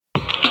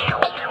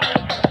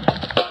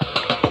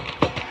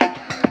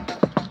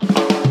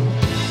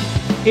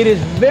It is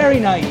very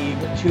naive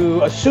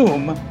to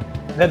assume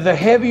that the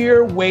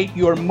heavier weight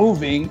you're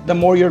moving, the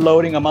more you're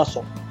loading a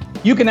muscle.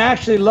 You can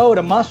actually load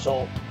a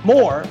muscle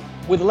more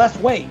with less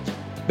weight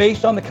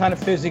based on the kind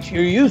of physics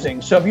you're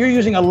using. So if you're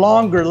using a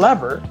longer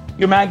lever,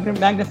 you're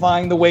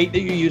magnifying the weight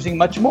that you're using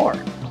much more.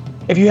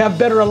 If you have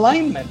better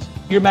alignment,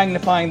 you're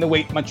magnifying the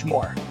weight much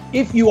more.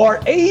 If you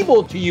are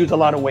able to use a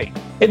lot of weight,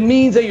 it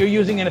means that you're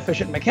using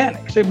inefficient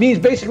mechanics. It means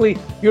basically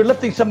you're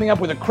lifting something up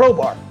with a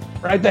crowbar,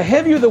 right? The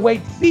heavier the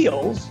weight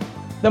feels,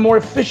 the more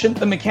efficient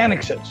the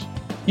mechanics is.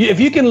 If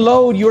you can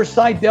load your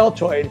side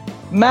deltoid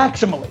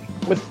maximally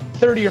with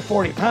 30 or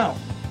 40 pounds,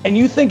 and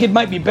you think it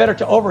might be better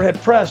to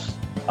overhead press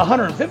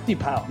 150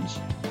 pounds,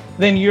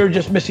 then you're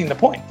just missing the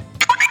point.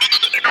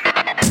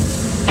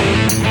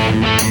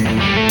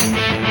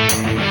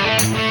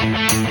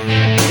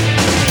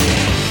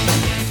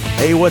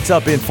 Hey, what's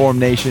up, Inform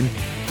Nation?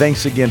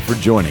 Thanks again for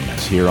joining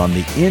us here on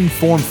the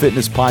Inform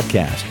Fitness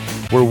Podcast,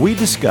 where we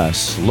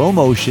discuss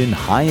slow-motion,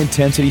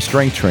 high-intensity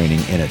strength training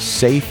in a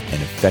safe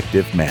and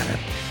effective manner.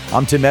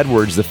 I'm Tim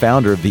Edwards, the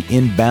founder of the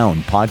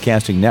Inbound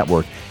Podcasting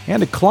Network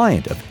and a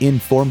client of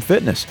Inform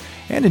Fitness.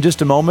 And in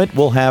just a moment,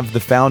 we'll have the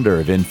founder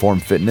of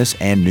Inform Fitness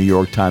and New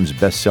York Times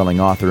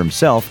bestselling author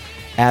himself,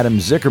 Adam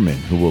Zickerman,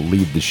 who will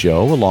lead the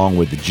show, along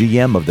with the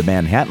GM of the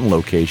Manhattan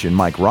location,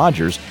 Mike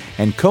Rogers,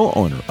 and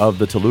co-owner of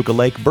the Toluca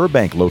Lake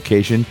Burbank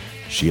location,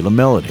 Sheila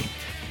Melody.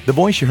 The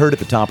voice you heard at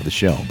the top of the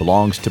show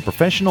belongs to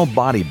professional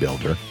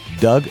bodybuilder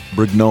Doug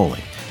Brignole.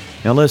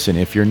 Now listen,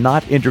 if you're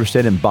not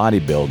interested in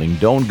bodybuilding,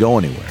 don't go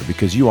anywhere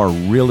because you are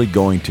really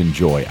going to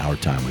enjoy our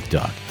time with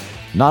Doug.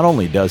 Not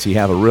only does he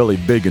have a really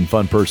big and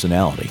fun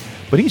personality,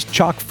 but he's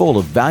chock full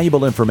of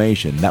valuable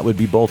information that would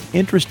be both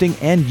interesting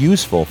and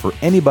useful for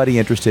anybody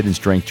interested in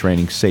strength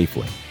training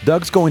safely.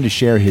 Doug's going to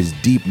share his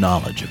deep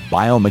knowledge of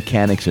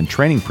biomechanics and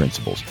training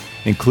principles,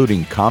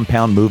 including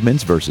compound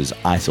movements versus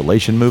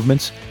isolation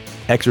movements,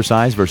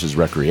 exercise versus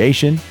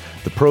recreation,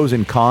 the pros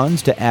and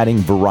cons to adding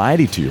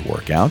variety to your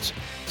workouts,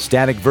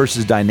 static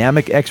versus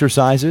dynamic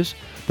exercises,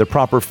 the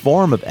proper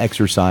form of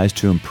exercise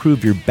to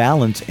improve your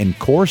balance and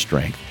core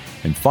strength,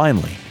 and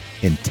finally,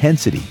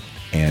 intensity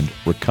and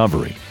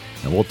recovery.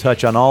 And we'll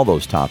touch on all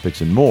those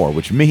topics and more,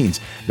 which means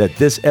that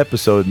this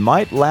episode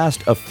might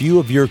last a few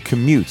of your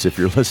commutes if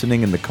you're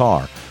listening in the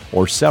car,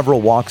 or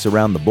several walks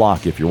around the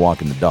block if you're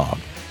walking the dog.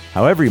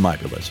 However you might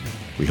be listening,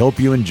 we hope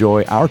you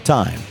enjoy our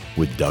time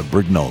with Doug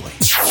Brignole.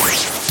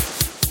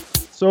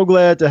 So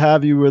glad to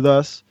have you with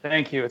us.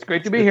 Thank you. It's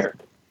great to be here.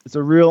 It's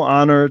a real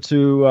honor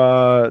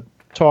to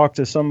talk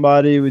to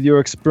somebody with your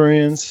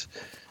experience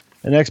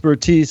and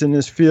expertise in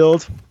this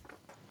field.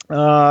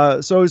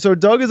 So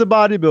Doug is a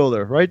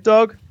bodybuilder, right,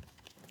 Doug?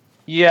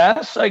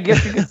 Yes, I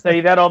guess you could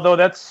say that, although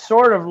that's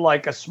sort of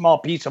like a small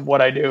piece of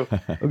what I do.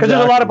 Because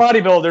there's a lot of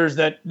bodybuilders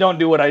that don't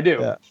do what I do.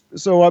 Yeah.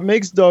 So what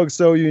makes Doug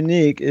so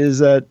unique is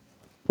that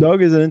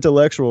Doug is an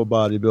intellectual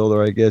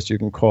bodybuilder, I guess you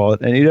can call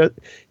it. And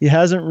he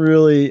hasn't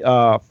really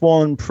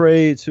fallen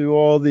prey to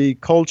all the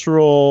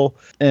cultural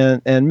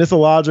and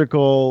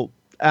mythological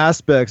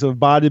aspects of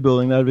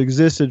bodybuilding that have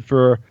existed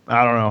for,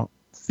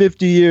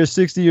 50 years,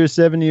 60 years,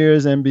 70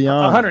 years, and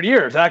beyond. 100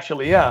 years,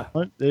 actually, yeah.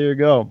 There you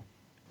go.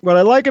 What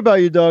I like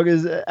about you, Doug,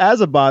 is as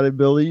a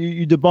bodybuilder,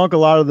 you debunk a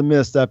lot of the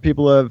myths that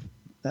people have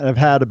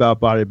had about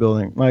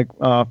bodybuilding. Like,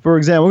 for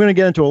example, we're going to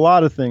get into a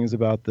lot of things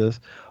about this.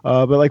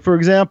 But like, for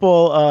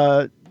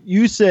example,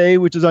 you say,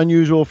 which is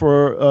unusual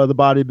for the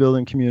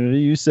bodybuilding community,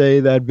 you say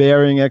that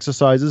varying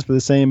exercises for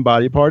the same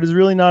body part is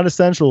really not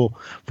essential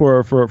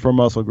for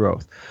muscle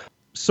growth.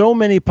 So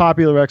many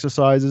popular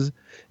exercises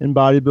in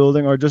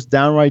bodybuilding are just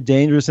downright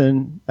dangerous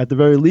and, at the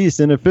very least,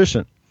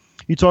 inefficient.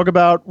 You talk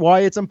about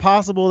why it's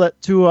impossible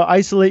to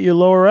isolate your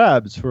lower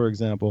abs, for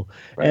example,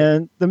 right.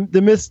 And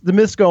the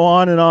myths go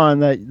on and on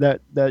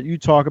that you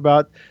talk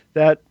about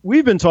that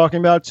we've been talking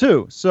about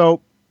too.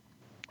 So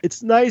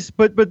it's nice,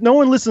 but no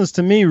one listens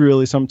to me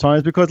really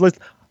sometimes because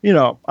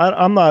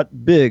I'm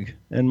not big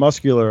and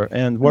muscular,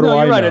 and what do I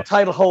know? You're right. A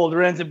title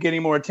holder ends up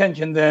getting more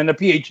attention than a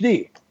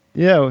PhD.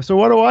 Yeah. So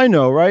what do I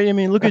know, right? I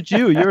mean, look at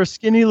you. You're a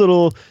skinny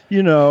little,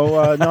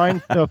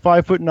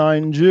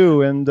 5'9"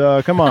 Jew, and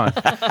come on.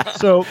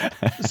 So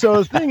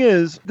the thing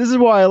is, this is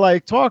why I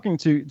like talking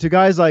to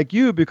guys like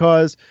you,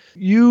 because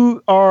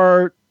you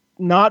are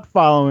not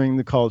following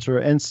the culture,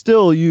 and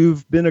still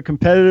you've been a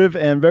competitive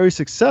and very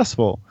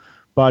successful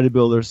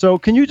bodybuilder. So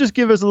can you just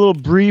give us a little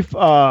brief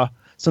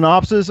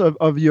synopsis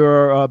of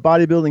your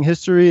bodybuilding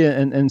history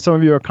and some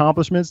of your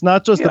accomplishments,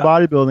 not just the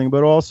bodybuilding,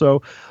 but also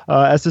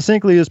as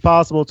succinctly as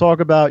possible, talk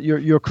about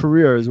your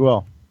career as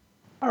well.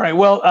 All right.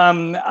 Well,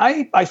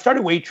 I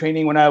started weight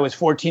training when I was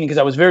 14 because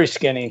I was very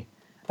skinny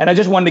and I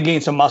just wanted to gain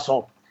some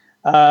muscle.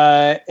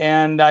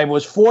 And I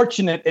was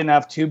fortunate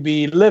enough to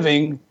be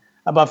living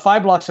about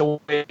 5 blocks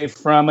away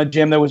from a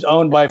gym that was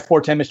owned by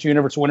four-time Mr.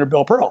 Universe winner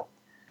Bill Pearl.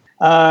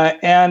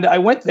 And I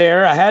went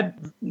there. I had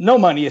no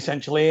money,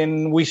 essentially,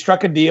 and we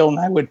struck a deal, and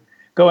I would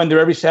go in there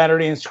every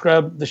Saturday and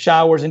scrub the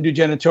showers and do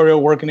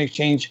janitorial work in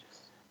exchange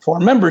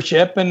for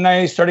membership. And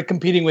I started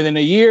competing within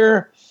a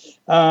year.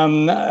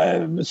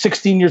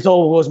 16 years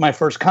old was my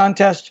first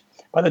contest.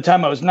 By the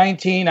time I was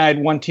 19, I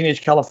had won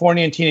Teenage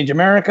California and Teenage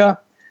America.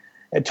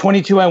 At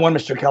 22, I won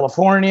Mr.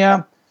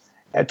 California.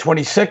 At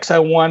 26, I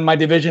won my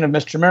division of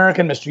Mr.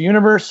 America and Mr.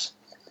 Universe.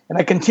 And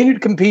I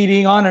continued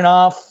competing on and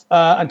off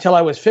until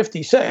I was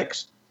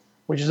 56,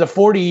 which is a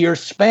 40-year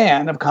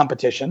span of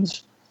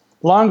competitions,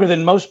 longer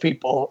than most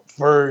people,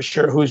 for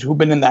sure, who've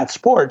been in that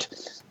sport.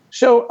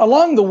 So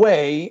along the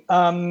way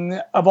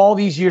of all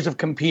these years of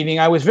competing,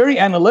 I was very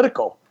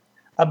analytical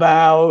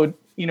about,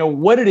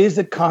 what it is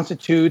that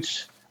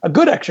constitutes a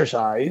good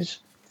exercise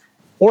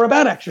or a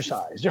bad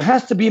exercise. There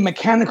has to be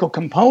mechanical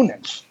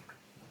components.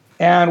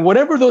 And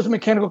whatever those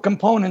mechanical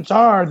components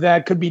are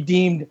that could be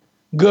deemed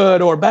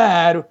good or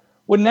bad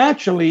would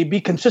naturally be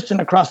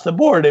consistent across the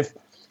board. If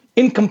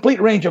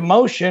incomplete range of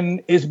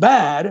motion is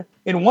bad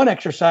in one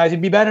exercise,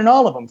 it'd be bad in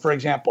all of them, for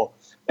example.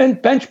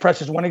 And bench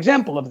press is one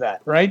example of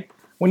that, right?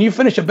 When you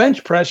finish a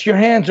bench press, your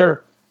hands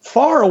are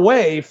far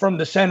away from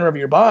the center of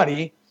your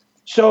body.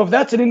 So if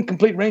that's an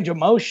incomplete range of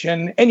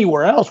motion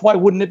anywhere else, why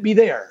wouldn't it be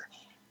there?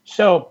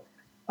 So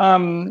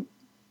a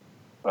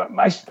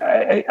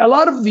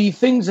lot of the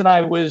things that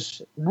I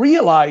was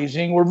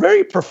realizing were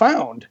very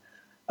profound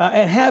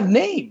and have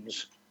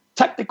names,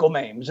 technical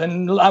names.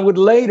 And I would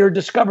later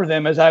discover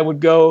them as I would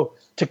go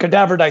to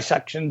cadaver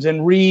dissections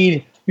and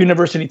read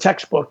university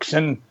textbooks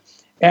and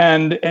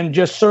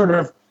just sort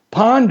of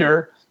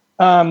ponder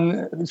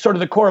sort of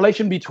the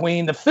correlation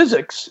between the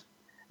physics,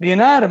 the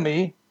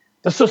anatomy,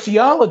 the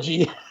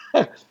sociology,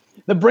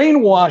 the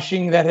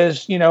brainwashing that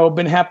has,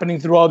 been happening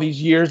through all these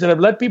years that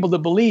have led people to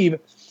believe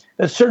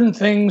that certain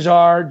things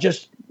are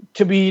just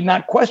to be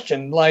not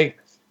questioned, like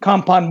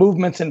compound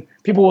movements. And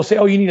people will say,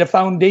 oh, you need a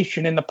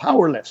foundation in the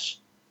power lifts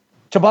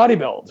to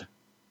bodybuild.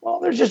 Well,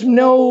 there's just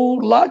no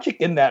logic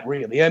in that,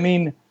 really. I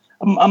mean,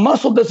 a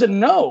muscle doesn't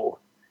know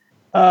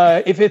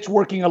if it's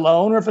working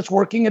alone or if it's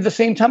working at the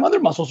same time other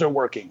muscles are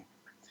working.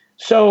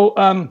 So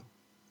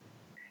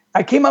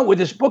I came out with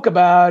this book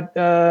about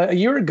a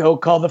year ago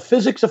called The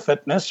Physics of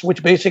Fitness,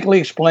 which basically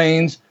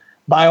explains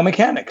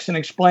biomechanics and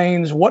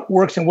explains what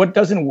works and what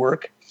doesn't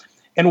work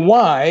and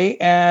why,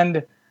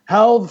 and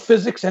how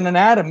physics and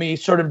anatomy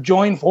sort of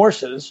join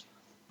forces.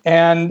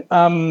 And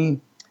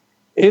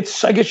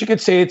it's, I guess you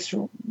could say it's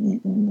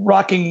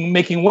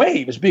making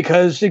waves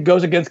because it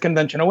goes against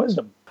conventional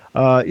wisdom.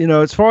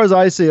 As far as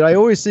I see it, I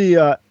always see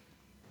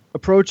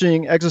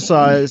approaching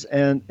exercise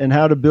and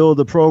how to build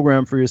a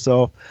program for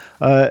yourself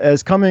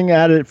as coming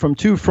at it from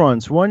two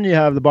fronts. One, you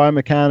have the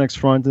biomechanics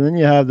front, and then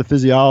you have the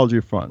physiology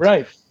front.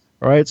 Right.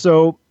 All right.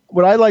 So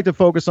what I'd like to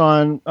focus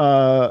on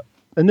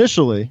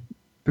initially,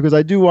 because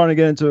I do want to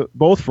get into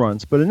both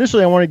fronts, but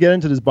initially I want to get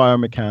into this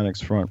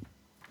biomechanics front.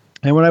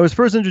 And when I was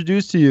first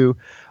introduced to you,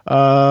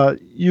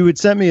 you had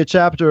sent me a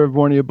chapter of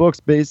one of your books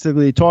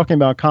basically talking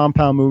about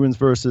compound movements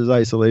versus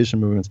isolation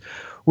movements,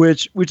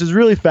 which is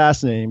really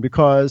fascinating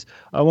because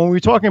when we were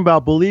talking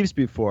about beliefs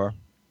before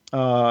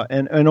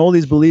and all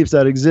these beliefs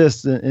that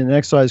exist in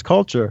exercise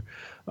culture,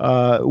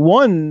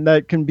 one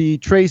that can be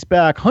traced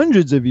back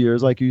hundreds of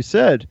years, like you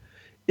said,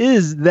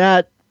 is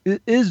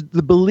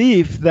the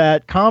belief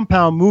that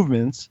compound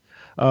movements,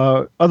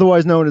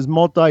 otherwise known as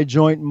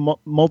multi-joint,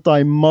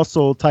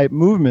 multi-muscle type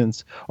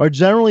movements, are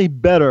generally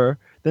better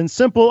than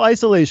simple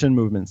isolation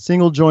movements,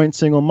 single joint,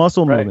 single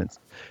muscle movements.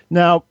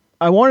 Now,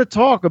 I want to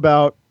talk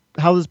about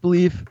how this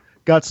belief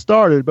got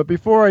started, but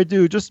before I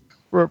do, just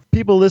for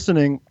people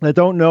listening that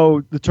don't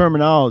know the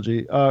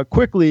terminology,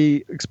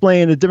 quickly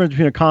explain the difference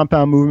between a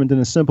compound movement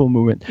and a simple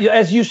movement.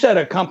 As you said,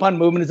 a compound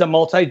movement is a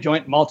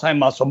multi-joint,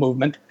 multi-muscle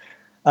movement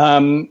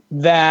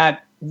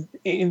that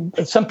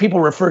some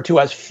people refer to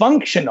as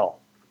functional,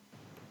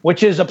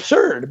 which is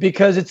absurd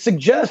because it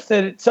suggests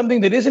that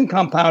something that isn't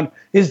compound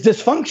is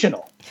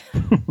dysfunctional,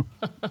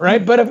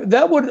 right? But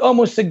that would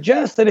almost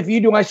suggest that if you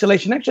do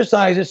isolation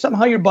exercises,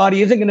 somehow your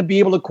body isn't going to be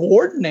able to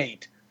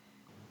coordinate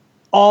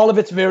all of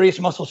its various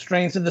muscle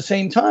strengths at the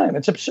same time.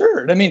 It's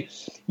absurd. I mean,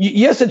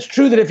 yes, it's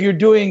true that if you're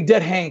doing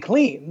dead hang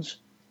cleans,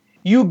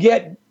 you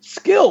get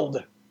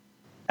skilled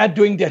at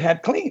doing dead hang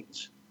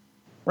cleans,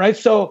 right?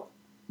 So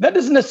that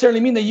doesn't necessarily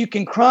mean that you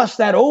can cross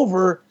that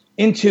over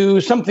into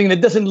something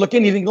that doesn't look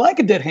anything like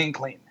a dead hang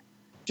clean.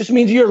 It just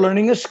means you're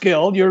learning a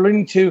skill. You're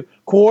learning to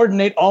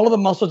coordinate all of the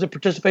muscles that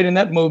participate in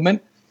that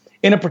movement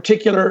in a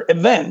particular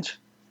event.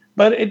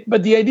 But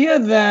the idea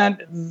that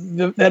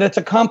it's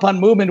a compound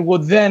movement will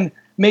then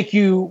make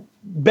you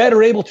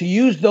better able to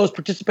use those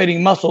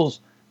participating muscles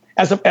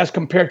as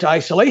compared to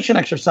isolation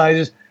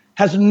exercises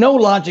has no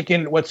logic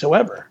in it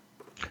whatsoever.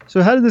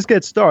 So how did this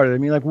get started? I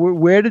mean, like,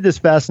 where did this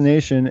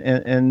fascination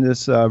and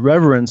this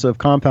reverence of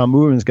compound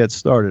movements get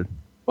started?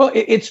 Well,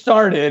 it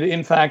started,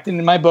 in fact,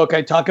 in my book,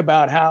 I talk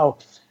about how,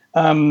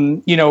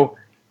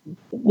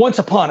 once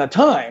upon a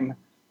time,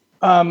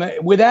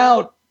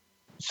 without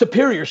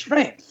superior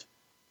strength,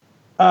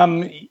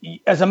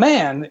 as a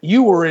man,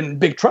 you were in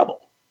big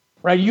trouble,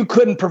 right? You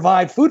couldn't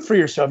provide food for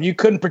yourself. You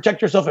couldn't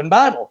protect yourself in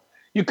battle.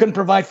 You couldn't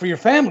provide for your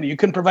family. You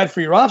couldn't provide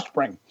for your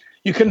offspring.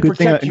 You couldn't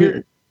protect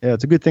your... Yeah,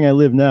 it's a good thing I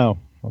live now.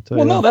 I'll tell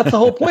you. Well, no, that's the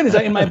whole point. Is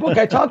that in my book,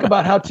 I talk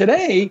about how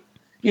today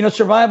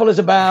survival is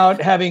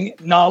about having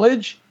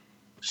knowledge,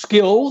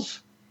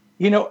 skills,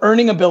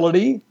 earning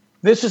ability.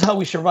 This is how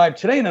we survive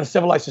today in a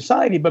civilized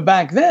society. But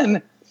back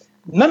then,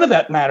 none of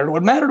that mattered.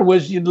 What mattered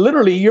was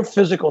literally your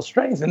physical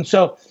strength. And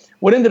so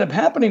what ended up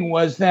happening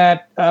was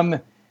that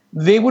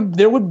there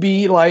would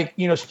be like,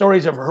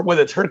 stories of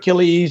whether it's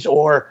Hercules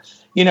or,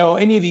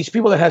 any of these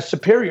people that has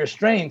superior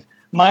strength,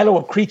 Milo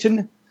of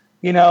Cretan,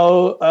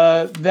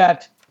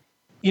 that,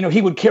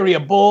 he would carry a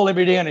bull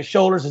every day on his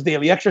shoulders as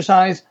daily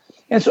exercise.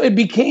 And so it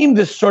became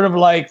this sort of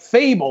like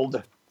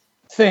fabled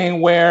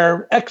thing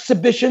where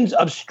exhibitions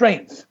of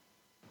strength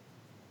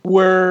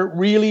were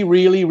really,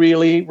 really,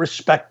 really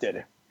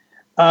respected.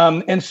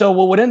 And so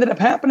what ended up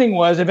happening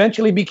was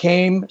eventually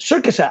became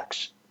circus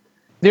acts.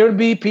 There would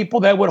be people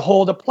that would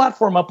hold a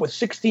platform up with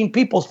 16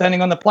 people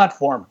standing on the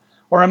platform,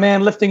 or a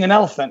man lifting an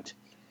elephant.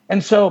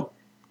 And so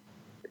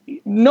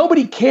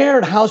nobody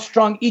cared how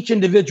strong each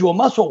individual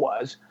muscle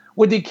was.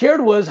 What they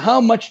cared was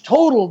how much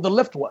total the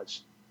lift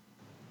was.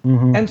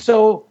 Mm-hmm. And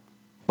so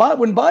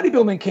when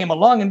bodybuilding came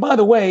along, and by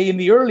the way, in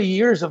the early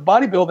years of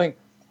bodybuilding,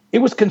 it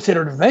was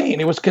considered vain.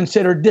 It was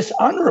considered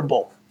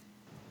dishonorable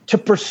to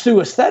pursue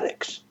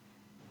aesthetics.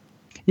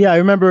 Yeah, I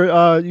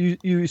remember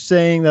you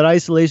saying that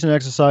isolation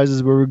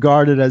exercises were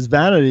regarded as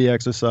vanity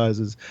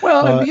exercises.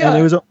 Well, and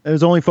it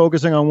was only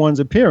focusing on one's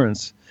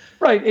appearance.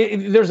 Right.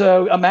 There's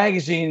a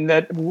magazine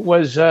that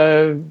was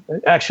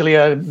actually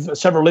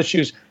several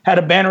issues had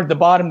a banner at the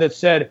bottom that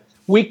said,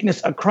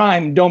 "Weakness a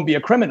crime, don't be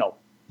a criminal."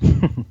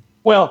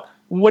 Well,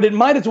 what it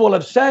might as well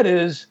have said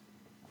is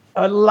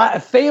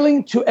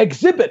failing to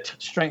exhibit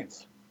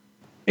strength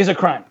is a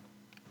crime.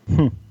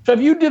 So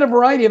if you did a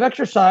variety of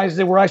exercises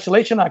that were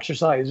isolation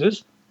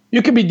exercises,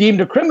 you could be deemed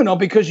a criminal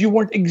because you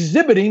weren't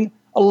exhibiting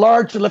a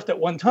large lift at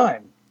one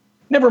time.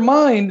 Never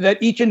mind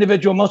that each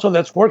individual muscle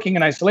that's working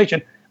in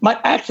isolation might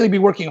actually be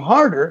working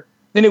harder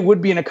than it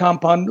would be in a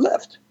compound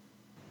lift.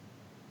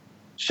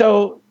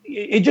 So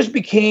it just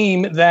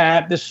became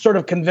that this sort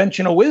of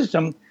conventional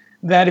wisdom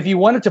that if you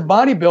wanted to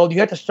bodybuild, you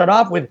had to start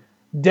off with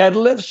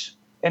deadlifts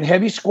and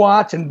heavy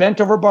squats and bent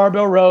over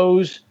barbell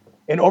rows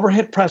and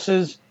overhead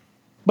presses.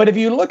 But if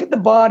you look at the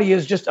body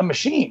as just a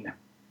machine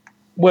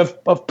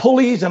of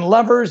pulleys and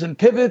levers and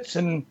pivots,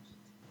 and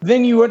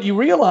then you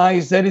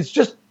realize that it's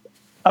just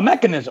a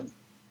mechanism.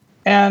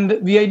 And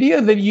the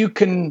idea that you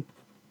can,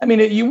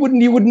 you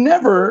would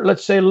never,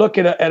 let's say, look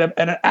at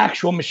an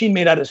actual machine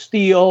made out of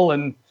steel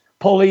and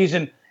pulleys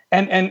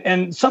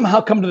and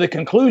somehow come to the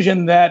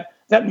conclusion that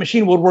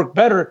machine would work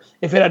better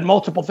if it had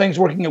multiple things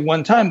working at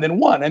one time than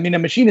one. A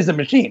machine is a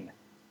machine,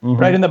 mm-hmm.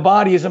 right? And the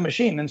body is a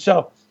machine. And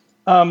so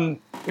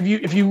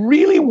if you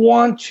really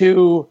want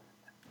to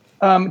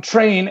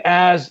train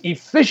as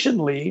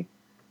efficiently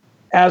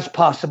as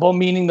possible,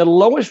 meaning the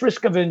lowest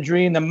risk of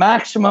injury and the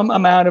maximum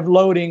amount of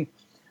loading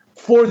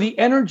for the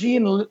energy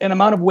and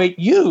amount of weight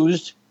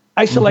used,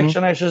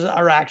 isolation exercises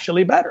are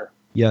actually better.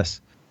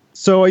 Yes.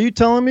 So are you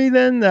telling me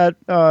then that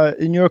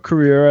in your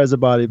career as a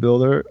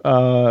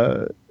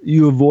bodybuilder,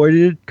 you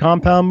avoided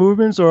compound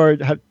movements,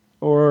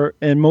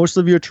 and most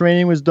of your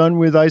training was done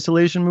with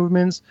isolation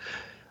movements,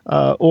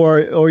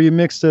 or you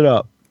mixed it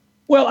up?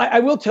 Well, I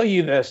will tell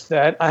you this,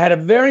 that I had a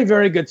very,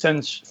 very good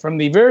sense from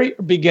the very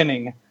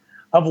beginning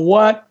of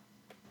what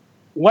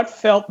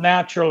felt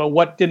natural or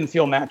what didn't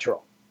feel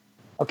natural.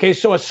 Okay,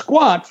 so a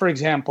squat, for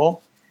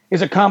example,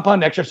 is a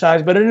compound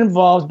exercise, but it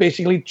involves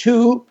basically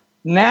two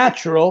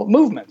natural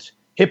movements,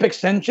 hip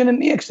extension and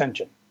knee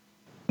extension.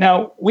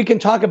 Now, we can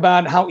talk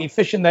about how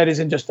efficient that is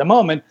in just a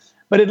moment,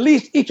 but at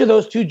least each of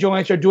those two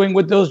joints are doing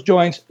what those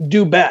joints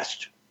do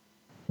best.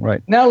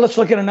 Right. Now let's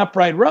look at an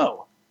upright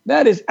row.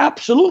 That is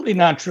absolutely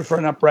not true for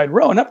an upright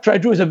row. An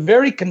upright row is a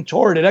very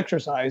contorted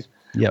exercise,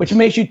 which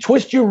makes you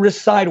twist your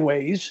wrist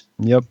sideways.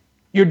 Yep.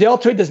 Your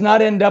deltoid does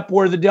not end up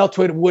where the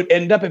deltoid would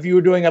end up if you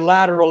were doing a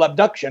lateral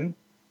abduction.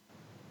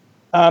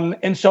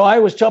 And so I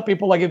always tell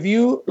people, like, if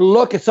you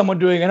look at someone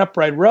doing an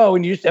upright row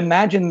and you just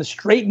imagine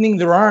straightening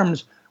their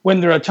arms when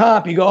they're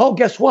atop, you go, oh,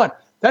 guess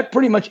what? That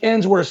pretty much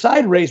ends where a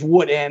side raise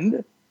would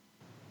end.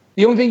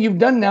 The only thing you've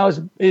done now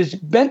is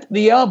bent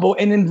the elbow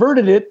and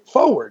inverted it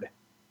forward.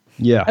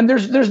 Yeah. And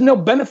there's no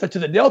benefit to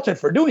the deltoid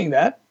for doing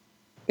that.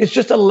 It's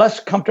just a less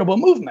comfortable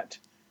movement.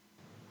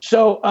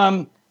 So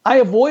I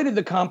avoided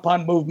the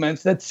compound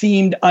movements that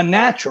seemed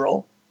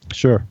unnatural.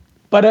 Sure.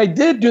 But I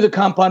did do the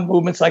compound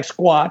movements like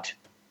squat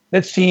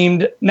that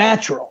seemed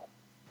natural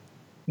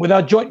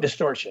without joint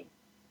distortion.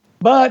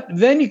 But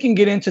then you can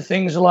get into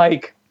things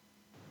like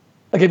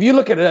if you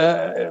look at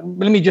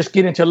let me just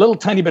get into a little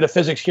tiny bit of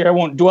physics here. I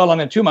won't dwell on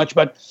it too much,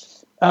 but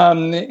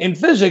in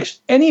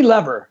physics, any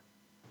lever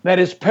that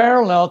is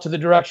parallel to the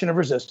direction of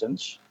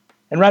resistance,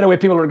 and right away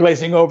people are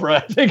glazing over,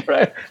 I think,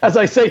 right, as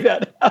I say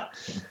that,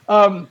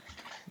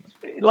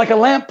 like a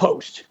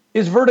lamppost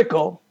is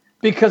vertical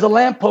because a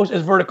lamppost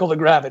is vertical to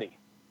gravity.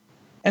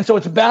 And so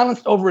it's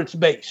balanced over its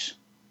base.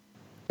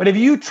 But if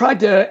you tried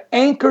to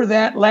anchor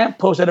that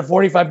lamppost at a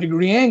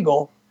 45-degree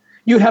angle,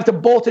 you'd have to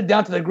bolt it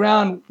down to the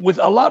ground with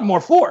a lot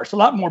more force, a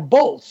lot more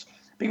bolts,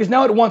 because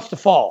now it wants to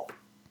fall.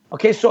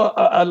 Okay, so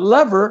a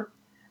lever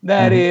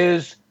that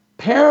is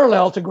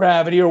parallel to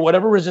gravity or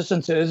whatever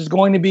resistance is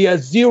going to be a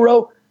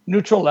zero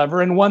neutral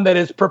lever, and one that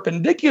is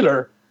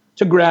perpendicular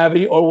to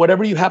gravity or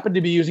whatever you happen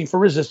to be using for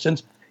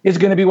resistance is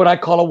going to be what I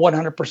call a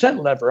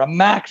 100% lever, a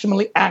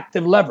maximally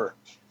active lever.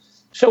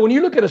 So when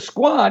you look at a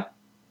squat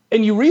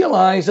and you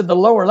realize that the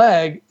lower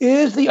leg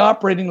is the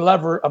operating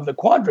lever of the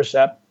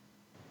quadricep,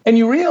 and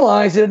you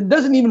realize that it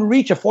doesn't even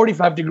reach a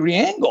 45-degree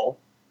angle,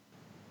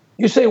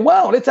 you say,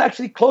 wow, it's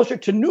actually closer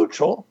to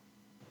neutral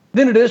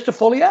than it is to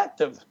fully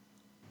active.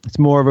 It's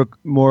more of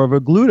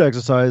a glute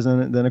exercise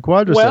than a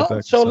quadricep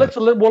exercise. So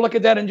we'll look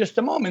at that in just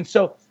a moment.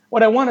 So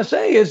what I want to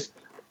say is,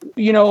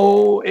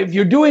 if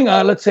you're doing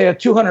let's say a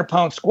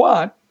 200-pound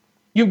squat,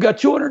 you've got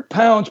 200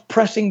 pounds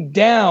pressing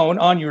down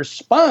on your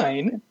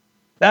spine.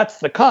 That's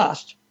the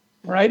cost,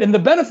 right? And the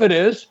benefit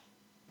is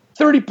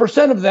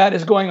 30% of that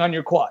is going on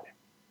your quad.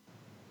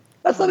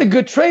 That's not a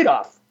good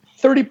trade-off.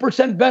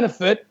 30%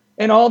 benefit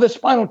and all this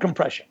spinal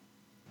compression.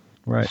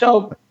 Right.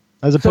 So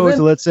as opposed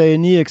to, let's say, a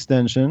knee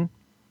extension.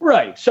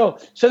 Right. So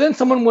then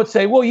someone would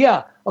say, well,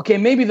 yeah, okay,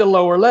 maybe the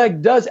lower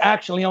leg does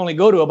actually only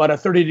go to about a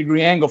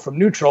 30-degree angle from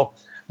neutral,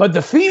 but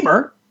the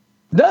femur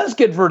does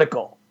get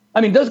vertical.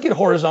 Does get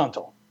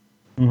horizontal.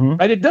 Mm-hmm.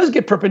 Right? It does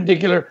get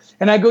perpendicular.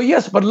 And I go,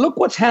 yes, but look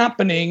what's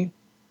happening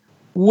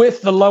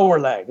with the lower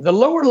leg. The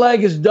lower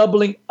leg is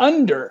doubling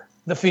under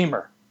the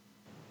femur.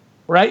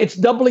 Right? It's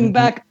doubling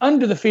back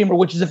under the femur,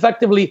 which is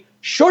effectively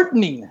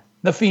shortening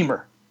the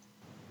femur.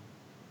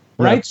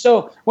 Right? Yeah.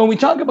 So when we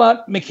talk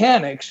about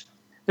mechanics,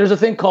 there's a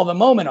thing called the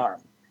moment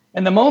arm.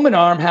 And the moment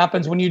arm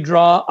happens when you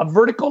draw a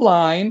vertical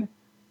line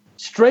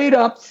straight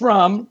up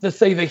from, let's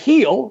say, the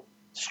heel,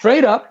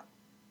 straight up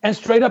and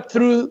straight up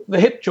through the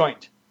hip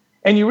joint.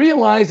 And you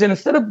realize that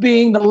instead of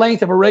being the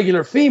length of a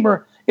regular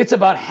femur, it's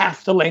about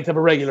half the length of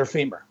a regular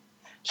femur.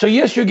 So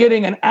yes, you're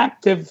getting an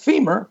active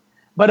femur,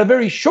 but a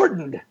very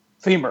shortened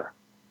femur.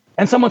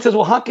 And someone says,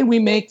 well, how can we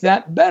make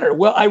that better?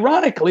 Well,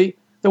 ironically,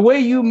 the way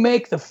you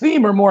make the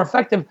femur more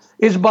effective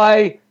is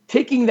by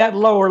taking that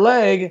lower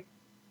leg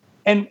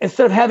and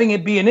instead of having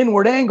it be an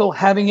inward angle,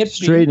 having it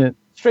be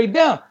straight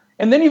down.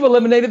 And then you've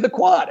eliminated the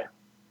quad.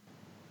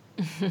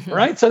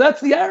 Right? So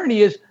that's the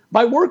irony, is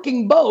by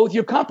working both,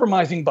 you're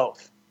compromising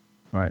both.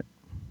 Right.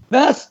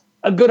 That's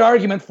a good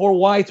argument for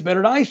why it's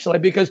better to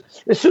isolate, because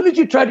as soon as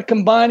you try to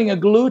combining a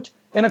glute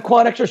and a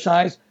quad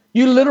exercise,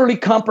 you literally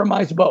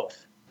compromise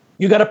both.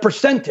 You got a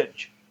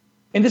percentage.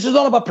 And this is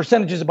all about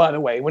percentages, by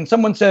the way. When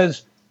someone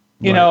says,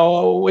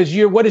 what is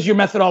your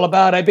method all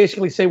about? I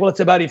basically say, well, it's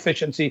about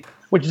efficiency,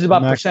 which is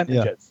about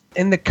percentages.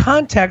 Yeah. In the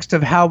context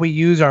of how we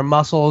use our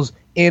muscles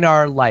in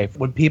our life,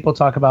 when people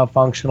talk about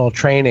functional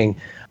training,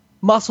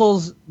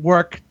 muscles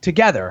work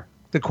together.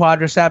 The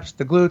quadriceps,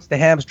 the glutes, the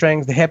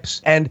hamstrings, the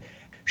hips. And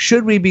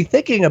should we be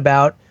thinking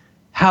about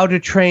how to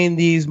train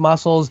these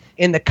muscles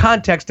in the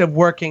context of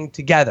working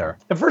together?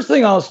 The first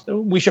thing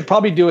we should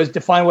probably do is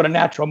define what a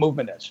natural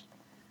movement is.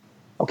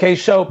 Okay,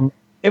 so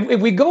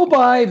if we go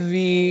by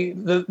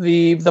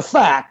the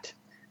fact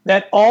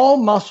that all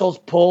muscles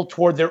pull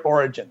toward their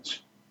origins,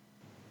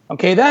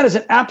 okay, that is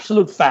an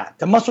absolute fact.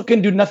 The muscle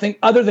can do nothing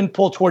other than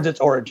pull towards its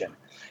origin.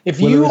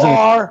 If you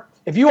are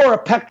a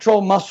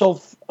pectoral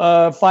muscle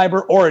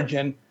fiber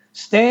origin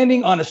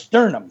standing on a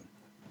sternum,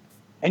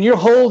 and you're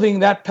holding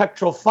that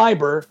pectoral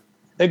fiber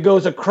that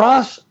goes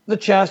across the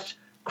chest,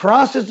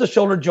 crosses the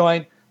shoulder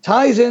joint,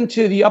 ties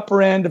into the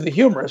upper end of the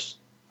humerus,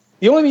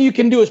 the only thing you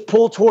can do is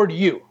pull toward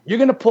you. You're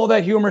going to pull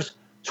that humerus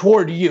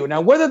toward you.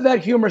 Now, whether that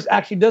humerus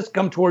actually does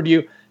come toward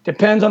you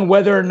depends on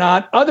whether or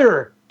not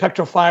other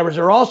pectoral fibers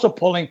are also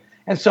pulling,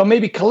 and so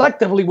maybe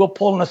collectively we'll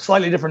pull in a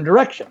slightly different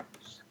direction.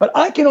 But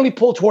I can only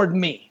pull toward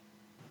me,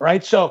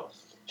 right? So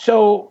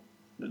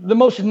the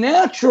most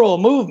natural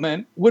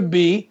movement would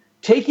be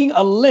taking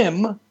a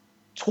limb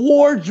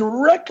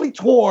directly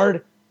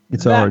toward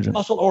its origin.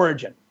 Muscle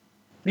origin.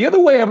 The other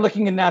way of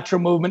looking at natural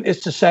movement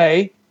is to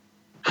say,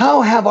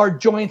 how have our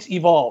joints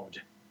evolved?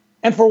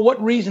 And for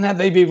what reason have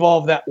they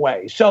evolved that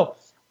way? So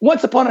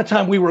once upon a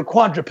time, we were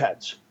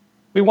quadrupeds.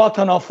 We walked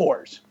on all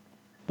fours.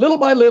 Little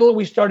by little,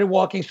 we started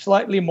walking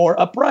slightly more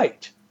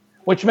upright,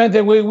 which meant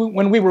that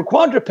when we were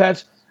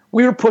quadrupeds,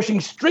 we were pushing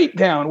straight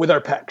down with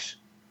our pecs.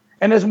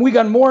 And as we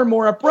got more and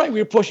more upright, we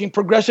were pushing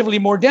progressively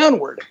more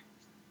downward,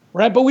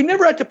 right? But we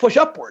never had to push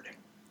upward.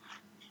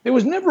 There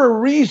was never a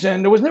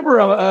reason, there was never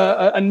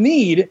a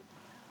need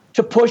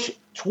to push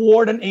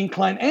toward an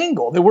incline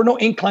angle. There were no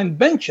incline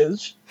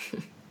benches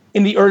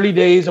in the early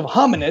days of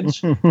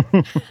hominids,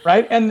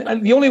 right?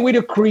 And the only way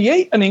to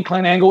create an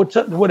incline angle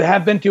would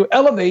have been to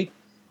elevate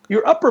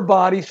your upper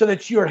body so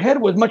that your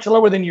head was much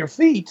lower than your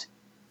feet.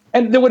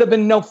 And there would have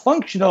been no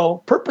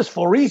functional,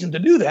 purposeful reason to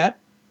do that.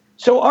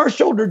 So our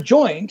shoulder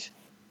joint,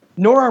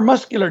 nor our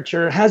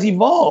musculature, has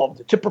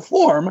evolved to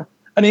perform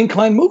an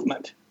incline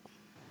movement.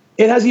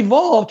 It has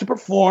evolved to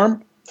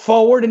perform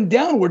forward and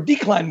downward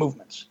decline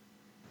movements.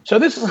 So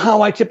this is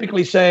how I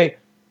typically say,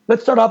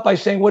 let's start off by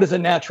saying what is a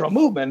natural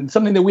movement,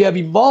 something that we have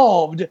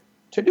evolved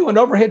to do. An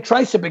overhead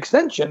tricep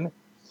extension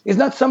is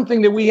not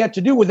something that we had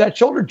to do with that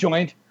shoulder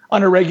joint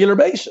on a regular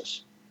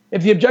basis.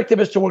 if the objective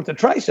is to work the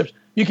triceps,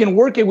 you can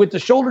work it with the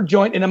shoulder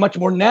joint in a much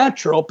more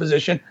natural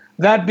position,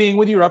 that being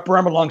with your upper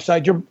arm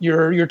alongside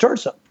your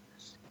torso.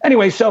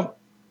 Anyway, so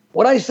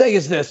what I say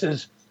is this,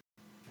 is,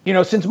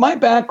 since my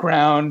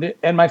background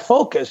and my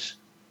focus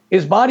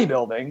is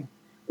bodybuilding,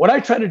 what I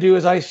try to do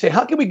is I say,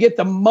 how can we get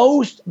the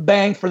most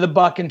bang for the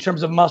buck in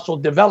terms of muscle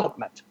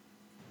development?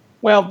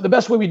 Well, the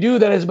best way we do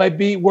that is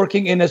by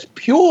working in as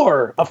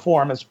pure a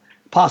form as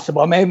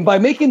possible. I mean, by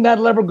making that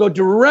lever go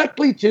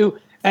directly to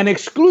and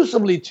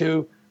exclusively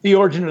to the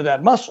origin of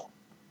that muscle.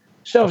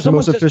 So it's the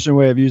most efficient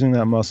way of using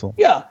that muscle.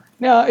 Yeah.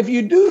 Now, if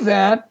you do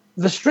that,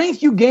 the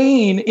strength you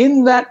gain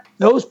in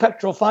those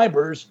pectoral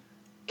fibers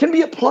can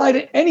be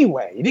applied any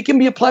way. It can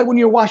be applied when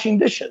you're washing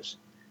dishes.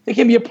 It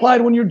can be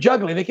applied when you're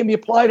juggling. It can be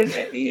applied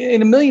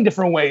in a million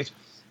different ways.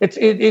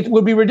 It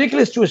would be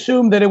ridiculous to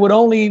assume that it would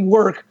only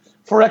work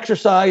for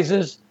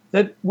exercises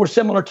that were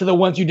similar to the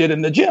ones you did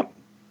in the gym.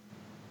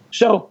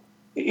 So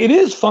it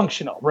is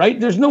functional, right?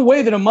 There's no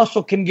way that a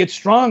muscle can get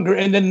stronger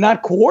and then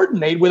not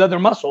coordinate with other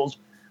muscles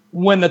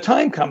when the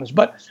time comes.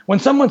 But when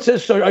someone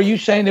says, so are you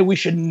saying that we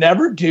should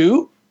never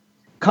do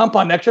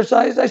compound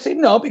exercise? I say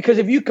no, because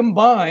if you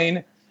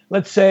combine,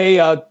 let's say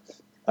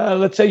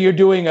you're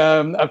doing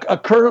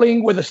a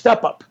curling with a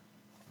step up.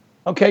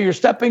 Okay, you're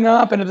stepping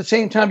up and at the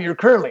same time you're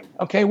curling.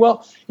 Okay,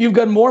 well, you've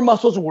got more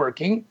muscles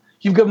working.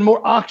 You've got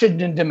more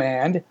oxygen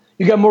demand.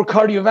 You've got more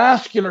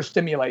cardiovascular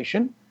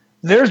stimulation.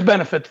 There's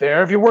benefit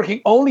there. If you're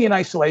working only in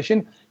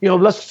isolation,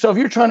 so if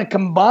you're trying to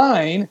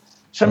combine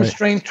some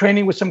strength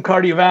training with some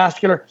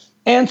cardiovascular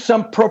and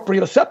some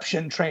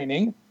proprioception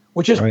training,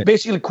 which is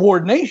basically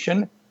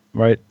coordination,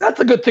 that's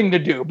a good thing to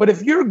do. But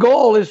if your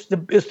goal is to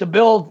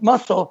build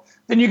muscle,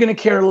 then you're going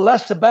to care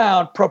less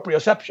about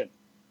proprioception.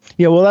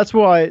 Yeah, well, that's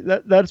why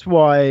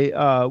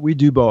we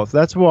do both.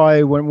 That's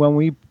why when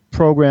we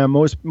program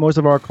most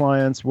of our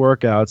clients'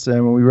 workouts,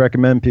 and when we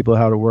recommend people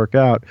how to work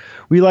out,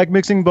 we like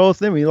mixing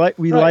both in. We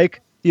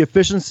like the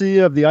efficiency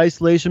of the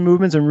isolation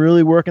movements and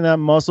really working that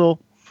muscle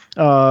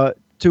to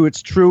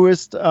its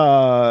truest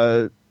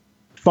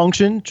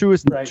function,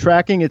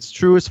 tracking its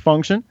truest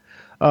function.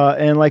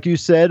 And like you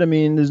said, I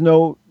mean, there's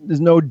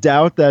no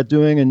doubt that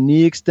doing a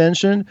knee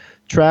extension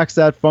tracks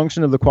that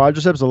function of the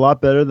quadriceps a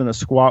lot better than a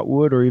squat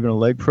would or even a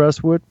leg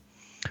press would.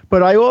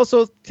 But I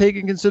also take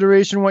in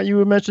consideration what you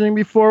were mentioning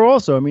before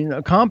also. I mean,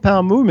 a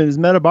compound movement is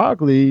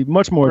metabolically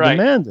much more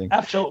demanding.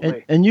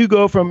 Absolutely. And you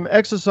go from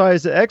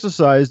exercise to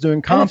exercise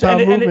doing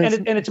compound movements.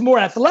 And it's more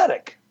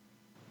athletic.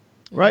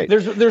 Right.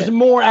 There's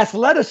more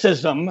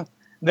athleticism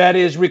that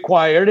is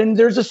required, and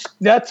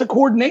that's a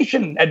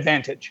coordination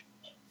advantage.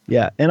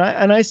 Yeah, and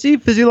I see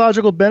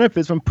physiological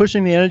benefits from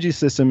pushing the energy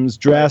systems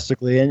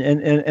drastically,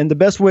 and the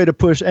best way to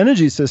push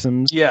energy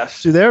systems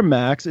to their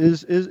max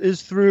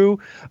is through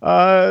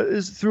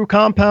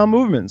compound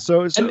movements.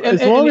 So as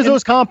long as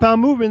those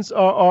compound movements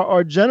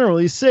are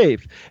generally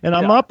safe, and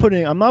I'm not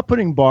putting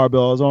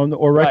barbells on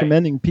or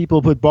recommending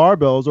people put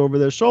barbells over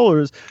their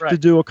shoulders to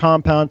do a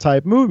compound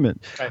type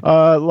movement.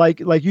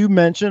 Like you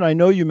mentioned, I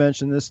know you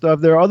mentioned this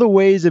stuff. There are other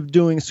ways of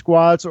doing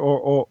squats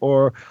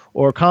or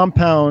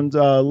compound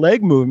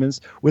leg movements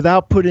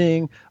without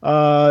putting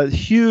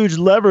huge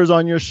levers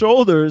on your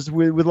shoulders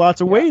with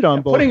lots of weight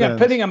on both ends.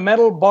 Putting a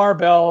metal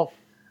barbell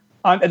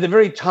at the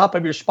very top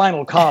of your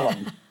spinal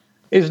column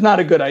is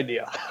not a good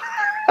idea.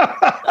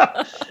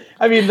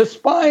 I mean, the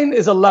spine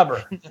is a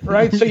lever,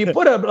 right? So you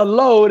put a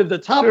load at the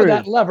top of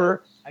that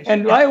lever,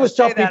 and I always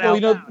tell people,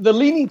 the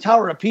Leaning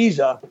Tower of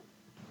Pisa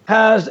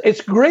has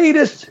its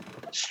greatest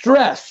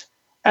stress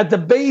at the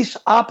base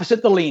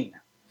opposite the lean.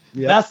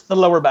 Yep. That's the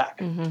lower back.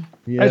 Mm-hmm.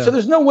 Yeah. And so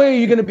there's no way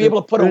you're going to be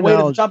able to put a weight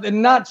at the top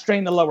and not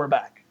strain the lower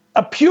back.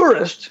 A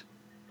purist,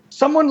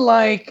 someone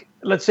like,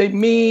 let's say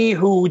me,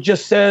 who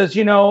just says,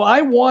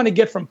 I want to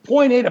get from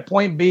point A to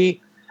point B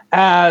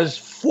as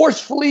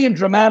forcefully and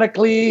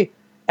dramatically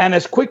and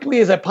as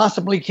quickly as I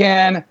possibly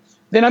can,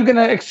 then I'm going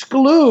to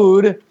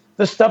exclude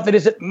the stuff that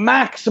isn't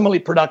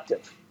maximally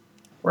productive,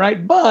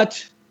 right?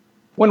 But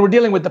when we're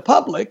dealing with the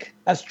public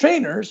as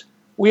trainers,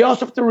 we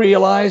also have to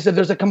realize that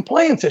there's a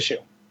compliance issue.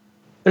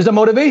 There's a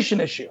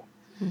motivation issue.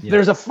 Yeah.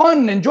 There's a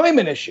fun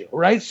enjoyment issue,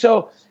 right?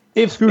 So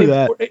if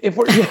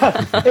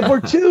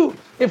we're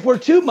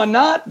too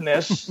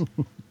monotonous,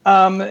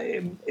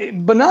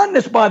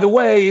 monotonous, by the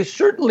way, is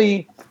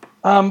certainly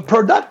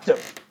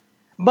productive,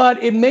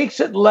 but it makes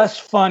it less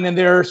fun. And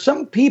there are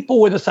some people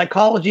with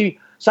a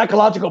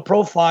psychological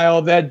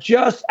profile that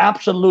just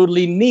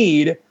absolutely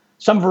need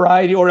some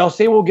variety, or else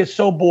they will get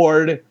so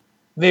bored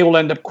they will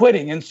end up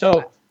quitting. And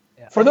so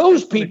for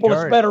those people,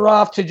 it's better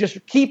off to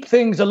just keep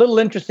things a little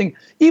interesting,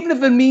 even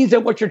if it means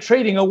that what you're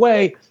trading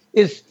away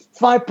is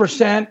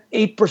 5%,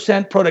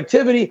 8%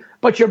 productivity,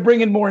 but you're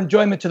bringing more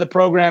enjoyment to the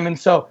program. And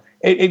so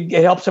it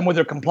helps them with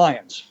their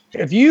compliance.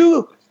 If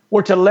you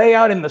were to lay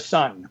out in the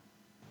sun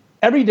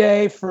every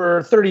day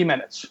for 30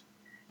 minutes,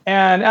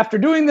 and after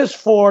doing this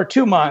for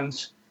 2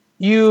 months,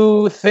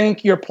 you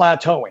think you're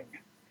plateauing.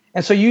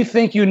 And so you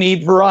think you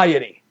need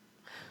variety.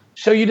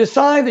 So you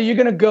decide that you're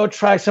going to go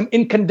try some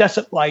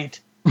incandescent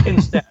light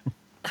instead.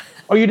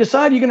 Or you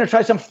decide you're going to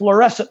try some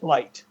fluorescent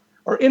light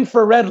or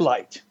infrared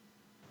light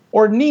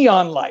or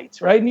neon light,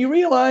 right? And you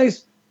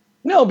realize,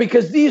 no,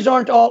 because these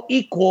aren't all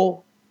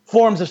equal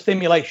forms of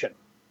stimulation,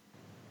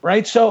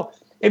 right? So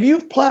if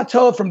you've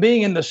plateaued from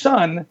being in the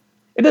sun,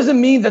 it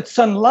doesn't mean that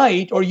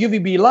sunlight or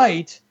UVB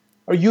light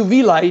or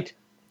UV light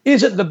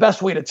isn't the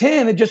best way to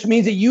tan. It just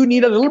means that you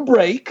need a little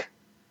break,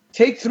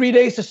 take 3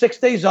 days to 6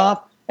 days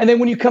off, and then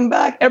when you come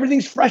back,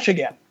 everything's fresh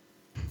again,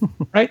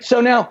 right?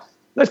 So now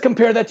let's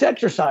compare that to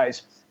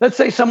exercise. Let's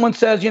say someone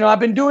says, I've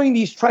been doing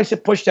these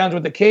tricep pushdowns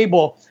with the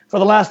cable for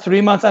the last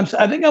 3 months.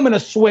 I think I'm going to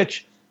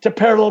switch to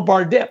parallel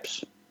bar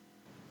dips.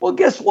 Well,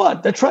 guess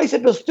what? The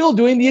tricep is still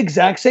doing the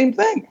exact same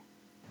thing.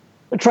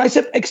 The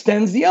tricep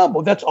extends the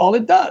elbow. That's all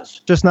it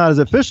does. Just not as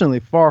efficiently.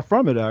 Far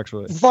from it,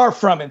 actually. Far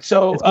from it.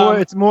 So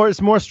it's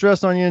more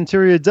stress on your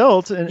anterior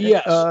delt than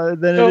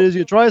it is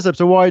your tricep.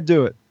 So why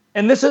do it?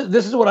 And this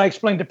is what I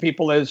explain to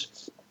people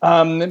is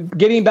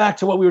getting back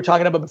to what we were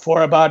talking about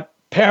before about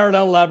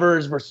parallel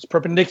levers versus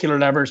perpendicular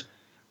levers.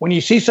 When you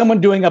see someone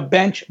doing a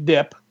bench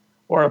dip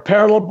or a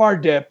parallel bar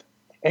dip,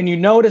 and you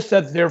notice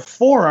that their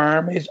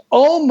forearm is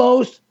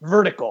almost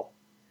vertical,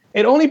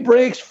 it only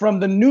breaks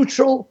from the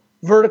neutral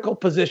vertical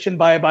position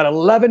by about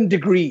 11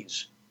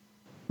 degrees.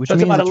 Which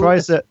means the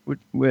tricep, which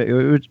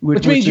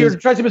means your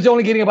tricep is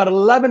only getting about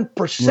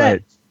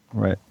 11%.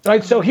 Right.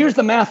 So here's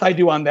the math I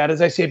do on that.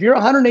 As I say, if you're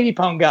a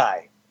 180-pound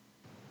guy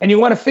and you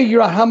want to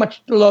figure out how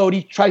much load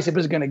each tricep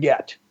is going to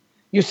get,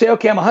 you say,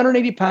 okay, I'm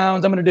 180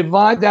 pounds. I'm going to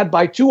divide that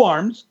by 2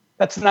 arms.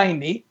 That's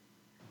 90.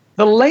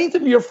 The length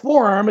of your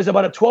forearm is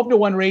about a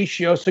 12-to-1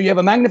 ratio. So you have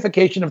a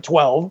magnification of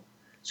 12.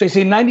 So you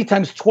say 90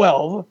 times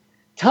 12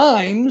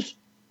 times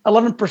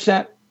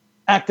 11%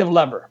 active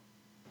lever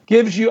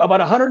gives you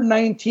about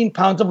 119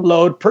 pounds of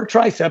load per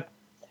tricep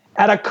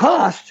at a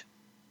cost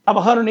of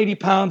 180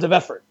 pounds of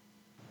effort.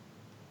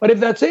 But if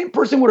that same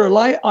person would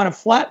rely on a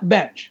flat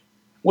bench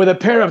with a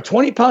pair of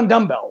 20-pound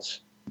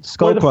dumbbells,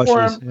 where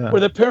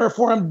the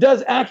piriform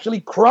does actually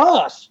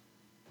cross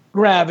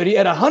gravity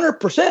at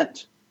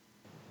 100%,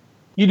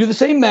 you do the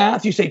same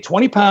math. You say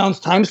 20 pounds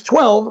times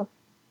 12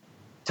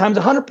 times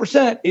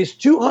 100% is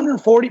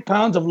 240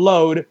 pounds of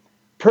load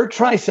per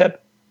tricep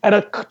at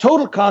a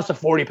total cost of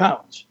 40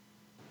 pounds,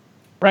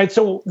 right?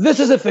 So this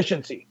is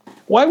efficiency.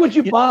 Why would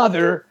you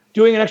bother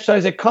doing an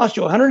exercise that costs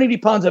you 180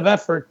 pounds of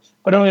effort,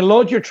 but only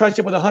load your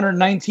tricep with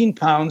 119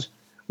 pounds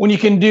when you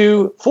can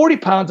do 40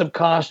 pounds of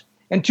cost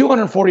and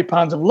 240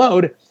 pounds of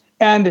load?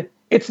 And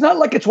it's not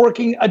like it's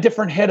working a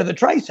different head of the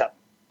tricep.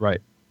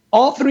 Right.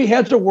 All 3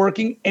 heads are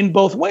working in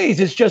both ways.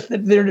 It's just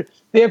that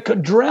they have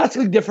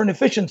drastically different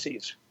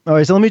efficiencies. All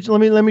right, so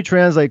let me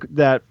translate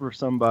that for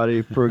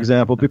somebody, for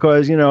example,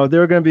 because there are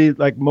going to be,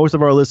 like most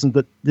of our listeners,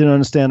 that didn't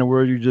understand a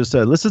word you just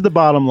said. This is the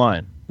bottom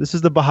line.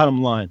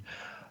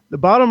 The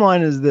bottom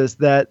line is this: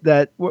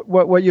 that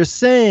what you're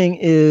saying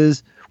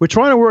is we're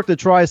trying to work the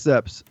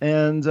triceps,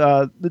 and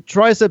the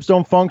triceps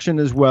don't function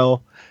as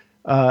well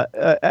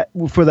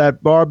for that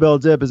barbell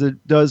dip as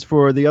it does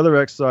for the other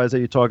exercise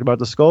that you talked about,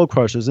 the skull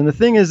crushers. And the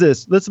thing is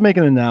this: let's make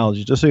an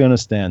analogy just so you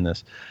understand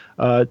this.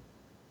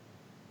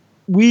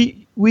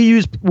 We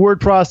use word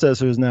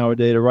processors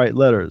nowadays to write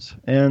letters,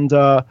 and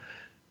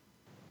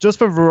just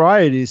for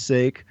variety's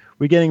sake,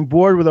 we're getting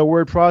bored with our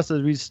word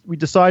processor. We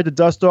decide to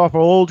dust off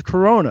our old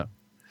Corona.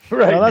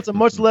 Right. Now, that's a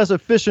much less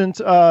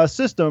efficient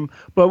system,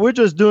 but we're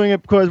just doing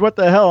it because, what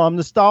the hell, I'm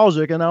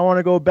nostalgic and I want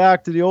to go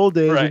back to the old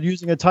days of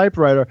using a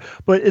typewriter.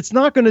 But it's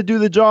not going to do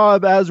the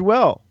job as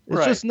well.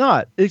 It's just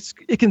not.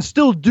 It can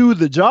still do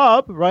the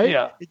job, right?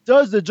 Yeah. It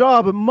does the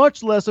job, but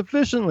much less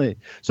efficiently.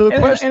 So the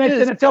question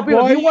is, I tell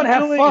people, if you want to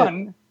have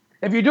fun,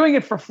 if you're doing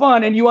it for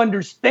fun and you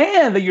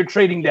understand that you're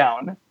trading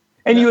down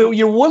and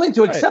you're willing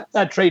to accept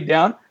that trade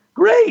down,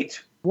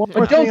 great. But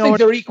don't think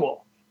they're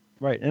equal.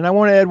 Right. And I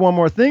want to add one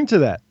more thing to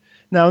that.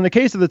 Now, in the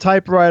case of the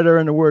typewriter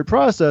and the word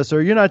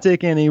processor, you're not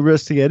taking any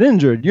risk to get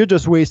injured. You're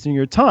just wasting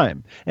your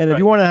time. And if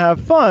you want to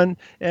have fun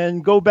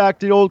and go back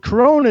to the old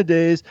Corona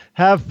days,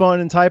 have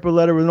fun and type a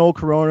letter with an old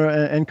Corona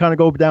and kind of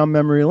go down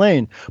memory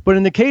lane. But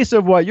in the case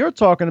of what you're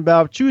talking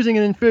about, choosing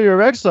an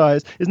inferior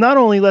exercise is not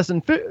only less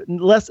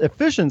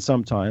efficient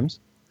sometimes,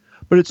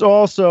 but it's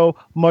also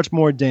much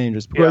more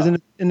dangerous. Because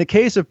in the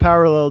case of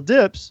parallel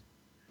dips,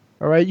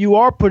 all right, you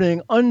are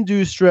putting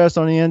undue stress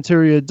on the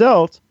anterior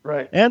delt,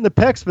 and the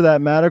pecs for that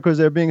matter, because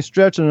they're being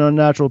stretched in an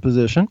unnatural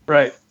position,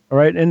 right? All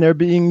right, and they're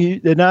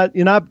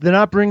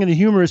not bringing the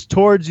humerus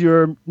towards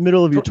your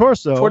middle of your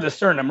torso, toward the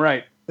sternum,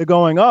 right? They're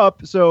going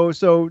up. So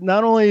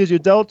not only is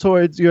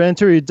your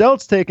anterior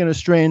delt's taking a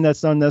strain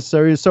that's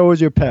unnecessary, so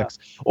is your pecs.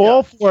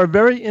 All for a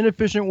very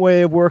inefficient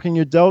way of working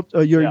your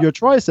your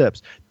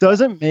triceps.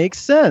 Doesn't make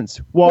sense.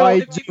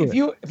 Why if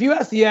you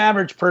ask the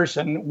average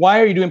person,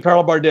 why are you doing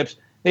parallel bar dips?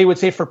 They would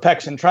say for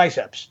pecs and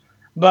triceps.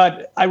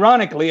 But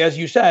ironically, as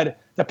you said,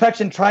 the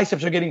pecs and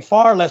triceps are getting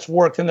far less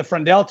work than the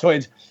front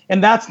deltoids,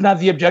 and that's not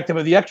the objective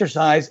of the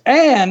exercise,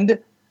 and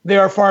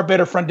there are far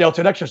better front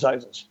deltoid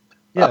exercises.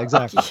 Yeah,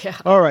 exactly.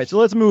 All right, so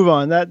let's move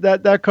on.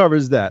 That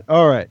covers that.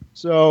 All right,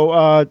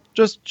 so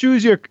just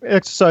choose your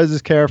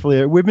exercises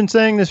carefully. We've been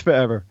saying this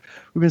forever.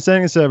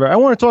 I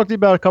want to talk to you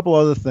about a couple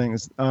other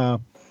things.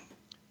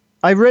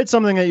 I read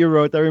something that you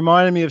wrote that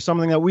reminded me of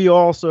something that we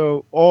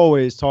also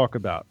always talk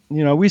about.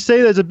 We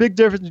say there's a big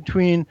difference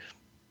between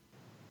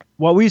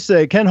what we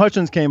say. Ken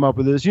Hutchins came up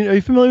with this. Are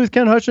you familiar with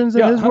Ken Hutchins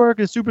and his work,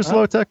 his super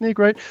slow technique,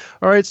 right?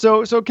 All right.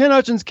 So Ken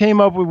Hutchins came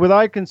up with what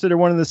I consider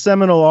one of the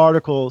seminal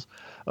articles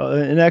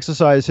in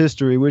exercise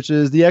history, which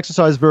is the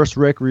exercise versus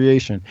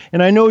recreation.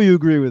 And I know you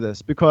agree with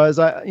this because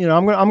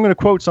I'm going to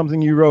quote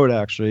something you wrote,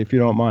 actually, if you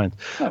don't mind.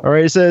 All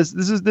right. It says,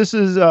 this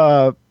is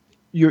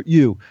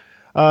you.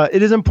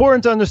 It is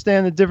important to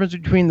understand the difference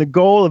between the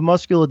goal of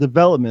muscular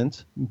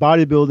development,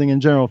 bodybuilding,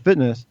 and general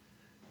fitness,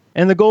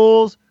 and the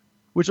goals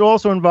which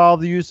also involve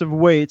the use of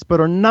weights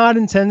but are not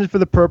intended for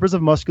the purpose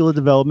of muscular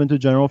development or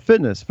general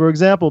fitness. For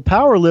example,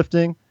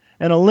 powerlifting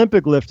and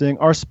Olympic lifting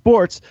are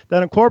sports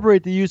that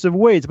incorporate the use of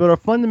weights but are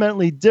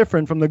fundamentally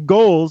different from the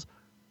goals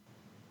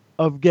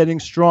of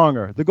getting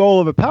stronger. The goal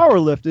of a power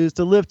lift is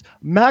to lift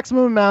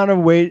maximum amount of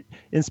weight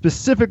in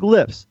specific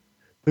lifts.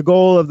 The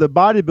goal of the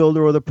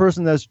bodybuilder or the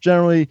person that's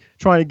generally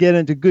trying to get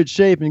into good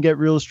shape and get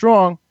real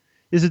strong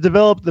is to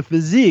develop the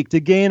physique to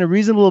gain a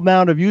reasonable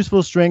amount of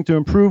useful strength to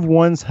improve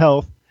one's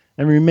health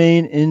and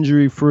remain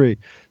injury-free.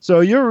 So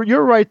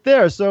you're right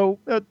there. So,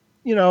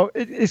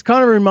 it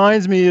kind of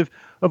reminds me of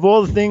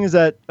all the things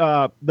that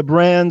the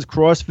brands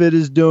CrossFit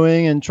is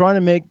doing and trying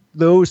to make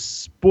those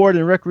sport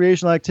and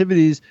recreational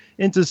activities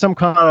into some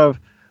kind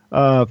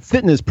of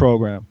fitness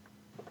program.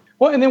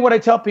 Well, and then what I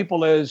tell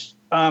people is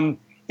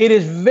it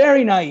is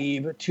very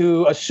naive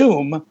to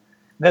assume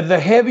that the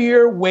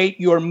heavier weight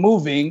you're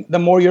moving, the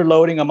more you're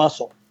loading a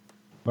muscle.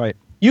 Right.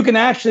 You can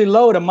actually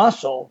load a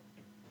muscle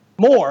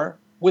more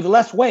with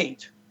less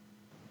weight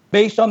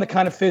based on the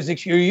kind of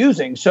physics you're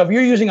using. So if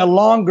you're using a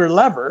longer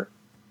lever,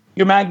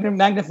 you're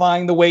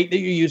magnifying the weight that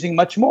you're using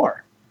much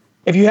more.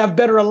 If you have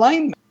better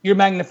alignment, you're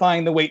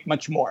magnifying the weight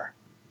much more.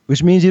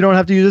 Which means you don't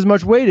have to use as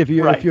much weight if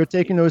you're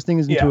taking those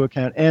things into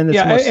account. And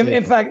it's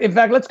in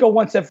fact, let's go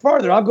one step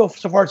farther. I'll go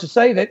so far as to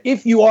say that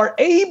if you are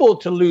able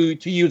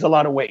to use a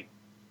lot of weight,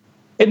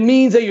 it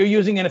means that you're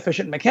using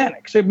inefficient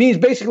mechanics. It means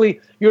basically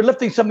you're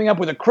lifting something up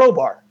with a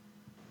crowbar.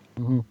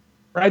 Mm-hmm.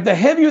 Right? The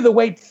heavier the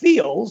weight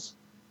feels,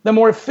 the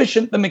more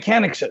efficient the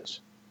mechanics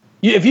is.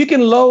 If you can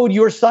load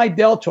your side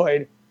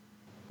deltoid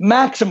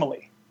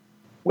maximally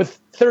with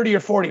 30 or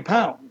 40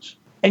 pounds,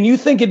 and you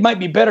think it might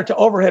be better to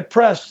overhead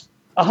press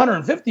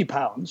 150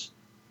 pounds,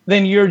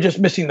 then you're just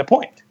missing the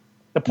point.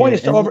 The point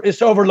is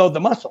to overload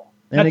the muscle,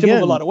 not to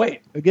move a lot of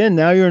weight. Again,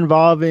 now you're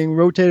involving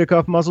rotator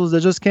cuff muscles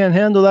that just can't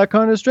handle that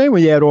kind of strain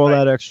when you add all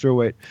that extra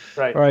weight.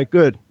 Right. All right,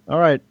 good. All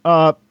right.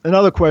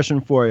 Another question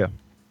for you.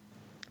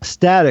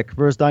 Static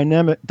versus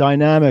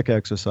dynamic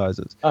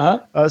exercises.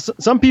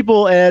 Some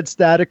people add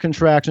static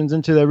contractions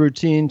into their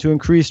routine to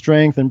increase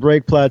strength and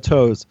break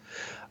plateaus.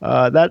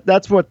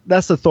 That's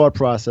the thought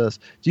process.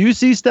 Do you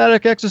see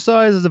static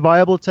exercise as a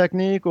viable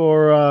technique,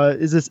 or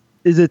is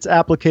its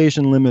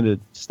application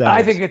limited?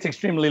 I think it's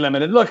extremely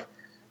limited. Look,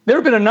 there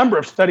have been a number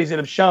of studies that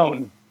have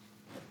shown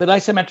that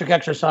isometric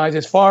exercise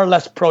is far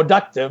less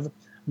productive,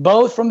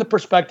 both from the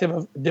perspective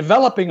of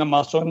developing a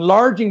muscle,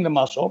 enlarging the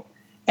muscle,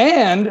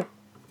 and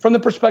from the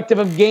perspective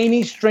of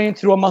gaining strength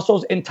through a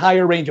muscle's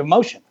entire range of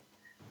motion.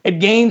 It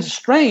gains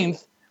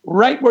strength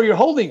right where you're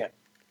holding it.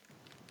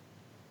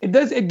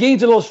 It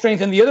gains a little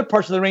strength in the other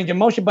parts of the range of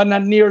motion, but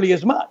not nearly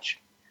as much.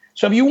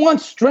 So if you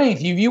want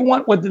strength, if you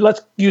want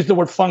let's use the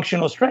word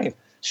functional strength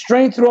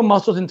through a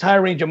muscle's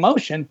entire range of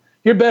motion,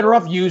 you're better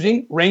off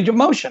using range of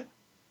motion,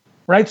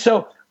 right?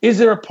 So is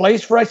there a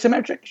place for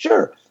isometric?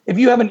 Sure. If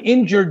you have an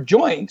injured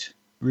joint,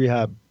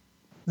 rehab,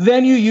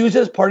 then you use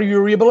it as part of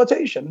your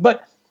rehabilitation.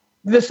 But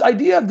this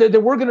idea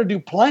that we're going to do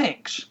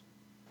planks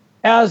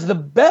as the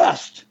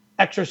best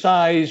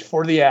exercise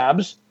for the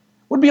abs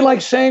would be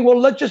like saying, well,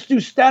 let's just do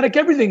static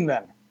everything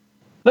then.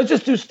 Let's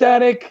just do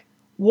static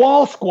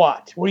wall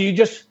squat where you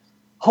just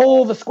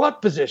hold the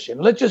squat position.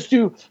 Let's just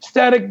do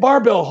static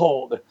barbell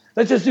hold.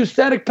 Let's just do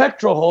static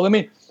pectoral hold. I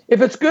mean,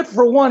 if it's good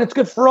for one, it's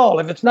good for all.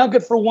 If it's not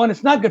good for one,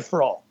 it's not good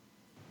for all.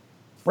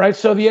 Right?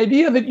 So the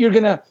idea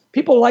that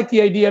people like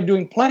the idea of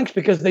doing planks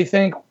because they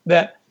think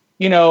that,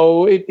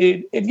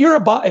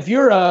 if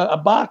you're a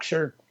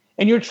boxer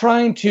and you're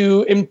trying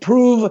to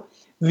improve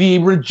the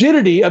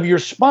rigidity of your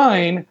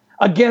spine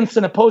against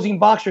an opposing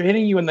boxer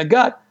hitting you in the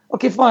gut,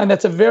 okay, fine,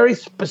 that's a very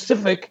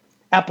specific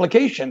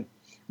application.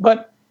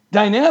 But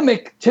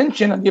dynamic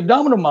tension of the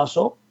abdominal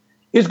muscle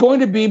is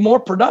going to be more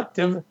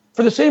productive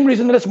for the same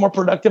reason that it's more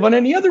productive on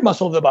any other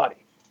muscle of the body.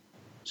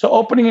 So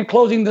opening and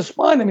closing the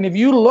spine, I mean, if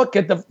you look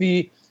at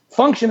the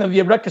function of the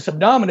erectus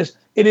abdominis,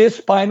 it is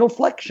spinal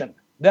flexion.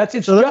 That's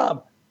its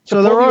job.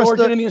 So there are the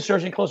origin and the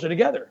insertion closer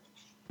together.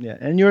 Yeah,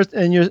 and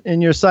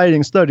you're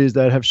citing studies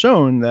that have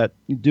shown that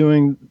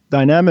doing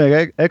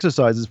dynamic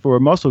exercises for a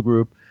muscle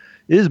group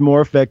is more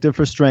effective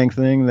for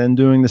strengthening than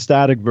doing the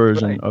static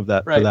version of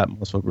that for that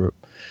muscle group.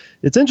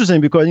 It's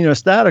interesting because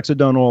statics are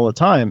done all the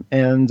time,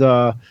 and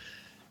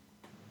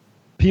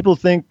people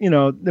think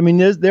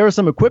there are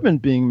some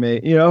equipment being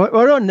made.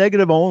 What about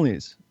negative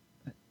onlys?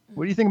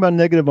 What do you think about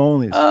negative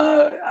onlys?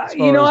 I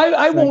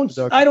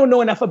don't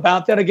know enough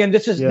about that. Again,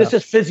 this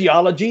is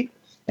physiology.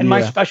 And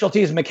my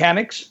specialty is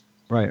mechanics.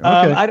 Right.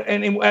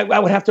 Okay. I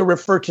would have to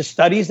refer to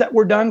studies that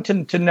were done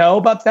to know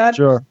about that.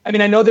 Sure. I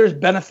mean, I know there's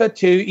benefit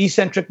to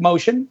eccentric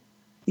motion,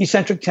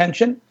 eccentric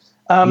tension.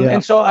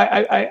 And so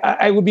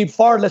I would be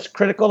far less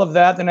critical of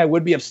that than I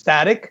would be of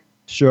static.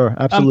 Sure,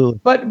 absolutely.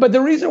 But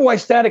the reason why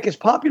static is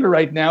popular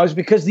right now is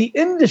because the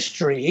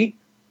industry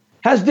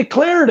has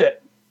declared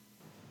it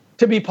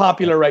to be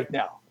popular right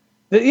now.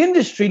 The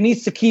industry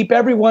needs to keep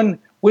everyone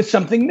with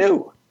something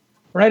new,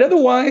 right?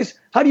 Otherwise,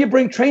 how do you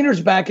bring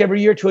trainers back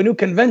every year to a new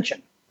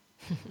convention,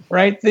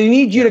 right? They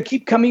need you to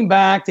keep coming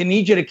back. They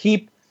need you to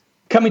keep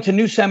coming to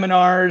new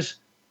seminars.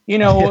 You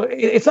know,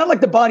 it's not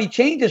like the body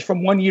changes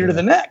from one year to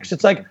the next.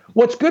 It's like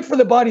what's good for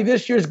the body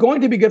this year is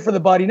going to be good for the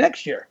body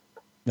next year.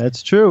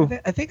 That's true.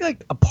 I think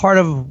like a part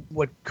of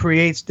what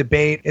creates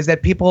debate is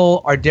that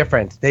people are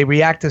different. They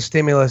react to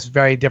stimulus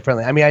very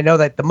differently. I mean, I know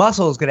that the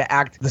muscle is going to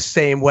act the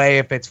same way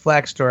if it's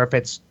flexed or if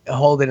it's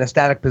held in a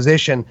static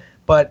position.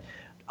 But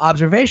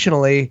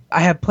observationally,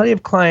 I have plenty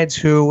of clients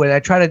who, when I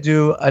try to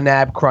do an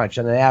ab crunch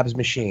on an abs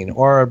machine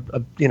or,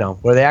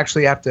 where they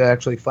actually have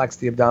to flex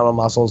the abdominal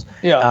muscles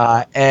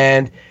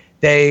and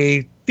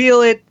they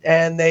feel it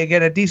and they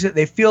get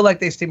they feel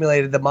like they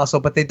stimulated the muscle,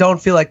 but they don't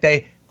feel like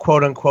they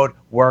quote unquote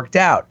worked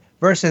out.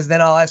 Versus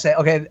then I'll say,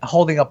 okay,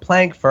 holding a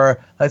plank for,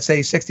 let's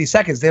say, 60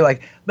 seconds. They're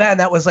like, man,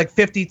 that was like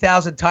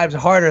 50,000 times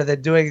harder than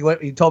doing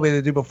what you told me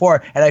to do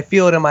before. And I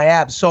feel it in my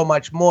abs so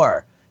much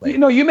more. You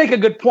know, you make a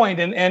good point.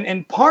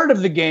 And part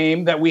of the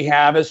game that we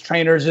have as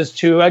trainers is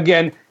to,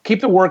 again,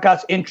 keep the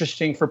workouts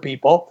interesting for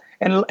people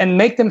and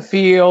make them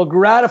feel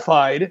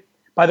gratified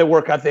by the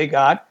workout they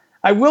got.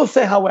 I will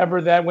say, however,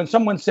 that when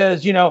someone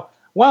says,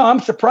 wow, I'm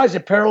surprised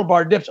that parallel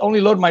bar dips only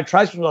load my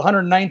triceps with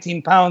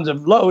 119 pounds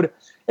of load,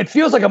 it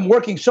feels like I'm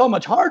working so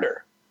much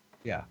harder.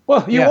 Yeah.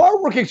 Well, you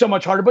are working so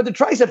much harder, but the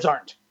triceps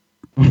aren't.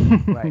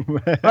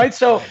 Right.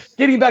 So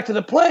getting back to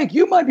the plank,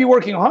 you might be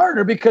working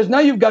harder because now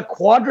you've got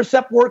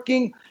quadricep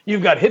working,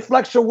 you've got hip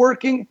flexor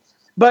working,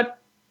 but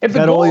if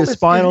the goal all your is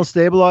spinal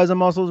stabilizer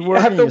muscles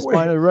working, your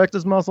spinal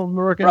erectus muscles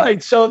working.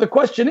 Right. So the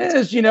question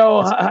is,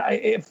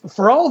 if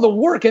for all the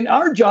work, and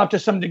our job to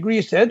some degree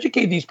is to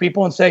educate these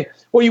people and say,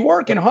 well, you're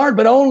working hard,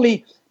 but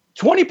only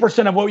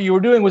 20% of what you were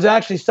doing was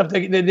actually stuff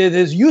that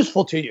is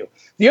useful to you.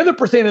 The other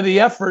percent of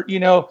the effort, the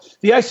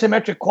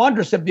isometric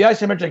quadricep, the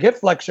isometric hip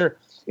flexor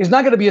is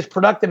not going to be as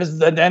productive as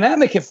the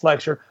dynamic hip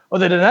flexor or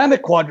the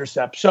dynamic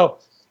quadricep. So,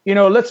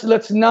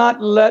 let's not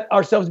let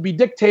ourselves be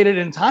dictated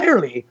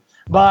entirely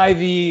by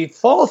the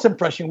false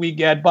impression we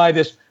get by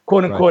this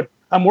quote unquote,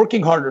 I'm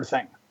working harder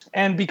thing.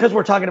 And because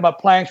we're talking about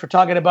planks, we're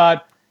talking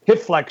about hip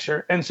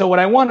flexor. And so what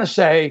I want to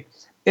say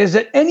is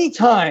that any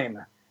time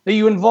that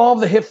you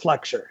involve the hip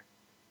flexor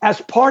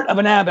as part of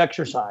an ab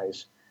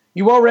exercise,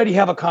 you already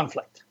have a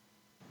conflict.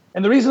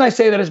 And the reason I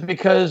say that is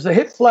because the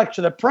hip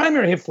flexor, the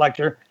primary hip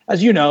flexor,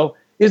 as you know,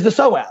 is the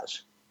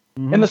psoas.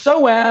 Mm-hmm. And the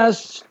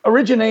psoas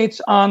originates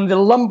on the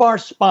lumbar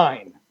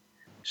spine.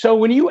 So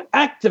when you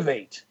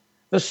activate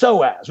the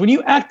psoas, when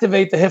you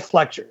activate the hip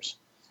flexors,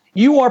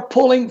 you are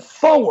pulling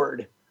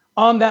forward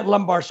on that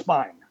lumbar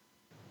spine.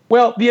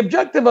 Well, the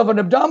objective of an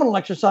abdominal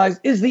exercise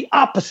is the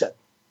opposite.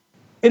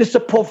 It is to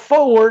pull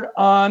forward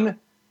on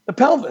the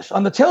pelvis,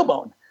 on the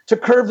tailbone, to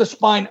curve the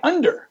spine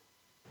under.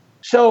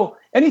 So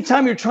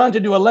anytime you're trying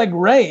to do a leg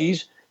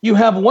raise, you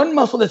have one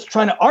muscle that's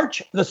trying to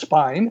arch the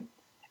spine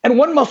and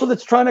one muscle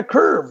that's trying to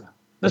curve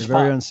the spine.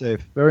 Very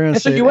unsafe. Very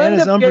unsafe. And,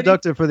 so it's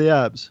unproductive for the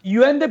abs.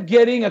 You end up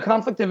getting a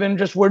conflict of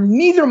interest where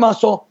neither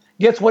muscle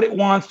gets what it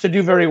wants to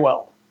do very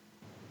well.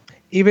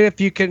 Even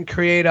if you can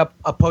create a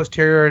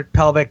posterior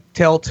pelvic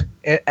tilt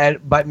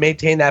but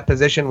maintain that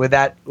position with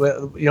that,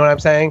 you know what I'm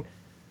saying?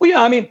 Well,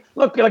 yeah, I mean,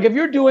 look, like if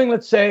you're doing,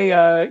 let's say,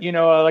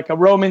 like a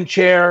Roman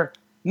chair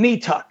knee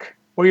tuck,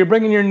 where you're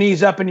bringing your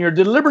knees up and you're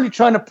deliberately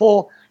trying to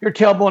pull your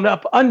tailbone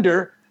up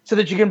under so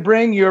that you can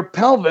bring your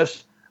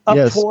pelvis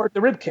up toward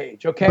the rib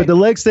cage, okay? But the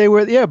legs stay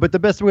where, but the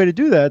best way to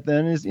do that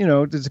then is,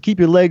 to keep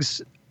your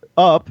legs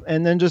up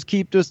and then just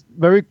keep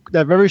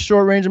that very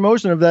short range of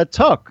motion of that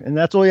tuck. And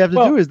that's all you have to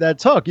do is that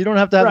tuck. You don't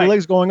have to have the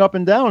legs going up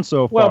and down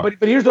so far. Well,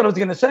 but here's what I was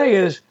going to say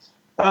is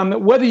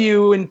whether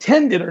you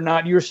intend it or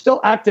not, you're still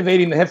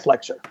activating the hip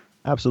flexor.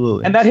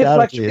 Absolutely. And that hip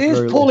flexor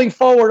is pulling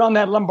forward on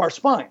that lumbar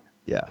spine.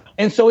 Yeah.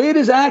 And so it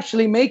is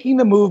actually making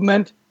the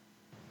movement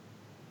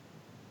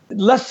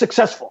less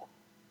successful.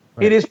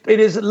 Right. It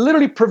is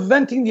literally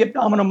preventing the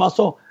abdominal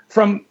muscle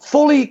from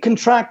fully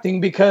contracting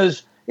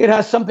because it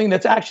has something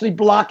that's actually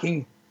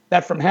blocking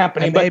that from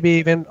happening. And maybe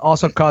even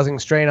also causing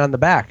strain on the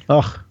back.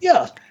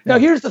 Yeah. Now,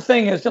 here's the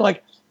thing is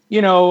like,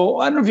 I don't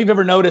know if you've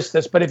ever noticed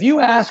this, but if you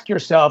ask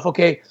yourself,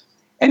 okay,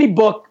 any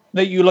book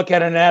that you look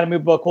at, an anatomy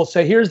book, will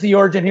say, here's the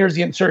origin, here's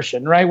the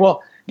insertion, right?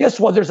 Well, guess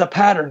what? There's a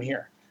pattern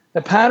here.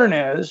 The pattern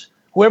is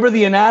whoever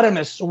the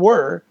anatomists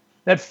were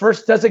that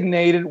first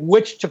designated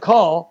which to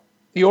call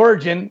the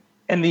origin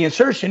and the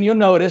insertion, you'll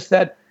notice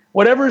that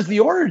whatever is the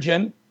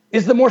origin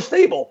is the more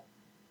stable.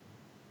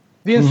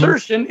 The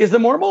insertion is the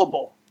more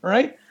mobile,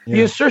 right? Yeah.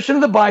 The insertion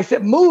of the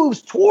bicep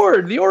moves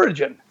toward the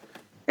origin.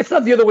 It's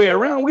not the other way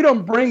around. We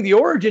don't bring the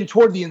origin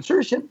toward the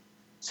insertion.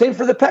 Same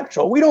for the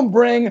pectoral. We don't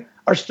bring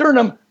our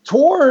sternum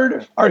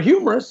toward our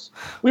humerus.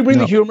 We bring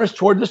the humerus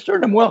toward the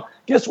sternum. Well,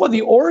 guess what?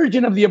 The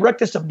origin of the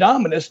rectus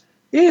abdominis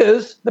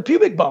is the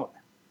pubic bone.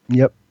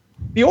 Yep.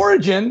 The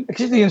origin,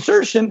 the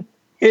insertion,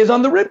 is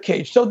on the rib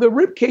cage. So the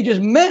rib cage is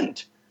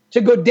meant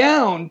to go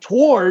down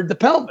toward the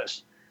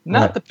pelvis,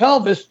 not the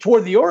pelvis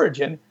toward the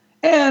origin.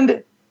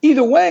 And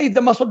either way,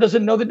 the muscle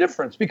doesn't know the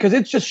difference because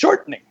it's just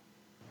shortening.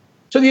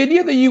 So the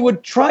idea that you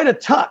would try to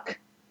tuck,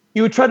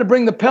 you would try to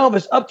bring the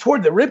pelvis up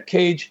toward the rib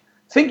cage,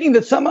 thinking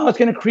that somehow it's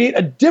going to create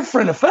a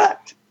different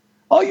effect.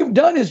 All you've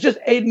done is just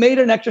made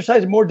an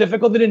exercise more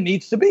difficult than it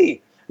needs to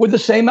be with the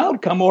same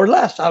outcome or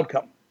less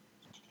outcome.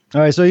 All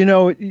right, so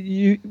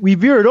we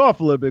veered off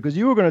a little bit because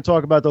you were going to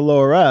talk about the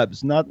lower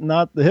abs, not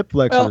the hip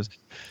flexors.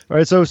 All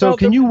right, so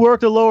can you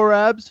work the lower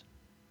abs?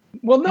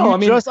 Well, no,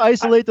 just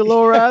isolate the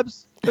lower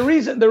abs. The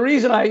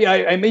reason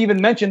I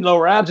even mentioned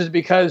lower abs is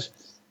because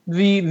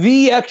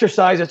the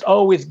exercise that's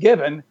always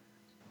given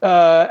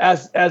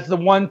as the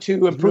one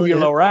to improve your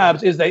lower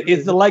abs is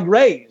the leg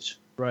raise.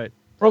 Right.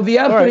 Or the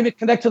abs don't even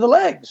connect to the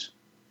legs.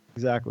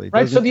 Exactly.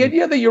 Right. So the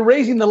idea that you're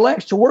raising the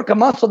legs to work a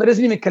muscle that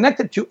isn't even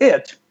connected to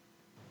it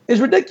is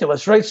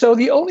ridiculous, right? So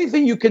the only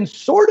thing you can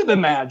sort of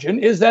imagine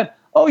is that,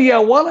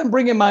 while I'm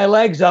bringing my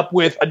legs up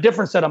with a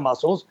different set of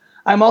muscles,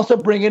 I'm also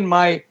bringing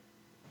my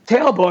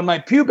tailbone, my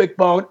pubic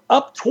bone,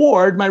 up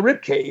toward my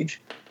rib cage.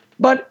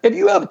 But if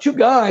you have two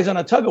guys on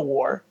a tug of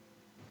war,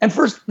 and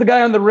first the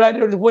guy on the right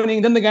is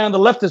winning, then the guy on the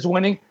left is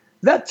winning,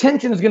 that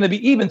tension is going to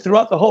be even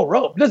throughout the whole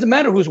rope. It doesn't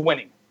matter who's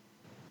winning.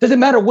 It doesn't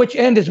matter which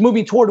end is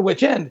moving toward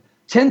which end.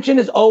 Tension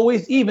is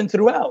always even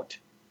throughout.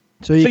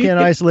 So you can't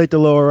isolate the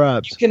lower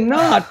abs. You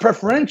cannot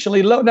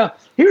preferentially load. Now,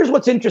 here's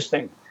what's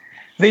interesting.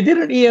 They did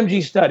an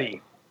EMG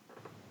study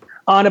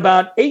on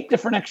about 8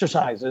 different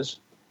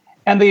exercises,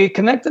 and they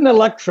connect an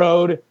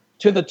electrode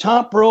to the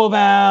top row of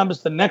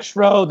abs, the next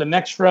row.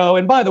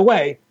 And by the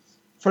way,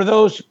 for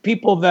those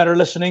people that are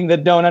listening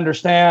that don't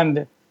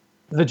understand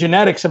the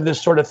genetics of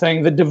this sort of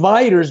thing, the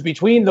dividers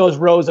between those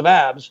rows of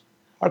abs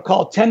are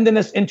called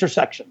tendinous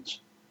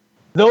intersections.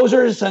 Those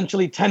are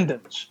essentially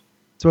tendons.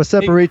 So it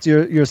separates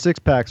your six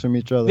packs from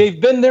each other.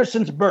 They've been there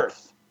since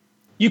birth.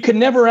 You can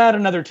never add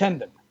another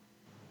tendon.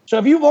 So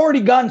if you've already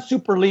gotten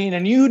super lean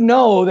and you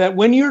know that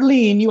when you're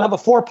lean, you have a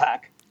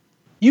 4-pack,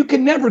 you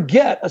can never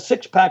get a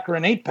 6-pack or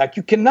an 8-pack.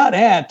 You cannot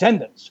add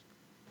tendons,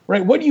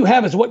 right? What you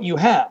have is what you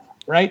have,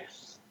 right?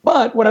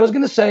 But what I was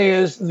going to say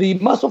is the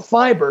muscle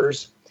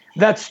fibers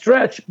that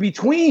stretch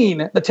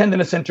between the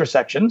tendinous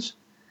intersections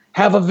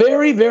have a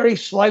very, very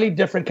slightly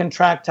different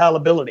contractile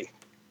ability.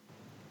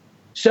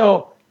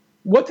 So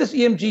what this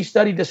EMG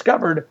study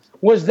discovered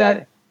was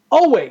that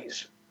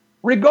always,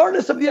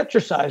 regardless of the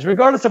exercise,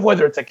 regardless of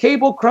whether it's a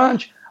cable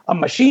crunch, a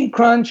machine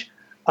crunch,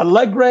 a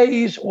leg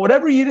raise,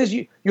 whatever it is,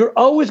 you're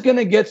always going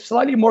to get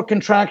slightly more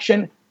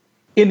contraction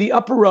in the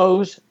upper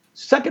rows,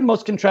 second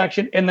most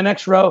contraction in the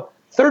next row,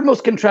 third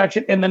most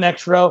contraction in the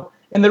next row.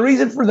 And the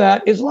reason for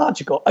that is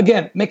logical.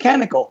 Again,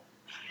 mechanical.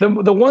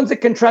 The ones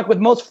that contract with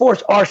most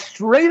force are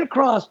straight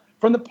across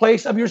from the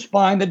place of your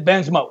spine that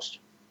bends most.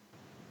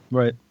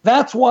 Right.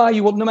 That's why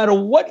you will, no matter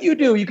what you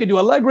do, you can do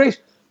a leg raise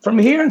from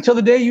here until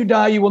the day you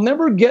die. You will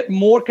never get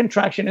more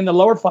contraction in the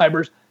lower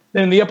fibers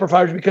than in the upper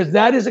fibers because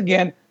that is,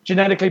 again,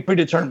 genetically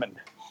predetermined.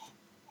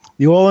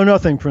 The all or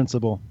nothing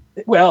principle.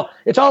 Well,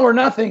 it's all or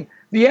nothing.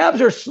 The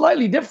abs are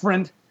slightly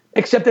different,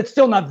 except it's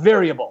still not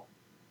variable.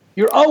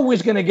 You're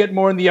always going to get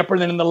more in the upper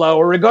than in the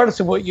lower, regardless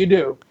of what you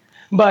do.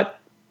 But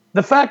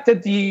the fact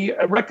that the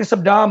rectus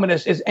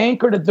abdominis is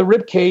anchored at the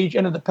rib cage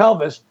and at the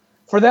pelvis,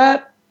 for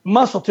that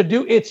muscle to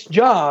do its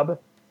job,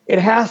 it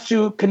has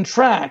to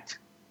contract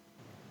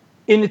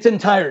in its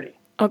entirety.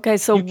 Okay,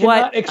 so you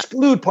cannot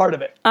exclude part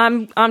of it.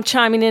 I'm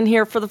chiming in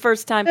here for the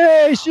first time.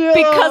 Hey, Sheila,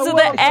 because of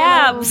the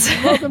abs.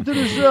 Welcome to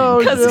the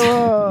show,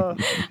 Sheila.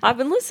 I've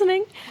been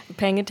listening,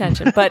 paying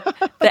attention. But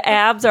the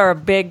abs are a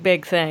big,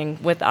 big thing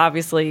with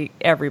obviously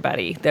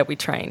everybody that we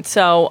train.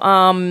 So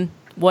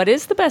what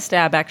is the best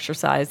ab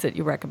exercise that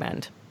you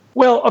recommend?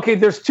 Well, okay,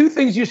 there's 2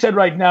 things you said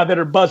right now that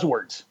are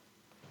buzzwords.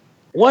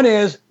 One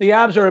is the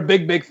abs are a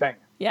big, big thing.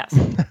 Yes.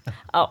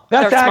 Oh,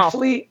 that's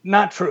actually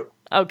not true.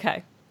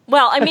 Okay.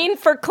 Well, I mean,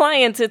 for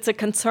clients, it's a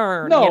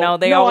concern. No,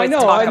 They always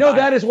talk about. I know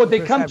that is what they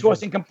come to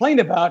us and complain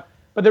about.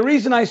 But the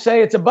reason I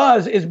say it's a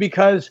buzz is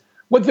because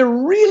what they're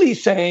really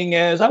saying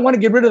is, I want to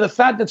get rid of the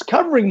fat that's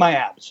covering my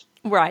abs.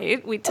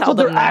 Right. We tell That's what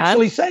them they're that.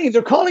 actually saying.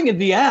 They're calling it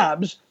the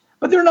abs,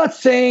 but they're not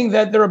saying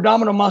that their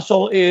abdominal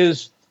muscle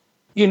is,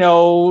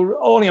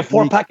 only a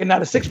 4-pack and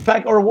not a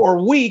 6-pack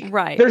or weak.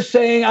 Right. They're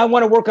saying, I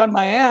want to work on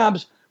my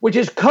abs, which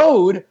is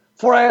code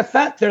for I have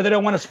fat there that I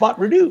want to spot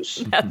reduce.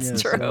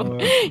 That's true.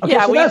 Okay,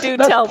 yeah, so we that's do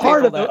tell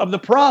part people of the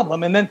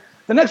problem. And then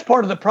the next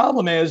part of the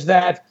problem is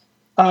that,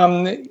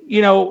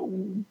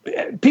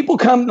 people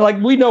come, like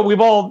we know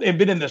we've all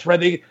been in this,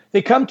 right?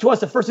 They come to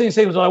us, the first thing they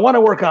say is, well, I want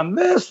to work on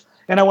this,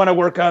 and I want to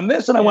work on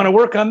this, and I want to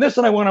work on this,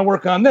 and I want to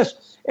work on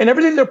this. And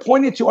everything they're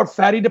pointing to are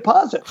fatty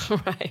deposits.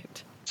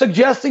 Right.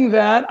 Suggesting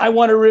that I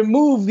want to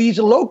remove these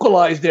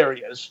localized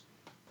areas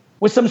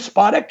with some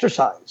spot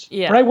exercise.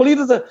 Yeah. Right. Well,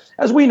 either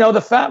as we know, the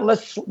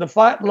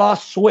fat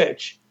loss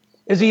switch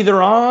is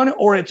either on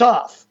or it's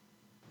off.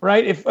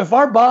 Right. If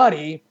our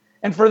body,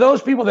 and for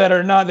those people that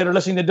are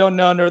listening that don't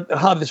know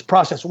how this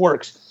process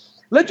works,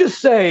 let's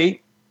just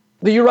say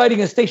that you're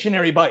riding a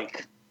stationary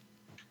bike,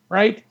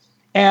 right?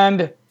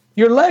 And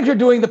your legs are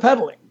doing the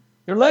pedaling.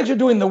 Your legs are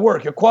doing the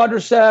work. Your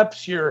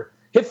quadriceps, your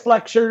hip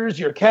flexors,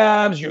 your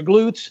calves, your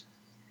glutes.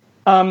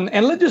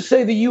 And let's just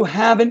say that you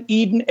haven't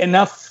eaten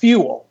enough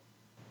fuel.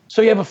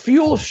 So you have a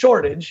fuel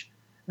shortage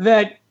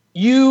that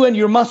you and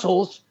your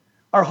muscles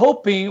are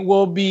hoping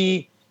will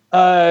be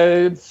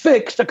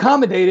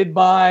accommodated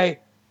by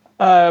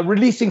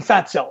releasing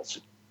fat cells,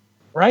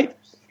 right?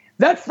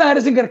 That fat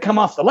isn't going to come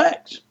off the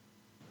legs.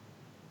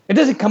 It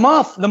doesn't come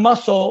off the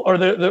muscle or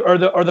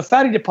the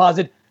fatty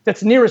deposit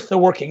that's nearest the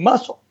working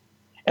muscle.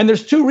 And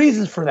there's two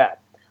reasons for that.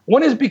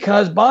 One is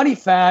because body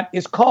fat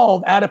is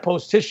called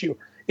adipose tissue.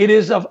 It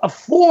is a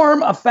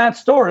form of fat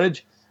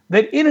storage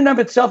that in and of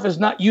itself is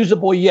not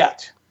usable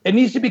yet. It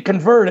needs to be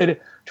converted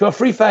to a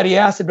free fatty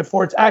acid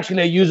before it's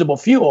actually a usable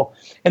fuel.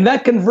 And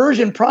that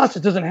conversion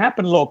process doesn't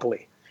happen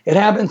locally. It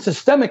happens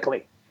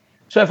systemically.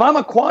 So if I'm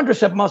a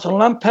quadricep muscle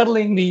and I'm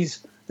pedaling this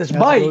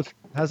bike,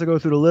 has to go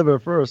through the liver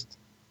first.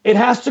 It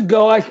has to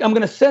go. I'm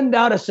going to send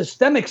out a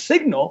systemic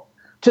signal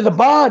to the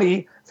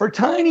body for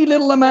tiny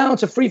little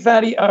amounts of free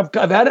fatty of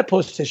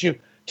adipose tissue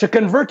to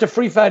convert to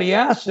free fatty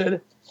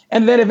acid,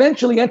 and then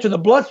eventually enter the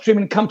bloodstream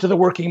and come to the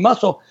working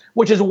muscle,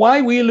 which is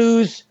why we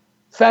lose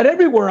fat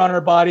everywhere on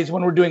our bodies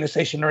when we're doing a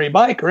stationary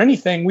bike or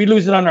anything. We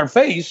lose it on our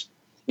face,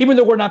 even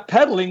though we're not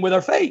pedaling with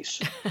our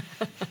face.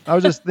 I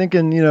was just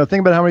thinking, think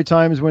about how many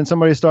times when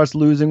somebody starts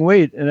losing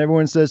weight and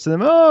everyone says to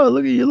them, "Oh,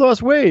 look, you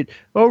lost weight."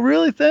 "Oh,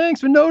 really?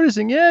 Thanks for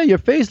noticing. Yeah, your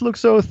face looks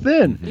so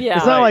thin." Yeah.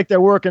 It's not like they're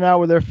working out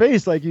with their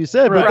face, like you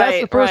said, but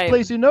that's the first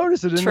place you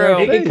notice it in their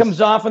face. It comes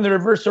off in the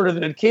reverse order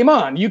that it came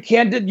on. You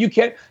can't,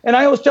 and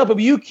I always tell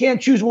people, you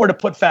can't choose where to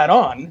put fat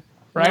on,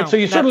 right? No, so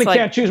you certainly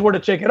can't choose where to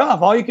take it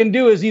off. All you can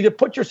do is either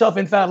put yourself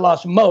in fat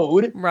loss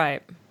mode,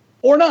 right,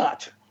 or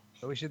not.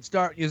 So we should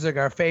start using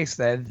our face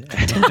then,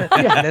 and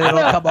then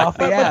it'll come off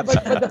the abs.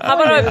 How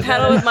about I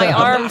pedal with my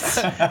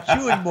arms?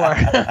 Chewing more.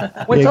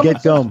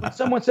 When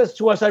someone says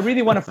to us, "I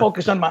really want to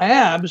focus on my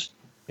abs,"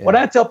 what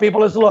I tell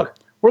people is, look,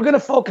 we're going to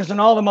focus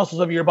on all the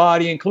muscles of your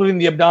body, including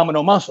the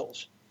abdominal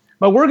muscles.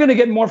 But we're going to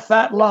get more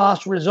fat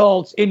loss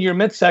results in your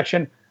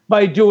midsection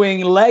by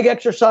doing leg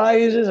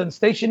exercises and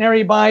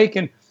stationary bike.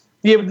 And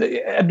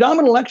the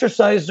abdominal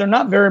exercises are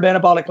not very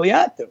metabolically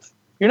active.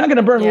 You're not going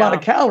to burn a lot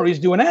of calories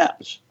doing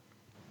abs.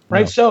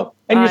 Right. No. So,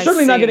 and you're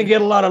certainly not going to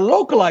get a lot of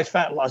localized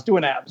fat loss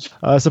doing abs.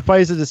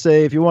 Suffice it to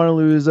say, if you want to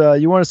lose,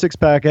 you want a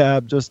six-pack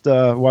ab, just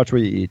watch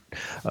what you eat.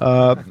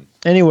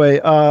 Anyway,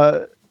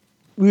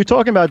 we were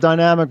talking about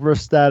dynamic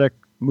versus static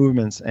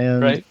movements,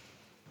 and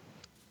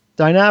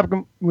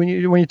dynamic. When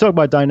you talk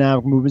about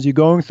dynamic movements, you're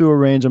going through a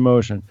range of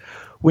motion.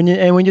 When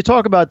you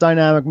talk about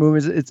dynamic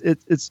movements,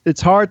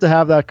 it's hard to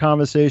have that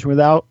conversation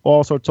without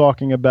also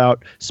talking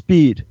about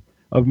speed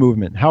of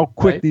movement, how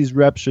quick these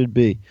reps should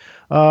be,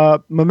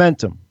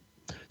 momentum.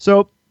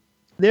 So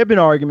there have been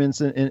arguments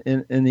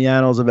in the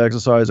annals of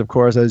exercise, of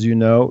course, as you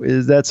know,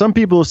 is that some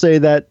people say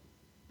that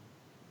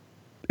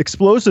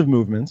explosive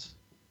movements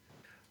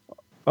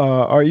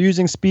are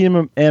using speed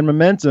and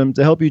momentum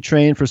to help you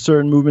train for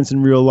certain movements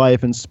in real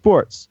life and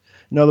sports.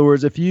 In other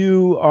words, if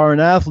you are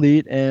an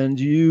athlete and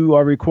you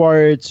are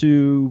required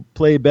to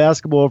play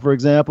basketball, for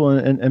example,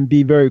 and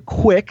be very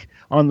quick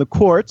on the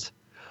court,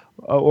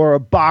 or a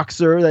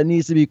boxer that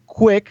needs to be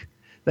quick,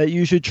 that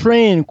you should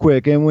train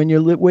quick. And when you're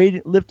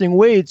lifting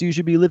weights, you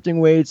should be lifting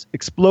weights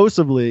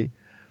explosively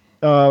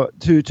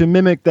to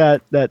mimic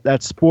that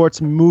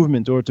sports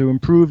movement or to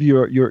improve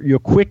your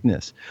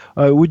quickness.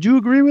 Would you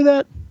agree with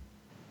that?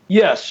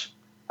 Yes.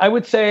 I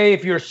would say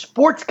if you're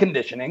sports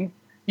conditioning,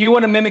 you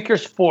want to mimic your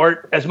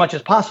sport as much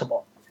as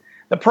possible.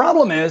 The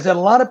problem is that a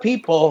lot of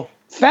people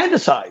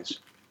fantasize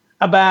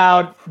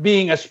about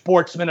being a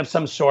sportsman of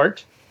some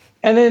sort,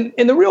 and then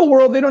in the real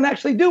world, they don't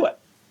actually do it.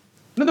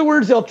 In other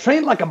words, they'll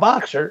train like a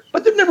boxer,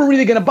 but they're never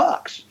really going to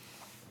box,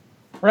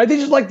 right? They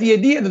just like the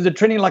idea that they're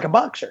training like a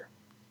boxer,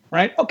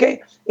 right?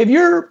 Okay, if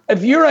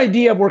your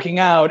idea of working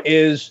out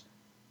is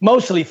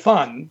mostly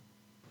fun,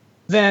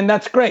 then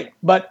that's great.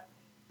 But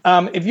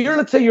if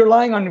let's say you're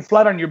lying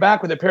flat on your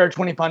back with a pair of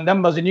 20-pound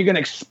dumbbells and you're going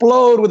to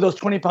explode with those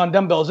 20-pound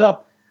dumbbells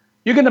up,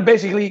 you're going to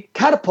basically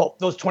catapult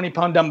those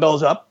 20-pound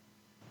dumbbells up,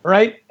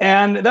 right?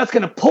 And that's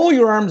going to pull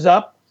your arms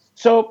up.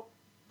 So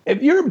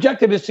if your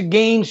objective is to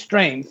gain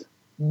strength,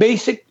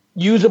 basic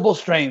usable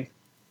strength,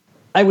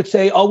 I would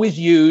say always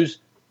use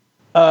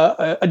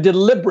a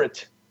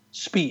deliberate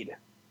speed,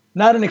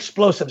 not an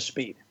explosive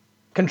speed.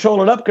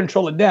 Control it up,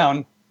 control it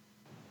down.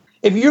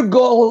 If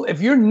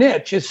your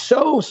niche is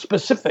so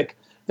specific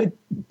that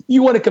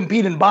you want to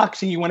compete in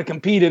boxing, you want to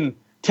compete in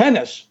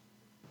tennis,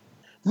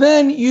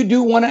 then you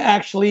do want to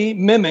actually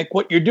mimic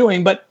what you're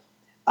doing. But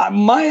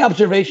my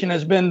observation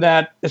has been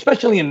that,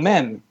 especially in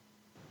men,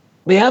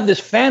 they have this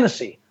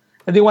fantasy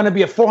that they want to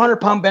be a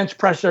 400-pound bench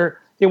presser,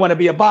 they want to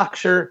be a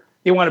boxer,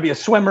 they want to be a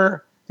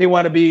swimmer, They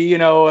want to be,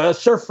 a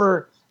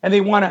surfer, and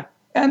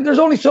and there's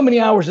only so many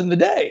hours in the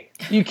day.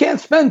 You can't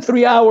spend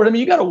 3 hours. I mean,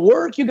 you got to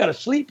work, you got to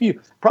sleep, you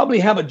probably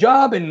have a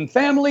job and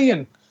family,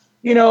 and,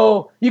 you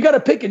got to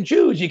pick and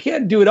choose. You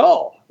can't do it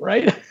all,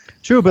 right?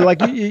 True, but like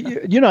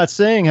you're not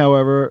saying,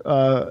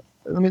 however,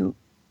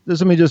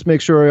 let me just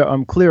make sure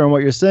I'm clear on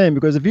what you're saying,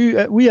 because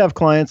we have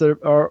clients that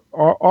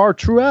are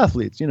true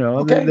athletes,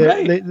 Okay,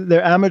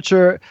 they're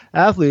amateur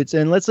athletes,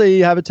 and let's say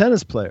you have a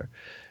tennis player.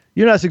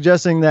 You're not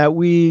suggesting that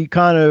we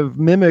kind of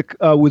mimic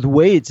with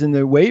weights in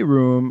the weight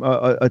room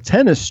a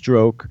tennis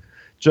stroke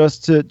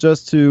just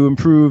to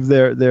improve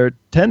their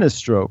tennis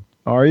stroke,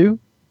 are you?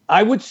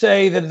 I would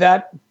say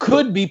that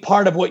could be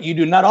part of what you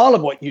do, not all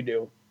of what you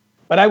do.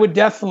 But I would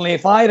definitely,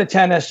 if I had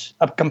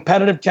a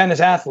competitive tennis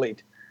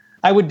athlete,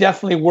 I would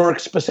definitely work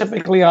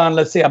specifically on,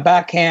 let's say, a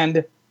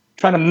backhand,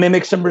 trying to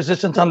mimic some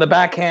resistance on the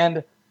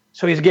backhand.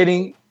 So he's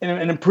getting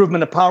an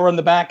improvement of power on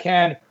the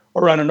backhand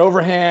or on an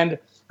overhand.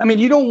 I mean,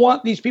 you don't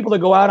want these people to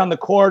go out on the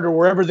court or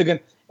wherever they're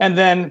going, and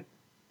then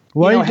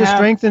why don't you just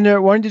strengthen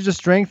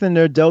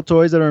their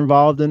deltoids that are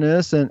involved in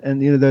this, and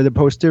the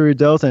posterior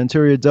delts,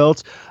 anterior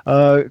delts,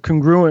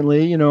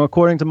 congruently,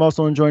 according to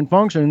muscle and joint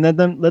function,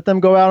 and let them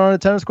go out on a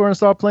tennis court and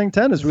start playing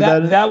tennis.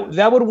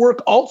 That would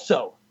work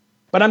also.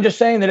 But I'm just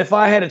saying that if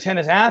I had a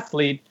tennis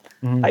athlete,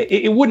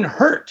 it wouldn't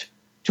hurt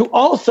to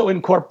also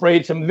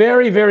incorporate some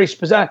very, very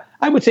specific,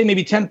 I would say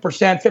maybe 10%,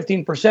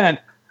 15%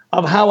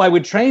 of how I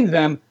would train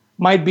them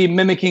might be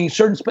mimicking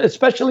certain,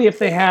 especially if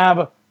they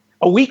have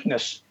a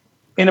weakness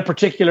in a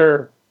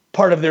particular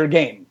part of their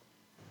game.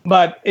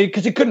 But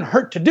because it couldn't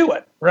hurt to do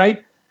it,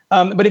 right?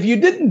 But if you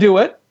didn't do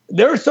it,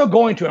 they're still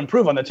going to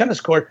improve on the tennis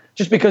court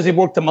just because they've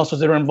worked the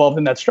muscles that are involved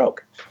in that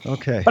stroke.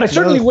 Okay. But I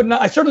certainly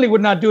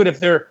would not do it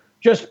if they're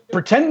just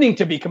pretending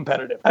to be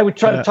competitive. I would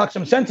try to talk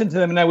some sense into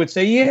them, and I would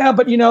say, yeah,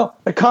 but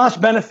the cost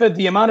benefit,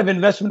 the amount of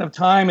investment of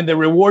time, and the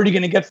reward you're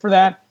going to get for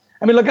that.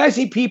 I mean, look, I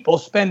see people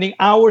spending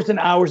hours and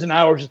hours and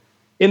hours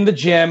in the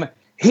gym,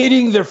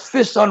 hitting their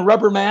fists on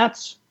rubber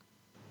mats,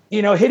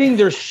 hitting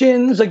their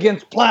shins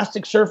against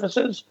plastic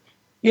surfaces,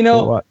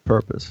 For what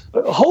purpose?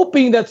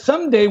 Hoping that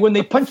someday when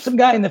they punch some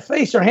guy in the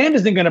face, their hand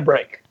isn't going to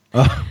break.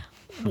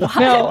 What?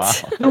 Now,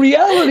 the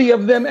reality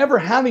of them ever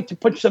having to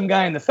punch some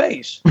guy in the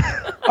face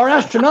are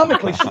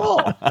astronomically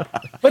small.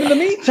 But in the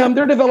meantime,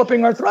 they're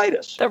developing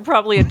arthritis. They're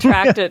probably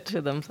attracted to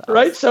themselves.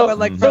 Right? So,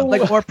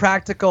 more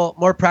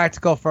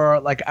practical for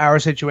like our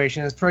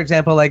situation is, for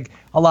example, like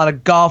a lot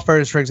of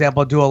golfers, for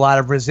example, do a lot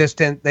of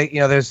resistance.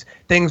 There's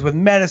things with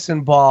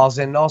medicine balls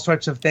and all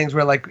sorts of things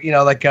where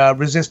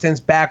resistance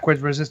backwards,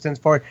 resistance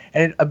forward.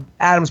 And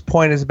Adam's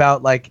point is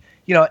about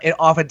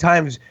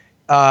oftentimes,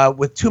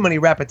 with too many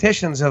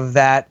repetitions of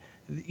that,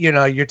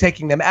 you're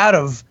taking them out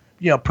of,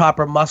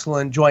 proper muscle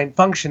and joint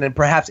function and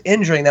perhaps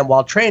injuring them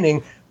while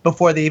training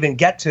before they even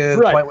get to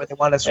the point where they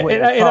want to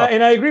swing.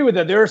 And I agree with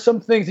that. There are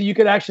some things that you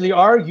could actually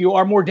argue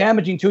are more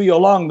damaging to you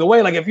along the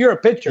way. Like if you're a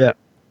pitcher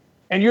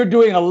and you're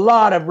doing a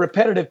lot of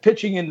repetitive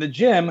pitching in the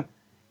gym,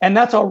 and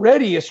that's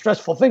already a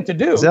stressful thing to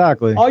do.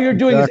 Exactly. All you're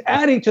doing is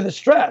adding to the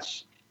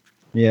stress.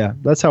 Yeah,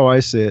 that's how I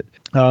see it.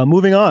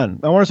 Moving on,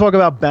 I want to talk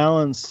about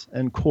balance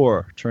and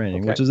core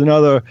training, which is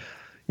another,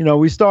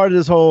 we started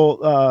this whole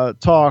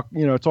talk,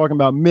 talking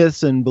about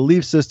myths and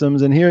belief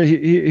systems. And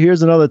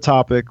here's another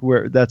topic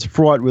that's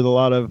fraught with a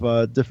lot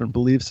of different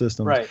belief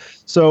systems. Right.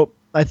 So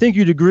I think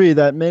you'd agree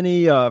that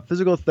many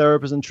physical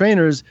therapists and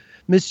trainers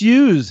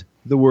misuse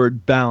the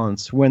word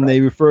balance when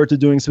they refer to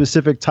doing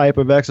specific type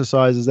of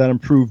exercises that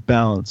improve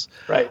balance.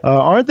 Right.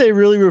 Aren't they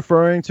really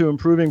referring to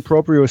improving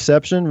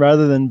proprioception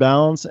rather than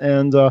balance?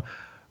 And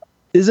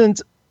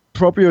isn't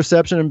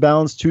proprioception and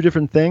balance two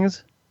different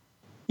things?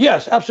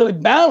 Yes,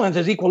 absolutely. Balance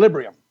is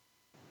equilibrium.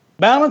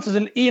 Balance is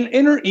an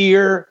inner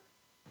ear.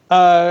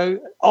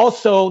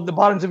 Also, the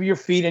bottoms of your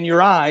feet and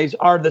your eyes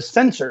are the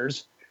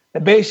sensors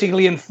that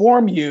basically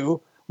inform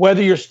you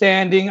whether you're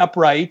standing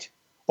upright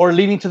or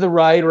leaning to the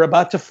right or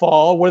about to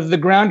fall, whether the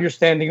ground you're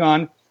standing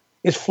on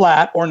is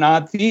flat or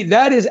not.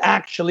 That is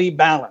actually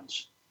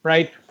balance,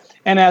 right?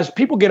 And as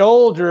people get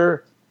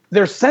older,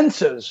 their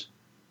senses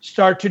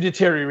start to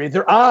deteriorate.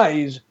 Their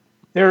eyes,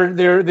 they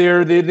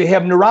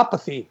have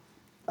neuropathy,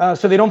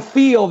 so they don't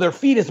feel their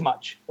feet as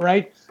much,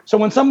 right? So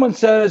when someone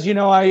says,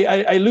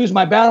 I lose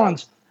my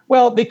balance,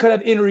 well, they could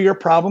have inner ear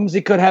problems.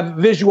 They could have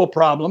visual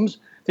problems.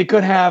 They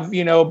could have,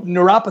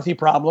 neuropathy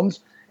problems.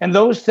 And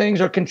those things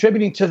are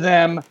contributing to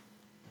them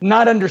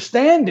not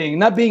understanding,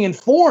 not being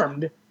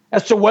informed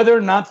as to whether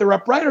or not they're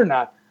upright or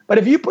not. But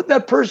if you put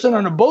that person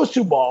on a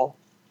Bosu ball,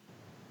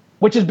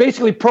 which is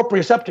basically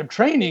proprioceptive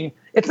training,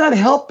 it's not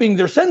helping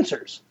their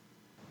sensors.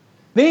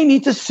 They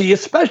need to see a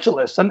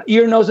specialist, an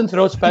ear, nose, and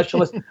throat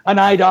specialist, an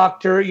eye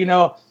doctor,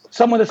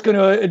 someone that's going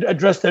to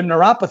address their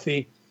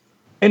neuropathy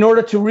in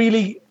order to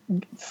really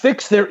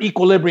fix their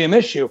equilibrium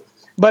issue.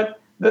 But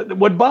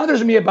what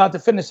bothers me about the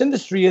fitness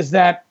industry is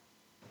that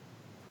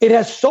it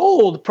has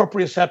sold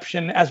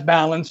proprioception as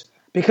balance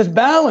because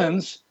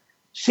balance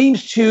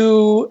seems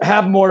to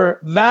have more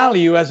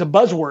value as a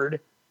buzzword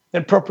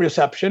than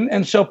proprioception.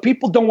 And so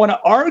people don't want to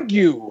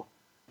argue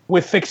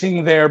with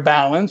fixing their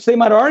balance. They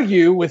might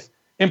argue with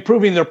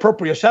improving their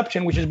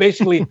proprioception, which is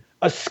basically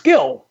a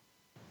skill,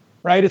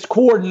 right? It's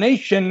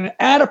coordination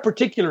at a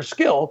particular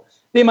skill.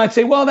 They might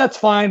say, well, that's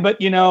fine, but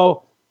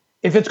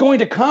if it's going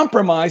to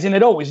compromise, and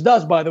it always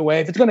does, by the way,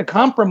 if it's going to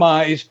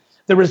compromise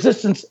the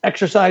resistance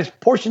exercise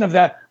portion of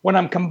that when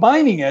I'm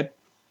combining it,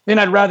 then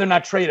I'd rather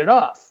not trade it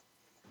off.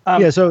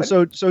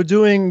 So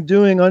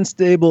doing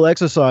unstable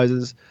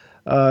exercises,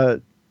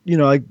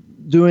 like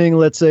doing,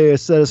 let's say, a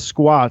set of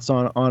squats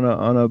on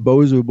a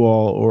Bosu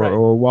ball or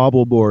a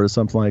wobble board or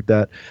something like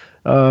that,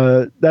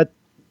 that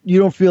you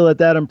don't feel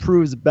that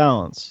improves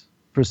balance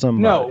for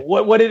somebody. No,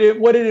 what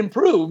it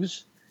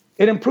improves.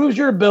 It improves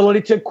your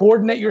ability to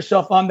coordinate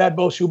yourself on that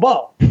Bosu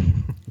ball,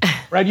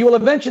 right? You will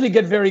eventually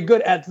get very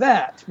good at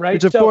that, right?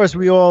 Which, of course,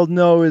 we all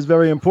know is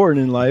very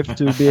important in life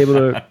to be able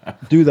to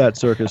do that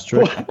circus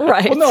trick.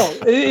 Right. Well,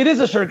 no, it is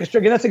a circus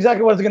trick, and that's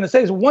exactly what I was going to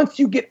say. Is once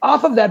you get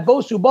off of that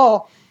Bosu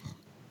ball,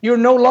 you're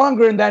no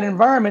longer in that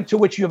environment to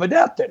which you have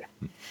adapted,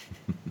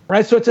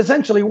 right? So it's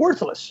essentially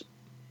worthless,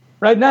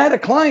 right? And I had a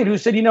client who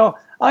said,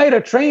 I had a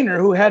trainer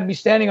who had me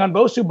standing on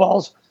Bosu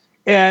balls,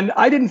 and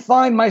I didn't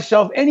find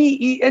myself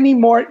any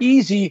more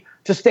easy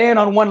to stand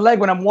on one leg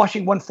when I'm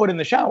washing one foot in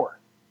the shower.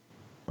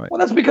 Right. Well,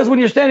 that's because when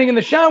you're standing in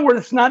the shower,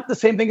 it's not the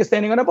same thing as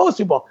standing on a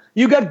Bosu ball.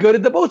 You got good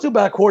at the Bosu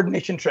ball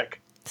coordination trick.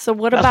 So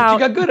That's what you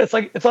got good at.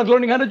 It's like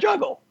learning how to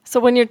juggle.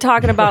 So when you're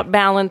talking about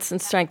balance and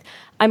strength,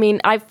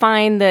 I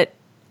find that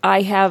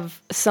I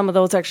have some of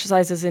those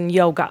exercises in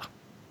yoga.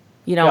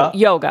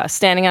 Yoga,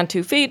 standing on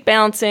 2 feet,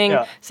 balancing,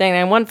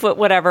 standing on 1 foot,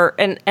 whatever.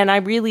 And I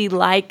really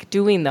like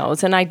doing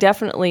those. And I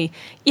definitely,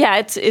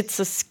 it's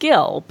a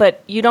skill,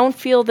 but you don't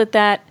feel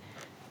that,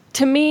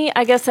 to me,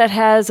 I guess that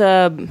has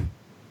an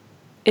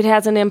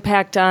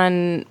impact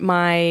on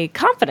my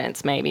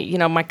confidence, maybe.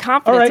 My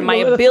confidence and my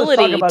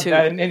ability let's talk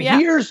about that. And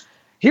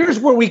here's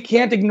where we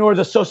can't ignore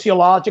the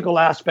sociological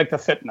aspect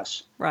of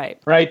fitness. Right.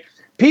 Right.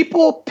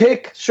 People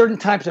pick certain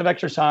types of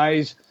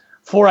exercise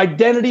for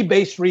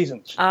identity-based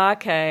reasons.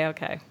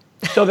 Okay.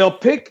 So they'll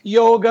pick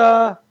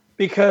yoga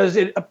because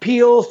it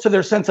appeals to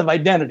their sense of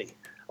identity.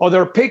 Or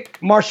they'll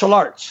pick martial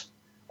arts.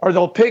 Or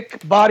they'll pick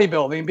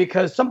bodybuilding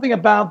because something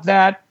about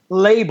that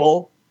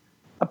label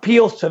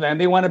appeals to them.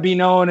 They want to be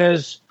known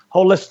as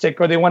holistic,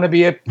 or they want to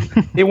be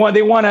they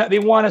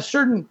want a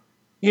certain,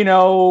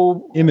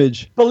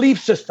 image,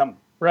 belief system,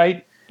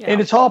 right? Yeah.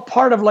 And it's all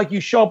part of, like, you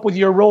show up with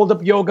your rolled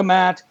up yoga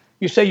mat.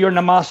 You say your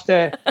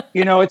namaste,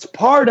 it's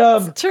part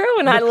of. It's true,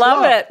 and I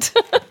love it.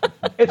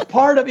 It's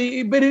part of,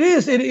 but it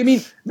is.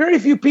 Very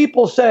few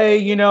people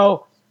say,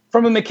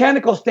 from a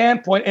mechanical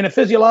standpoint and a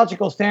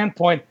physiological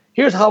standpoint,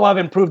 here's how I've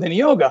improved in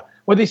yoga.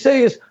 What they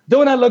say is,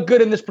 don't I look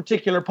good in this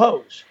particular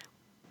pose?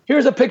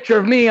 Here's a picture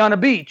of me on a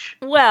beach.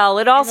 Well,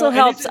 it also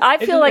helps.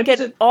 I feel like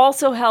it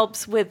also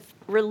helps with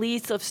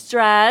release of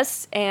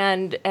stress,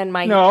 and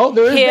my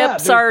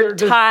hips are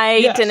tight,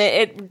 yes. And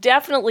it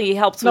definitely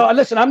helps. No,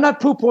 listen, I'm not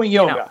poo-pooing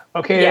yoga.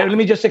 Okay, Let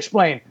me just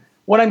explain.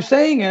 What I'm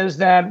saying is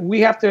that we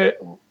have to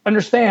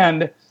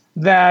understand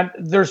that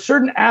there's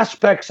certain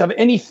aspects of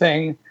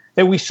anything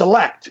that we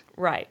select,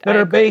 right, that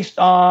are based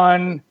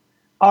on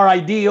our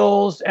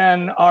ideals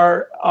and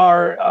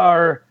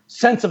our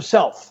sense of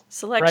self.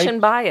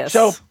 Selection bias.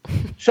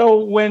 So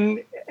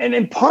when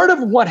and part of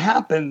what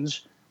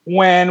happens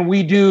when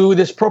we do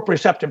this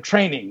proprioceptive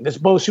training, this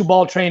Bosu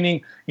ball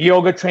training,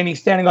 yoga training,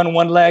 standing on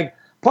one leg,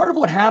 part of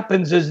what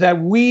happens is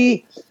that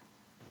we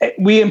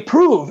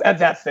improve at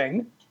that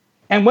thing.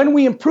 And when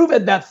we improve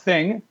at that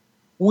thing,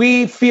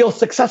 we feel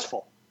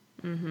successful,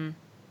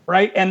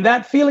 right? And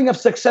that feeling of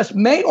success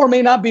may or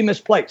may not be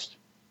misplaced.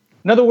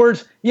 In other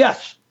words,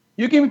 yes,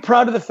 you can be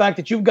proud of the fact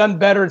that you've gotten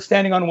better at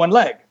standing on one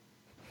leg.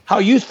 How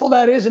useful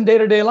that is in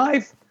day-to-day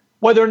life,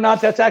 whether or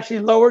not that's actually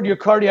lowered your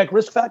cardiac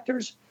risk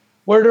factors,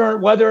 whether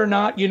or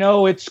not,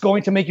 it's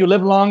going to make you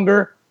live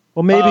longer.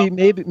 Well,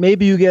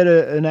 maybe you get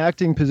an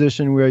acting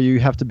position where you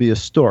have to be a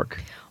stork.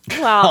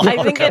 Well,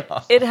 I think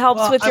it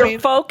helps with your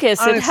focus.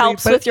 Honestly, it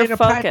helps with your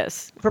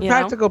focus. For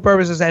practical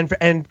purposes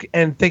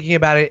and thinking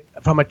about it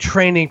from a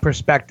training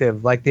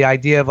perspective, like the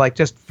idea of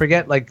just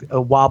forget like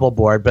a wobble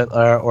board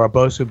or a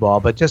Bosu ball,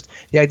 but just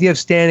the idea of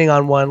standing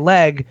on one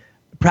leg,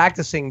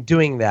 practicing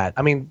doing that.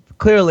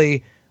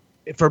 Clearly,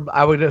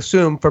 I would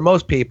assume for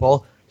most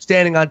people,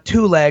 standing on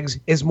 2 legs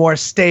is more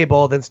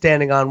stable than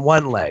standing on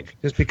 1 leg,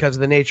 just because of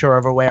the nature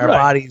of the way our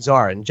bodies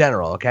are in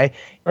general, okay?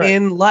 Right.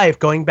 In life,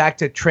 going back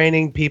to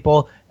training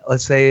people,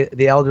 let's say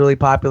the elderly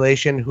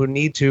population who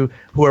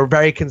are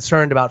very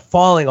concerned about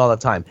falling all the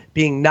time,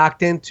 being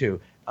knocked into,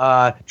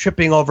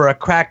 tripping over a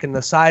crack in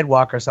the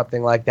sidewalk or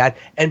something like that,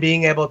 and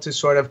being able to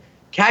sort of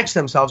catch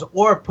themselves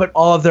or put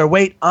all of their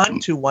weight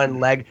onto one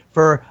leg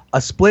for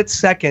a split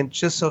second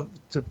just so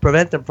to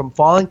prevent them from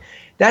falling.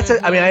 That's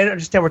I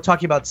understand we're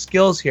talking about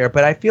skills here,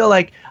 but I feel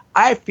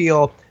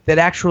that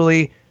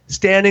actually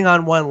standing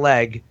on one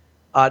leg,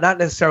 not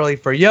necessarily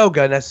for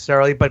yoga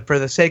necessarily, but for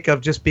the sake of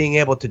just being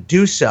able to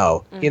do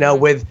so,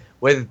 with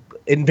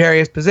in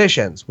various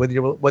positions, with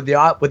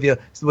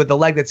the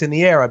leg that's in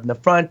the air, up in the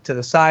front, to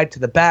the side, to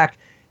the back,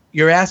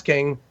 you're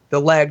asking the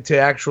leg to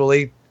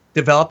actually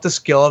develop the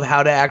skill of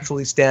how to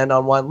actually stand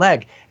on one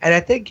leg. And I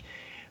think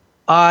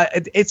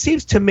it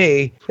seems to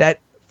me that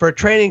for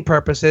training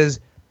purposes,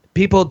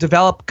 people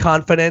develop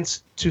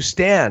confidence to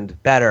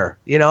stand better,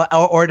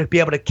 or to be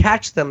able to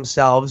catch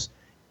themselves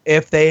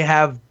if they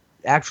have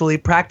actually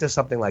practiced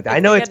something like that. I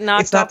know it's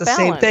not the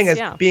same thing as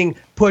being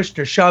pushed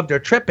or shoved or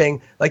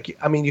tripping.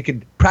 You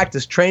could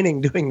practice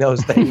training doing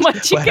those things.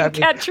 But you can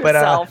catch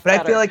yourself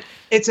But I feel like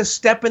it's a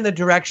step in the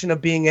direction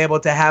of being able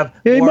to have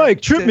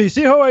Mike, trip me.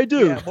 See how I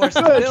do. Yeah, more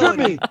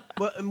stability.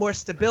 More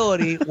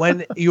stability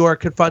when you are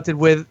confronted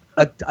with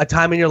a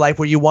time in your life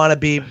where you want to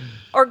be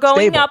or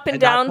going up and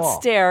down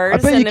stairs. I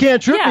bet you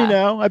can't trip me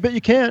now. I bet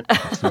you can't.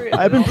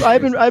 I've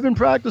been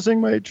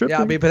practicing my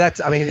tripping. Yeah, but that's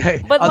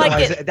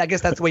I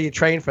guess that's the way you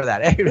train for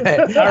that.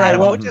 All right,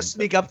 well, just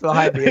sneak up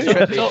behind me.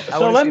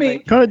 So let me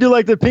kind of do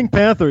like the Pink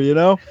Panther,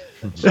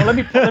 So let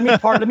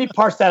me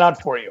parse that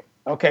out for you.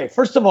 Okay,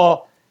 first of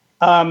all,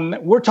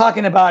 we're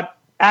talking about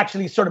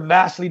actually sort of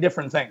vastly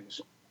different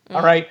things.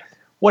 All right,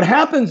 what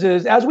happens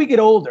is as we get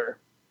older,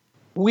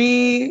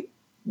 we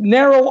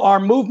narrow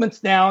our movements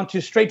down to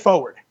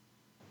straightforward.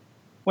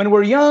 When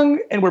we're young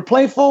and we're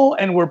playful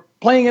and we're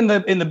playing in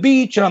the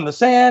beach and on the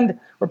sand,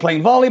 we're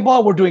playing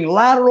volleyball, we're doing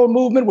lateral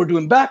movement, we're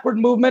doing backward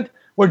movement,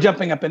 we're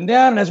jumping up and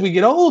down. And as we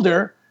get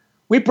older,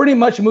 we pretty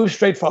much move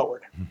straight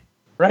forward,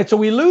 right? So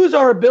we lose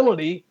our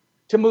ability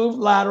to move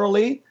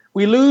laterally.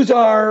 We lose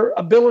our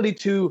ability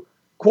to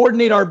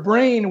coordinate our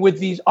brain with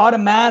these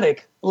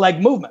automatic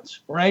leg movements,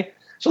 right?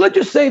 So let's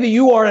just say that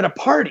you are at a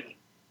party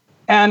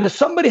and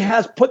somebody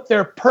has put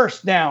their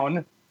purse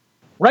down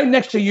right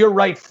next to your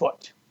right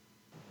foot.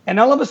 And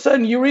all of a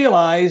sudden you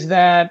realize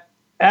that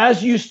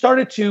as you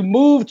started to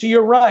move to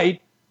your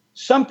right,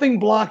 something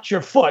blocked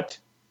your foot.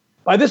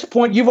 By this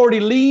point, you've already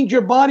leaned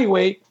your body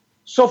weight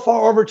so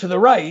far over to the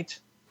right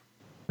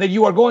that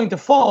you are going to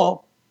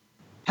fall.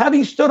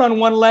 Having stood on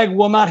one leg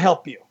will not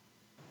help you.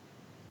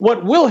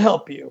 What will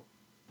help you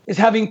is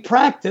having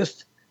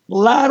practiced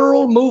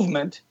lateral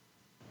movement,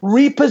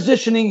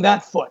 repositioning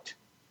that foot.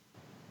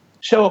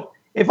 So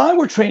if I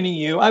were training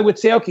you, I would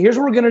say, okay, here's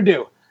what we're going to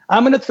do.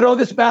 I'm going to throw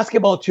this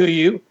basketball to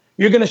you.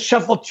 You're going to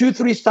shuffle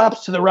 2-3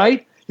 stops to the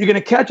right. You're going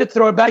to catch it,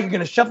 throw it back. You're going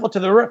to shuffle to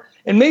the right.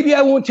 And maybe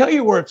I won't tell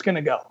you where it's going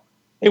to go.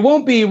 It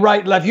won't be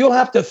right, left. You'll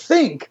have to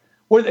think.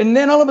 And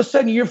then all of a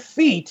sudden, your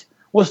feet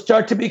will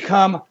start to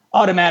become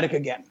automatic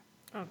again.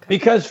 Okay.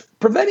 Because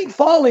preventing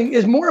falling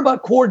is more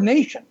about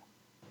coordination.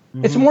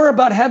 Mm-hmm. It's more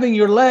about having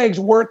your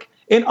legs work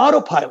in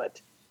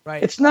autopilot.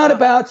 Right. It's not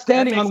about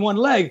standing on one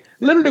leg.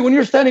 Literally, when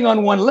you're standing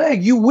on one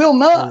leg, you will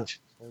not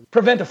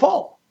prevent a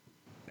fall.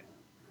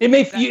 It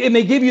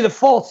may give you the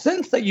false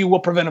sense that you will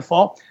prevent a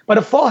fall, but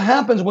a fall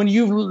happens when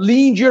you've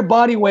leaned your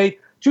body weight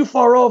too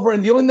far over,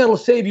 and the only thing that will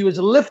save you is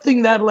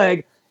lifting that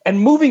leg and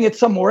moving it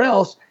somewhere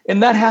else,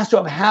 and that has to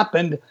have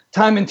happened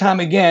time and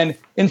time again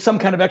in some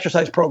kind of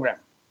exercise program,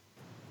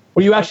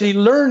 where you're actually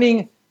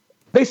learning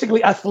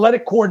basically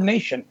athletic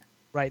coordination.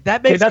 Right.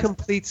 That makes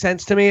complete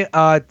sense to me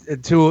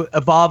to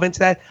evolve into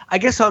that. I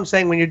guess what I'm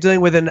saying, when you're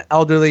dealing with an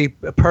elderly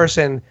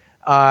person,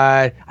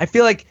 I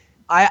feel like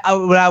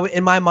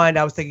in my mind,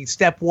 I was thinking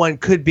step one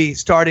could be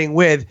starting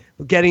with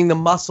getting the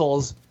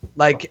muscles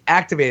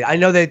activated. I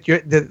know that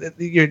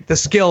the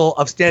skill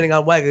of standing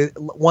on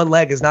one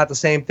leg is not the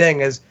same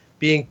thing as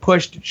being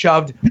pushed,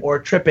 shoved, or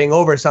tripping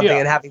over something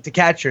and having to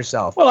catch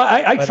yourself. Well,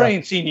 I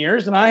train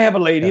seniors, and I have a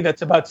lady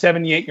that's about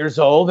 78 years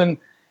old,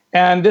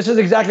 and this is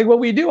exactly what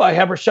we do. I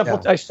have her shuffle.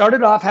 Yeah. I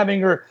started off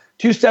having her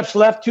 2 steps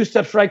left, 2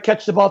 steps right,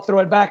 catch the ball, throw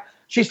it back.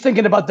 She's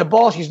thinking about the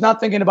ball. She's not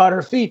thinking about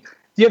her feet.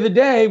 The other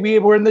day, we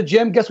were in the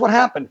gym. Guess what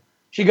happened?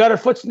 She got her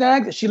foot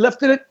snagged. She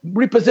lifted it,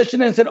 repositioned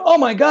it, and said, "Oh,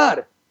 my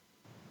God,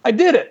 I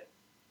did it."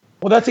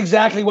 Well, that's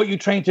exactly what you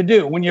train to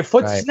do. When your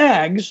foot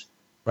snags,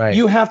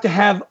 you have to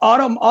have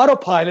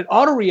autopilot,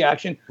 auto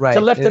reaction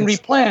to lift and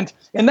replant.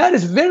 And that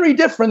is very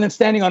different than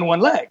standing on one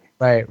leg.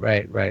 Right.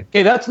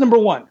 Okay, that's number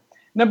one.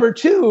 Number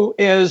two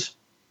is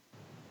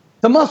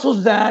the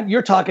muscles that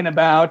you're talking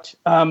about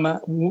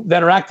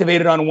that are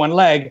activated on one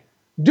leg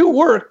do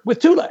work with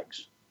 2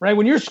 legs. Right?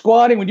 When you're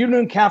squatting, when you're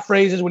doing calf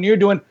raises, when you're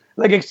doing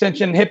leg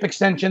extension, hip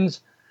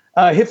extensions,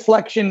 hip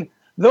flexion,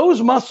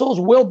 those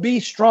muscles will be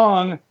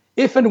strong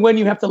if and when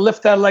you have to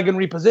lift that leg and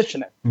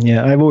reposition it.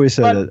 Yeah, I've always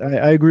said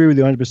that. I agree with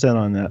you 100%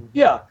 on that.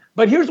 Yeah,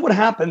 but here's what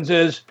happens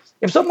is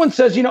if someone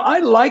says, I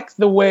like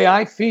the way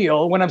I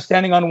feel when I'm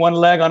standing on one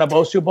leg on a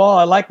Bosu ball,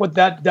 I like what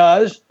that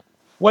does,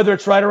 whether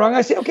it's right or wrong,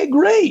 I say, okay,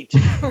 great.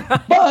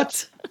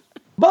 But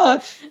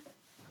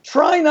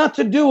try not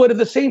to do it at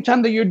the same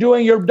time that you're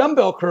doing your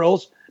dumbbell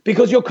curls,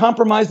 because you'll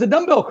compromise the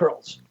dumbbell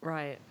curls.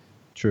 Right.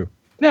 True.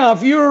 Now,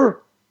 if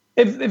you're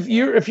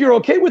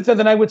okay with that,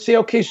 then I would say,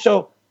 okay,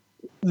 so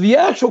the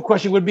actual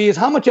question would be is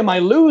how much am I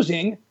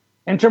losing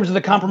in terms of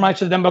the compromise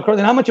to the dumbbell curls,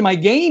 and how much am I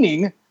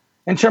gaining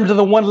in terms of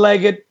the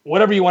one-legged,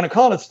 whatever you want to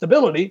call it,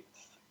 stability?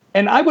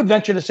 And I would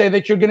venture to say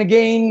that you're going to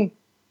gain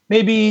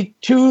maybe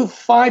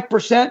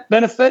 5%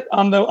 benefit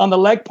on the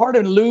leg part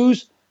and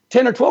lose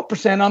 10 or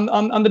 12%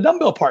 on the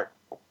dumbbell part.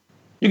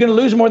 You're going to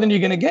lose more than you're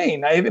going to gain.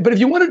 But if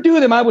you want to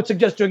do them, I would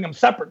suggest doing them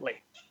separately.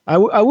 I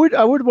would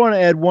want to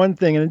add one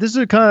thing, and this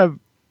is kind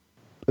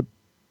of,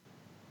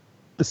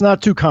 it's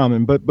not too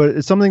common, but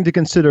it's something to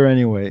consider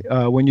anyway.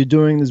 When you're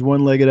doing these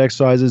one-legged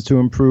exercises to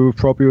improve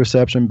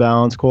proprioception,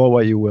 balance, call it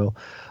what you will,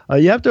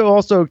 you have to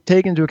also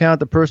take into account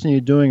the person you're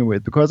doing it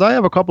with. Because I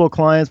have a couple of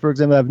clients, for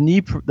example,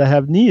 that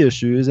have knee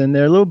issues, and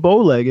they're a little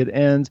bow-legged.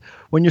 And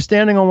when you're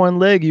standing on one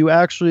leg, you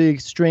actually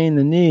strain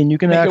the knee, and you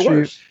can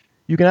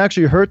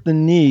actually hurt the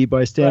knee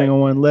by standing on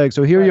one leg.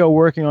 So here you're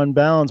working on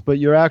balance, but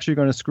you're actually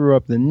going to screw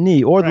up the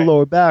knee or the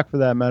lower back for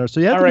that matter.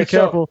 So you have to be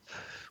careful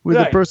with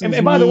the person's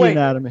and by the way,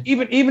 anatomy.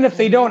 Even if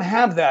they don't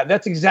have that,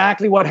 that's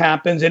exactly what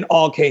happens in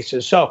all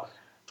cases. So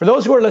for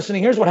those who are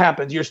listening, here's what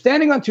happens. You're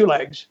standing on two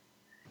legs.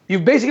 You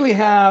basically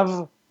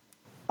have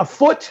a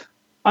foot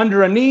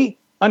under a knee,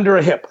 under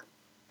a hip,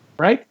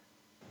 right?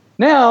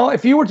 Now,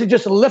 if you were to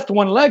just lift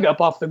one leg up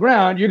off the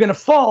ground, you're going to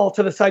fall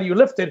to the side you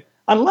lifted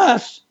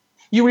unless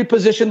you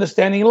reposition the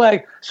standing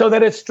leg so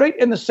that it's straight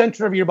in the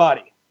center of your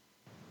body,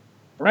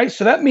 right?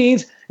 So that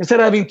means instead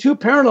of having two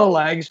parallel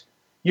legs,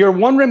 your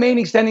one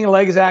remaining standing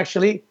leg is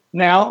actually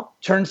now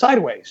turned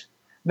sideways.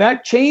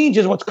 That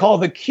changes what's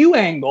called the Q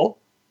angle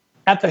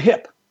at the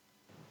hip.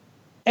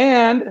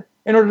 And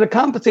in order to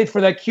compensate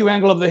for that Q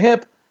angle of the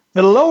hip,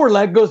 the lower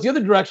leg goes the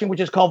other direction, which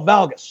is called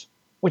valgus,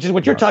 which is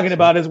what you're talking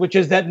about, which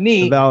is that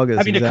knee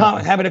having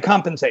to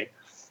compensate.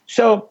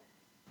 So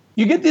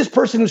you get this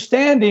person who's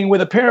standing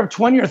with a pair of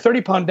 20 or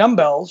 30-pound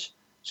dumbbells.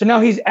 So now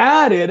he's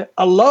added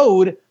a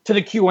load to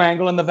the Q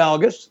angle and the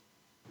valgus.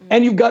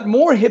 And you've got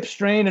more hip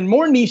strain and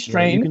more knee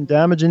strain. You can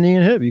damage a knee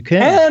and hip. You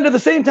can. And at the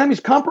same time,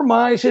 he's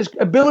compromised his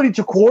ability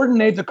to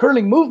coordinate the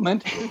curling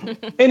movement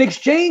in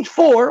exchange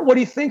for what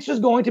he thinks is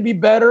going to be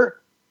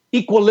better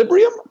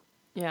equilibrium.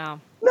 Yeah.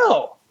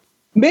 No.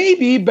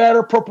 Maybe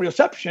better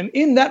proprioception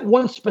in that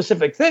one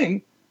specific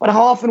thing, but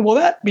how often will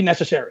that be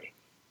necessary?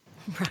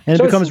 And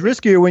it becomes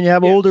riskier when you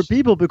have older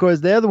people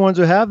because they're the ones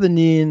who have the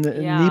knee and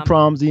knee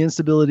problems, the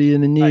instability in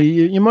the knee.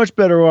 Right. You're much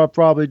better off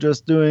probably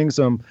just doing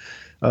some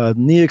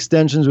knee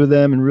extensions with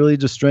them and really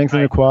just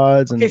strengthen the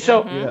quads. And,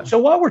 so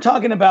while we're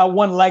talking about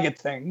one-legged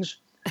things,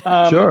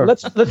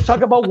 let's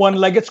talk about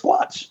one-legged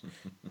squats.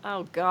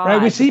 Oh God!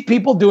 Right, we see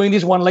people doing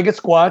these one-legged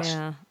squats,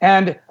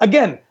 and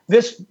again,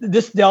 this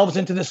delves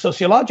into the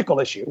sociological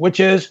issue, which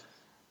is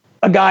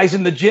a guy's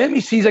in the gym,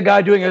 he sees a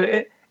guy doing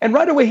it, and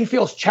right away he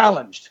feels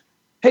challenged.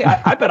 Hey,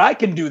 I bet I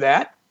can do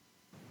that.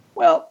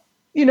 Well,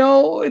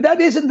 that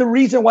isn't the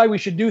reason why we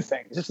should do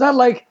things. It's not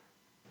like,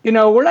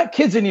 we're not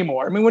kids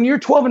anymore. I mean, when you're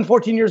 12 and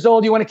 14 years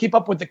old, you want to keep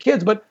up with the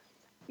kids. But,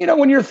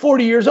 when you're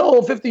 40 years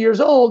old, 50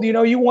 years old,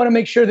 you want to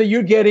make sure that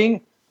you're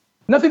getting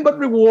nothing but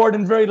reward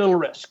and very little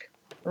risk,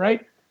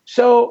 right?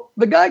 So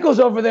the guy goes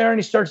over there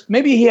and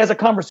maybe he has a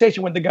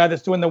conversation with the guy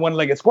that's doing the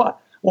one-legged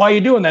squat. Why are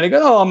you doing that? He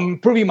goes, I'm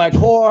improving my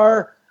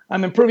core.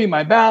 I'm improving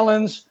my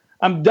balance.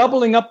 I'm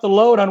doubling up the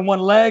load on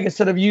one leg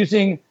instead of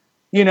using,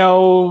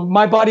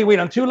 my body weight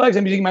on two legs.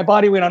 I'm using my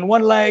body weight on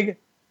one leg.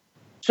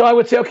 So I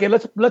would say, okay,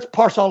 let's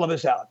parse all of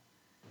this out.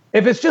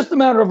 If it's just a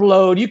matter of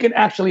load, you can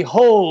actually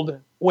hold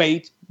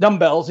weight,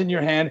 dumbbells in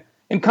your hand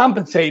and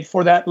compensate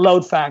for that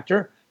load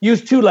factor.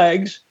 Use two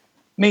legs,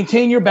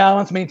 maintain your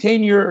balance,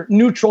 maintain your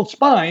neutral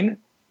spine,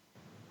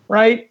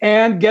 right?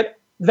 And get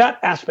that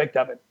aspect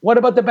of it. What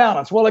about the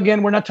balance? Well,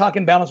 again, we're not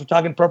talking balance, we're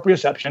talking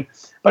proprioception.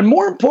 But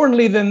more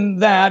importantly than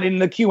that, in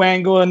the Q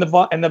angle and the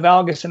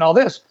valgus and all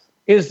this,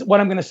 is what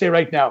I'm going to say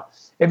right now.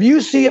 If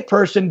you see a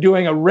person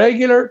doing a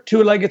regular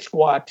two-legged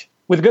squat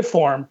with good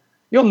form,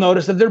 you'll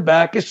notice that their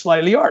back is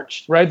slightly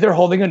arched, right? They're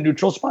holding a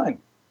neutral spine.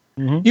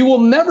 Mm-hmm. You will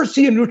never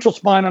see a neutral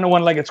spine on a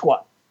one-legged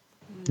squat.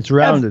 It's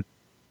rounded.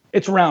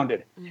 It's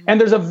rounded. Mm-hmm.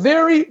 And there's a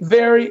very,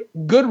 very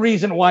good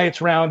reason why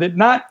it's rounded.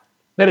 Not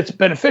that it's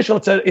beneficial.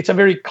 It's a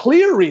very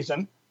clear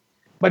reason.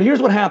 But here's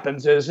what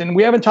happens is, and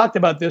we haven't talked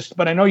about this,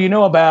 but I know you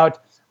know about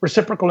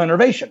reciprocal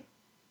innervation.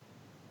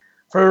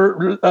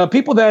 For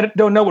people that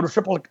don't know what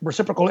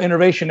reciprocal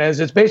innervation is,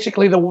 it's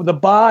basically the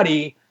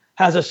body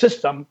has a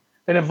system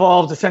that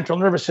involves the central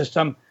nervous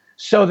system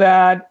so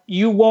that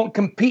you won't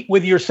compete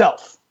with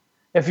yourself.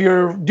 If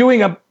you're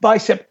doing a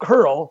bicep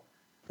curl,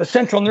 the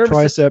central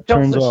nervous system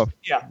turns off.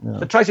 Yeah,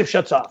 the tricep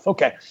shuts off.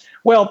 Okay.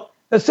 Well,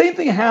 the same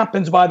thing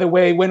happens, by the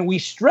way, when we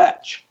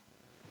stretch,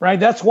 right?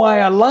 That's why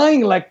a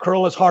lying leg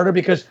curl is harder,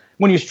 because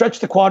when you stretch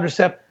the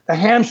quadricep, the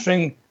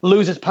hamstring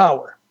loses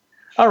power.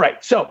 All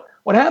right. So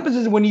what happens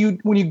is when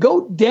you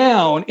go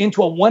down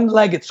into a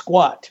one-legged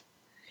squat,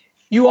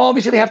 you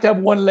obviously have to have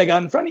one leg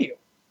out in front of you.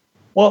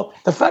 Well,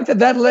 the fact that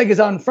that leg is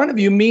out in front of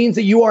you means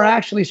that you are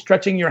actually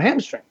stretching your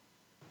hamstring,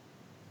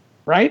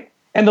 right?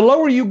 And the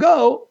lower you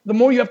go, the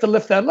more you have to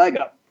lift that leg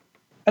up.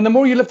 And the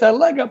more you lift that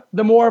leg up,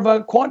 the more of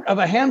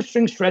a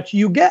hamstring stretch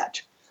you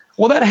get.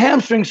 Well, that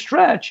hamstring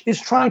stretch is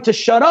trying to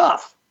shut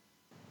off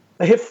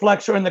the hip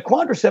flexor and the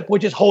quadricep,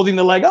 which is holding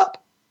the leg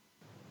up,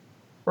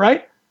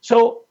 right?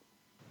 So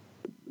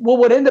what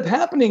would end up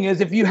happening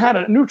is if you had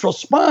a neutral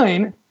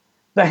spine,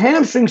 the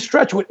hamstring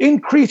stretch would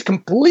increase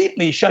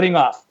completely, shutting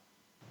off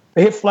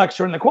the hip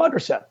flexor and the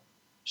quadricep.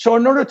 So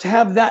in order to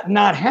have that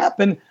not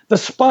happen, the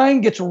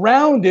spine gets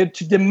rounded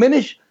to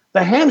diminish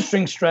the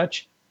hamstring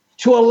stretch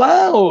to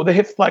allow the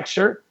hip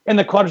flexor and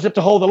the quadricep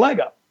to hold the leg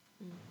up.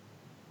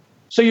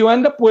 So you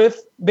end up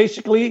with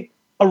basically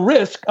a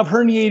risk of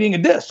herniating a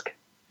disc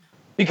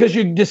because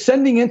you're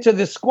descending into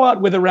this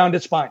squat with a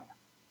rounded spine.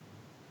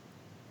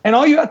 And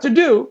all you have to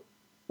do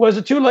was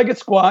a 2-legged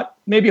squat,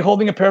 maybe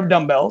holding a pair of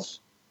dumbbells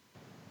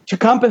to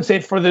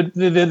compensate for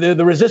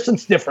the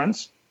resistance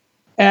difference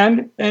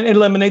and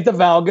eliminate the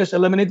valgus,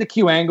 eliminate the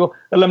Q angle,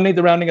 eliminate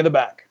the rounding of the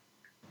back.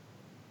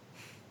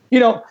 You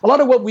know, a lot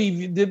of what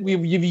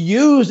we've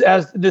used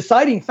as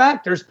deciding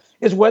factors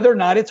is whether or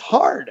not it's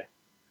hard.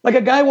 Like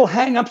a guy will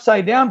hang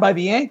upside down by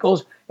the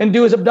ankles and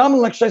do his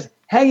abdominal exercise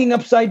hanging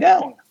upside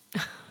down.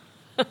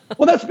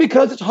 Well, that's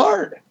because it's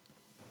hard.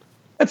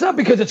 It's not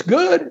because it's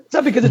good. It's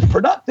not because it's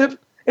productive.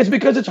 It's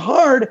because it's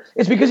hard.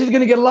 It's because he's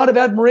going to get a lot of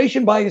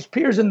admiration by his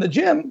peers in the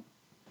gym.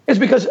 It's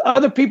because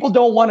other people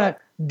don't want to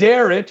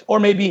dare it or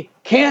maybe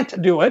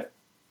can't do it.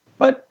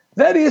 But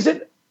that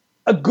isn't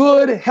a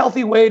good,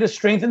 healthy way to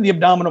strengthen the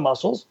abdominal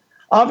muscles.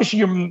 Obviously,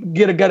 you're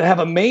going to have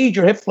a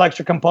major hip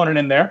flexor component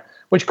in there,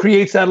 which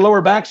creates that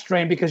lower back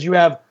strain because you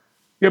have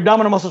your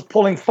abdominal muscles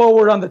pulling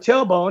forward on the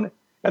tailbone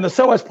and the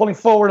psoas pulling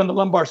forward on the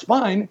lumbar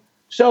spine.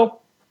 So,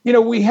 you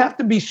know, we have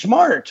to be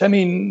smart. I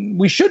mean,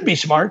 we should be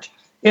smart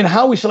in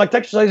how we select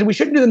exercises. And we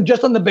shouldn't do them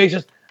just on the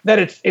basis that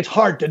it's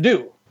hard to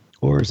do.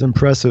 Or is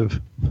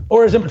impressive.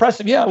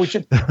 Yeah, we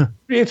should.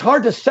 It's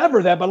hard to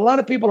sever that, but a lot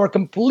of people are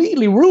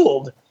completely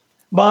ruled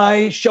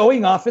by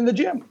showing off in the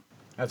gym.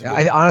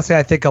 Honestly,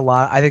 I think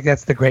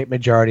that's the great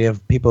majority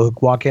of people who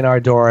walk in our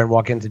door and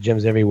walk into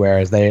gyms everywhere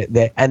is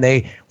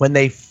when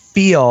they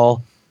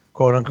feel,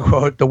 quote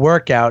unquote, the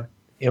workout.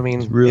 I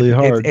mean, it's really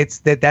hard.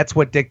 That's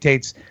what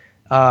dictates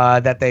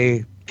that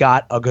they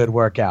got a good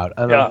workout.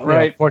 Right. You know,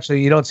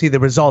 unfortunately, you don't see the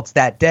results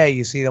that day.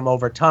 You see them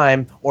over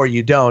time, or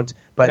you don't.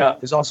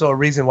 But there's also a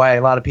reason why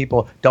a lot of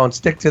people don't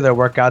stick to their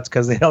workouts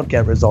because they don't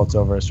get results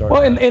over a short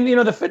time. Well, and you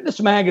know, the fitness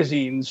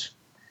magazines.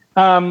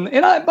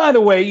 By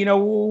the way, you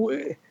know,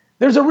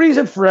 there's a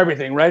reason for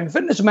everything, right? And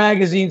fitness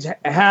magazines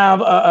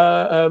have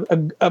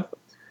a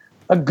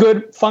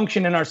good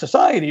function in our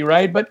society,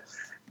 right? But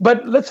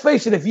let's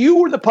face it, if you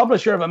were the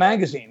publisher of a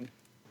magazine,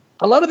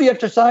 a lot of the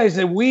exercises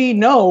that we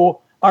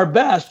know are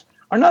best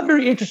are not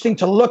very interesting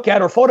to look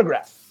at or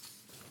photograph.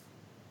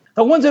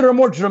 The ones that are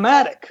more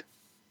dramatic,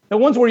 the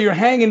ones where you're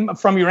hanging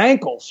from your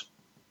ankles,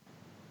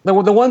 the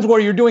ones where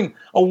you're doing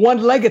a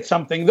one-legged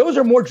something, those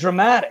are more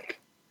dramatic.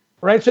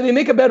 Right, so they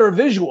make a better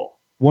visual.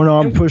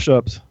 One-arm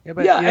push-ups. And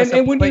when you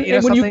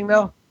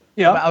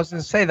I was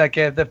going to say, like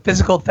the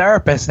physical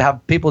therapists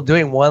have people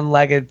doing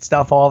one-legged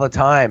stuff all the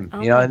time.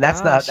 Oh, you know, and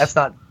that's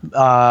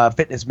not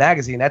fitness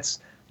magazine. That's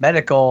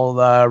medical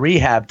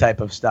rehab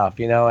type of stuff.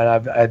 You know,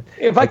 and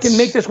if I can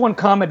make this one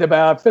comment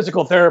about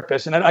physical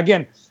therapists, and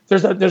again,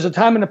 there's a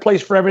time and a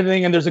place for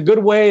everything, and there's a good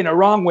way and a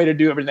wrong way to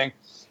do everything.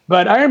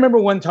 But I remember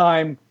one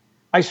time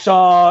I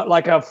saw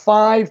like a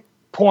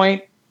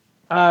 5-point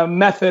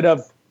method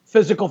of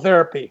physical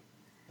therapy.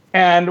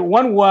 And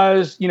one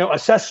was, you know,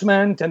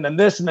 assessment, and then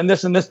this, and then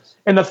this, and this.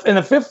 And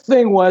the fifth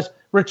thing was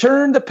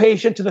return the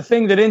patient to the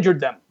thing that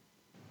injured them.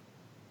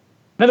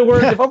 In other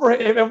words,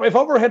 if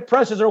overhead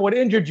presses are what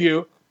injured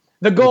you,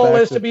 the goal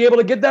is to be able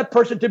to get that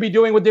person to be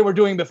doing what they were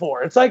doing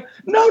before. It's like,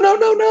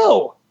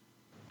 no.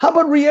 How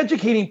about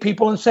re-educating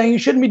people and saying you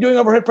shouldn't be doing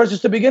overhead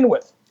presses to begin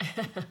with?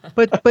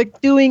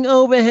 But doing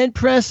overhead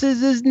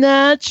presses is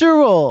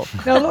natural.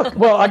 Now look,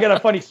 well, I got a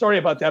funny story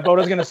about that. But what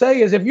I was going to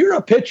say is if you're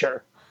a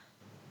pitcher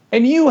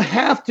and you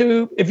have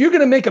to, if you're going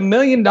to make $1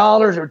 million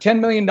or $10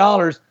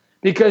 million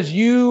because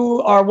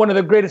you are one of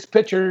the greatest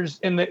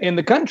pitchers in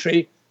the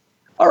country,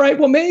 all right,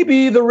 well,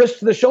 maybe the risk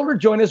to the shoulder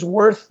joint is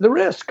worth the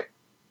risk,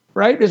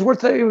 right? Is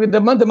worth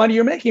the money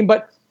you're making.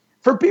 But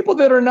for people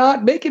that are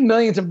not making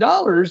millions of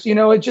dollars, you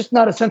know, it's just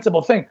not a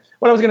sensible thing.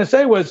 What I was going to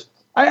say was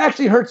I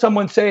actually heard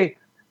someone say,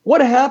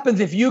 what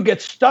happens if you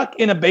get stuck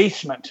in a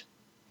basement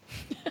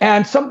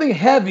and something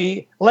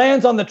heavy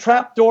lands on the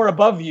trap door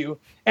above you,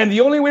 and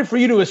the only way for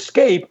you to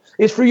escape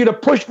is for you to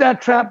push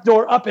that trap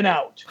door up and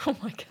out? Oh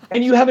my God.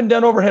 And you haven't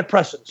done overhead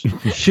presses.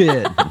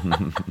 Shit.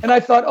 And I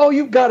thought, oh,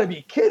 you've got to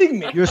be kidding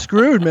me. You're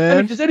screwed, man.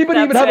 I mean, does anybody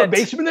even have a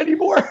basement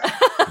anymore?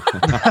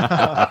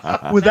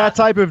 With that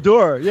type of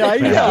door.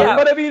 Yeah,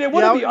 but I mean, it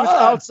wouldn't be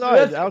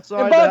outside. And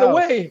by the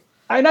way,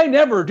 and I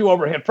never do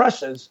overhead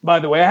presses, by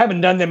the way. I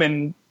haven't done them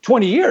in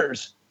 20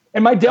 years.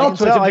 And my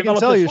deltoids have I can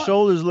tell your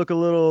shoulders look a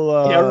little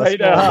right.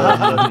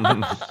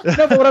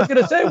 No, but what I was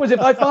going to say was if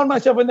I found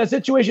myself in that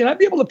situation, I'd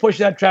be able to push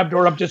that trap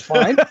door up just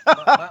fine.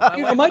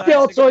 My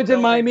deltoids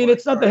and I mean,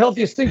 it's not the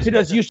healthiest thing to do,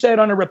 as you said,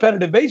 on a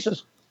repetitive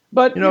basis.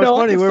 But it's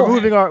funny.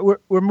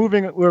 We're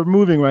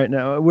moving right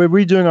now. We're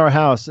redoing our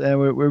house and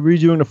we're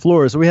redoing the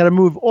floors. So we had to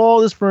move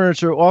all this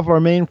furniture off our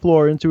main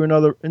floor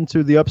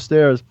into the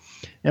upstairs.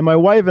 And my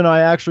wife and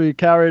I actually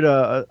carried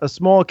a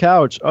small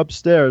couch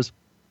upstairs.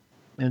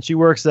 And she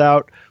works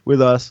out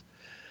with us.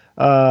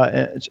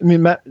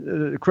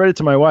 Credit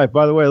to my wife.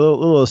 By the way, a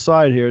little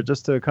aside here,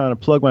 just to kind of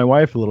plug my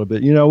wife a little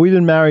bit. You know, we've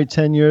been married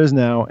 10 years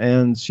now,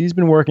 and she's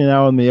been working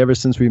out with me ever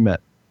since we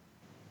met.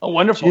 Oh,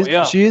 wonderful!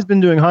 She's been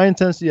doing high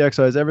intensity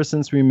exercise ever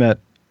since we met.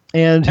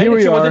 And here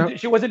we are.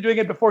 She wasn't doing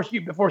it before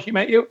she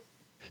met you?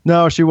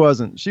 No, she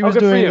wasn't. She was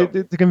doing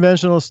the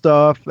conventional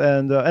stuff,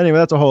 and anyway,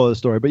 that's a whole other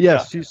story. But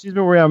yes, she's been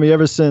around me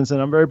ever since, and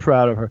I'm very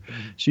proud of her.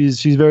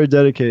 She's very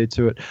dedicated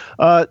to it.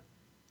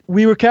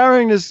 We were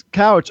carrying this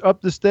couch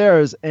up the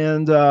stairs,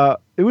 and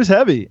it was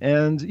heavy,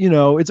 and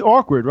it's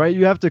awkward, right?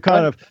 You have to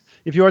kind of,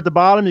 if you're at the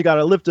bottom, you got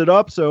to lift it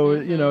up, so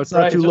it's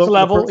not too low,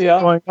 level,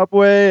 going up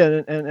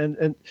way,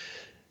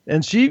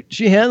 and she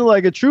handled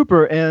like a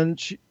trooper,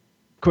 and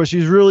of course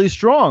she's really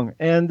strong,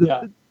 and.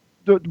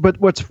 But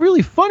what's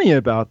really funny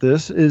about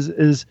this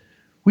is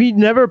we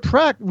never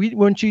practice.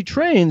 When she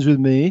trains with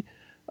me,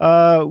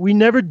 we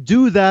never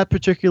do that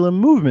particular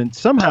movement.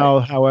 Somehow,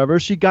 however,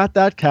 she got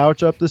that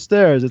couch up the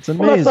stairs. It's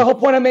amazing. Well, that's the whole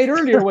point I made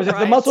earlier. Was if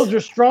the muscles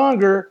are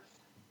stronger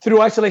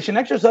through isolation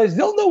exercise,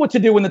 they'll know what to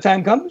do when the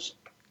time comes.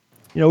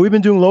 We've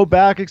been doing low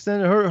back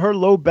extension. Her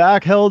low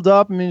back held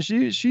up. I mean,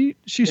 she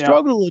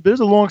struggled a little bit. It was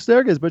a long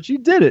staircase, but she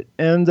did it.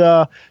 And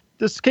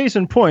this case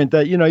in point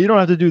that you don't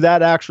have to do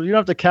that. Actually, you don't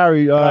have to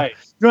carry. You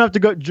don't have to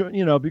go.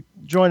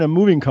 Join a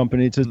moving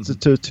company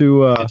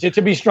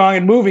to be strong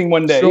and moving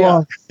one day.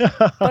 Yeah.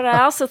 But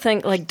I also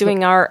think like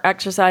doing our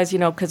exercise,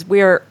 because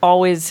we're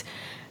always,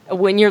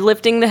 when you're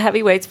lifting the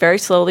heavy weights very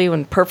slowly,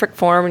 in perfect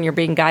form, and you're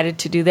being guided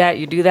to do that,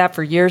 you do that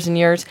for years and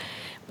years.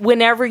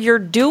 Whenever you're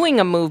doing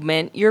a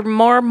movement, you're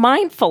more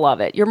mindful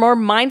of it. You're more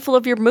mindful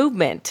of your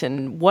movement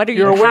and how you're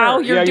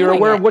doing it. You're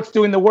aware of what's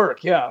doing the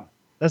work. Yeah.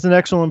 That's an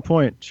excellent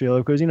point, Sheila,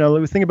 because,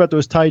 we think about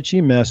those Tai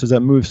Chi masters that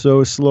move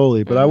so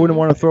slowly, but I wouldn't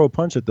want to throw a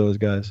punch at those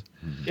guys.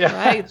 Yeah.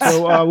 Right.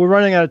 So we're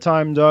running out of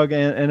time, Doug,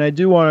 and I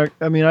do want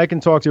to, I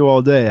can talk to you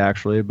all day,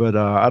 actually, but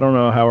I don't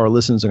know how our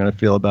listeners are going to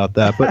feel about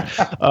that. But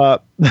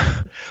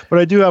but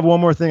I do have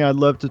one more thing I'd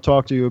love to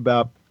talk to you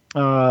about,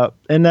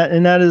 and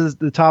that is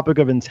the topic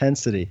of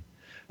intensity.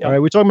 Yep. All right,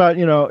 we're talking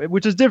about,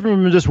 which is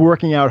different from just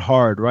working out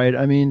hard, right?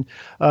 And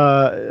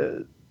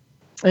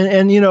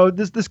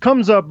this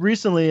comes up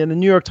recently in the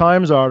New York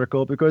Times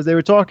article because they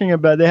were talking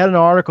about, they had an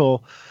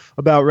article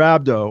about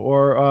rhabdo,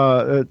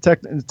 or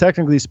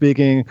technically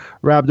speaking,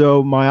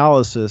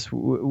 rhabdomyolysis.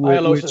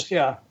 Myolysis,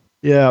 yeah.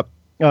 Yeah.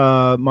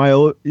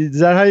 Is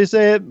that how you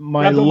say it?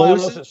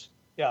 Rhabdomyolysis.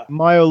 Yeah.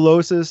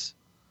 Myolysis.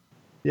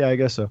 Yeah, I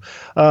guess so.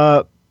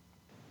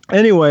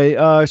 Anyway,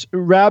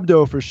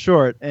 rhabdo for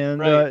short, and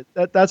right.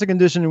 That's a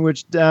condition in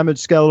which damaged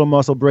skeletal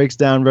muscle breaks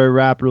down very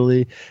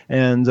rapidly,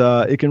 and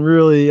it can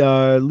really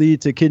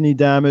lead to kidney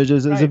damage.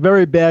 It's a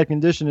very bad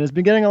condition. It's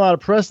been getting a lot of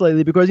press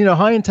lately because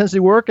high intensity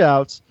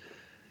workouts,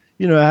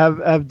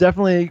 have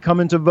definitely come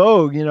into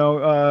vogue.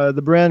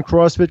 The brand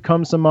CrossFit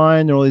comes to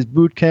mind, and all these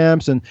boot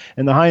camps and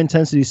the high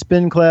intensity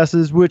spin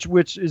classes,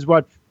 which is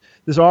what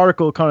this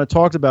article kind of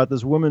talks about.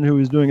 This woman who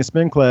was doing a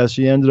spin class,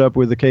 she ended up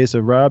with a case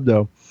of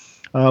rhabdo.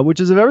 Which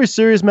is a very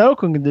serious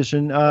medical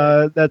condition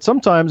that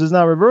sometimes is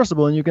not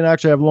reversible, and you can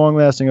actually have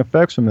long-lasting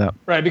effects from that.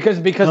 Right,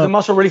 because the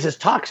muscle releases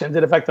toxins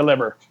that affect the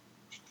liver.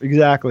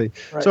 Exactly.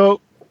 Right.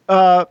 So,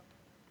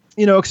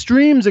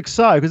 extremes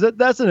aside, because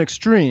that's an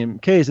extreme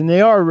case, and they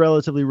are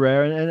relatively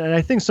rare, and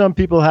I think some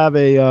people have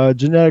a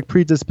genetic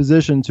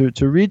predisposition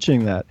to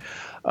reaching that.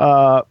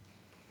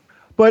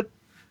 But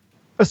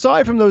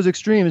aside from those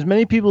extremes,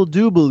 many people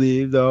do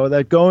believe, though,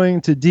 that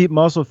going to deep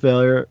muscle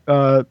failure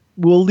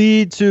will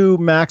lead to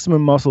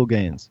maximum muscle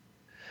gains.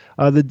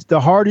 The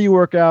harder you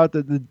work out,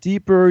 the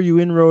deeper you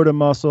inroad a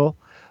muscle,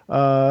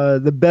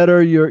 the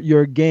better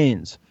your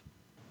gains.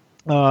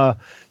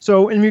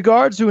 So in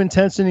regards to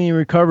intensity and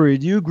recovery,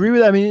 do you agree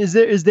with that?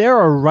 Is there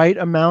a right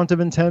amount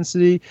of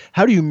intensity?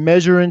 How do you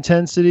measure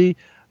intensity?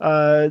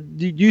 Do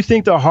you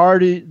think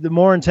the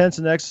more intense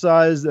an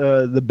exercise,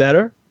 the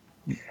better?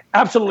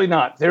 Absolutely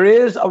not. There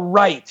is a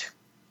right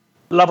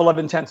level of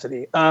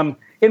intensity.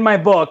 In my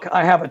book,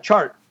 I have a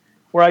chart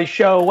where I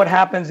show what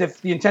happens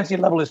if the intensity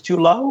level is too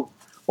low,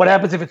 what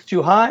happens if it's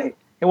too high,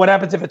 and what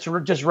happens if it's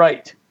just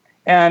right.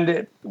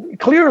 And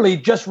clearly,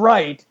 just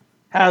right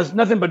has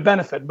nothing but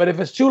benefit. But if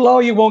it's too low,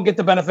 you won't get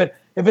the benefit.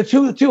 If it's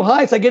too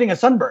high, it's like getting a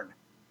sunburn.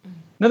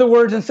 In other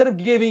words, instead of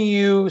giving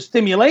you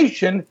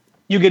stimulation,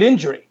 you get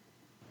injury.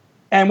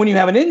 And when you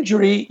have an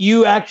injury,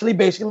 you actually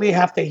basically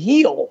have to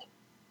heal.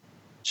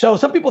 So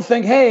some people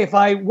think, hey, if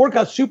I work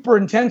out super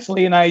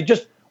intensely and I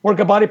just work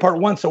a body part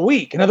once a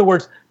week, in other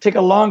words, take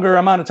a longer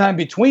amount of time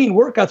between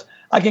workouts,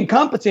 I can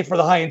compensate for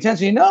the high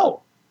intensity.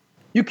 No,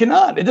 you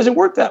cannot. It doesn't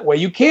work that way.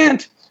 You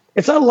can't.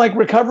 It's not like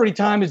recovery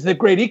time is the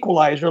great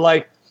equalizer.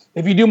 Like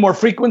if you do more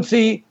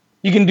frequency,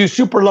 you can do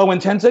super low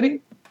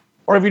intensity.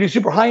 Or if you do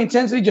super high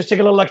intensity, just take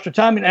a little extra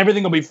time and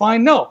everything will be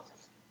fine. No,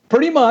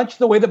 pretty much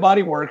the way the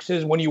body works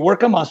is when you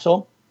work a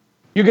muscle,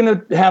 you're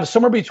going to have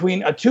somewhere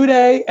between a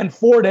 2-day and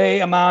 4-day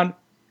amount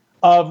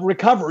of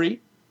recovery,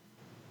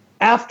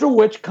 after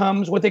which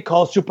comes what they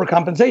call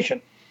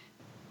supercompensation.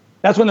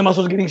 That's when the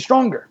muscle is getting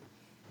stronger,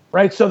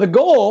 right? So the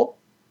goal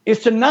is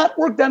to not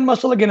work that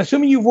muscle again,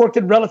 assuming you've worked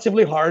it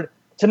relatively hard,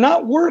 to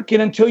not work it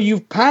until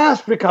you've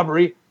passed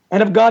recovery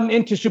and have gotten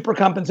into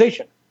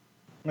supercompensation.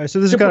 All right,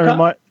 so this is kind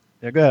of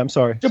yeah, go ahead. I'm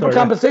sorry.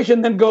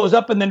 Supercompensation then goes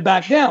up and then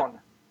back down.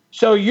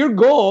 So your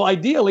goal,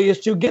 ideally, is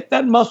to get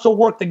that muscle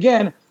worked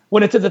again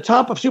when it's at the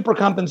top of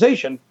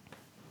supercompensation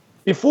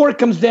before it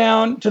comes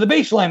down to the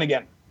baseline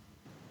again.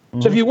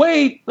 So if you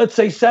wait, let's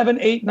say 7,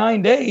 8,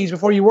 9 days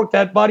before you work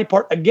that body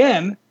part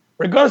again,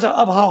 regardless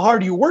of how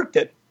hard you worked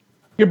it,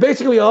 you're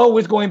basically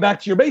always going back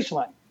to your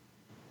baseline.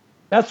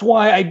 That's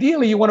why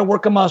ideally you want to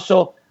work a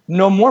muscle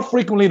no more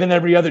frequently than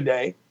every other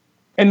day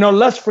and no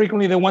less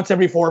frequently than once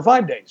every 4 or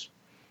 5 days.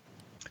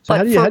 So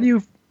how do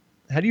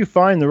you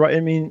find the right, I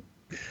mean,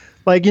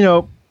 like, you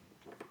know,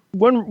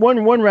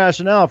 one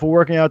rationale for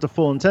working out to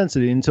full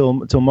intensity until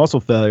muscle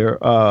failure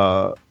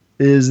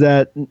is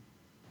that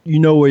you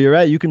know where you're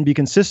at. You can be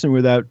consistent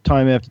with that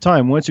time after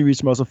time. Once you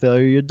reach muscle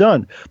failure, you're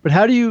done. But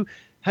how do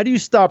you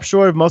stop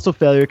short of muscle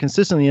failure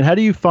consistently, and how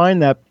do you find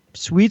that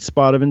sweet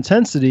spot of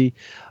intensity?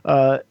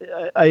 I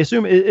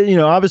assume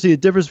obviously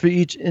it differs for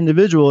each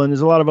individual, and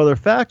there's a lot of other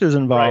factors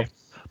involved. Right.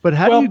 But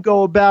how do you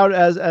go about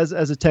as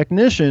a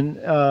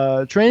technician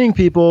training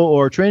people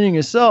or training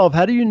yourself?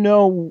 How do you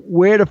know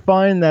where to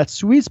find that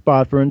sweet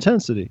spot for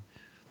intensity?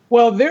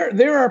 Well,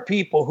 there are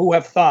people who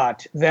have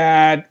thought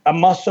that a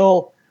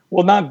muscle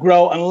will not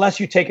grow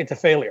unless you take it to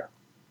failure.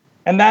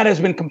 And that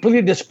has been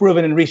completely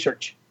disproven in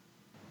research.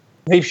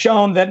 They've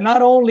shown that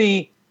not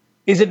only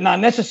is it not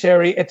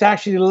necessary, it's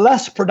actually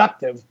less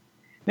productive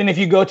than if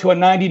you go to a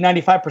 90,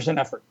 95%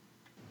 effort.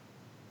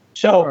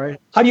 So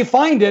How do you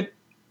find it?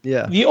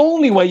 Yeah. The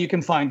only way you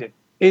can find it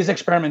is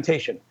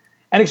experimentation.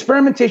 And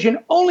experimentation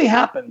only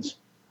happens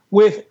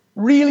with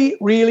really,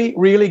 really,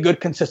 really good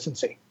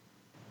consistency.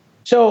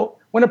 So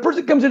when a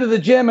person comes into the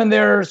gym and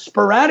they're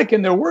sporadic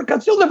in their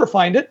workouts, you'll never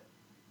find it.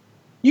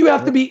 You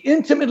have to be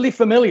intimately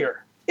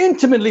familiar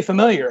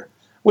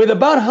with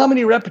about how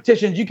many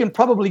repetitions you can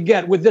probably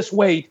get with this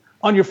weight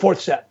on your 4th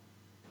set.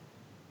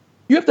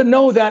 You have to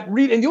know that,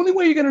 and the only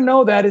way you're going to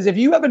know that is if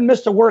you haven't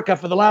missed a workout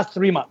for the last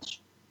 3 months,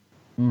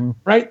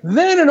 right?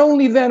 Then and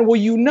only then will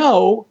you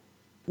know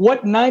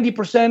what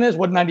 90% is,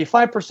 what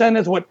 95%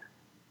 is,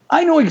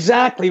 I know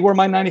exactly where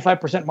my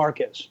 95%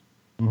 mark is.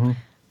 Mm-hmm.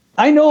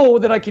 I know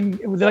that I can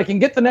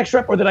get the next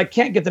rep, or that I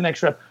can't get the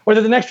next rep, or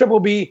that the next rep will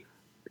be,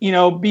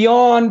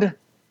 beyond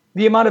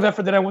the amount of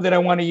effort that I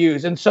want to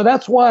use. And so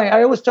that's why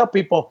I always tell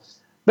people,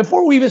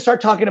 before we even start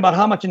talking about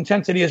how much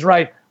intensity is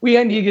right, we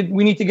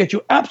need to get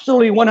you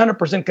absolutely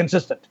 100%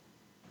 consistent.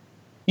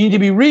 You need to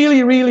be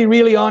really, really,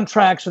 really on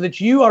track so that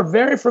you are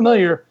very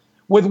familiar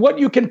with what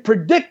you can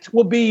predict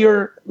will be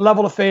your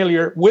level of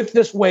failure with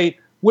this weight,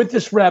 with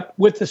this rep,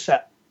 with this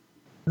set.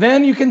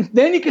 Then you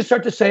can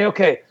start to say,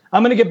 okay,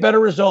 I'm going to get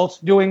better results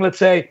doing, let's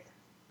say,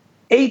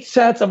 8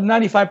 sets of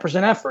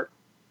 95% effort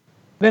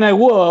than I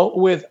will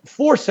with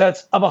 4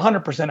 sets of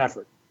 100%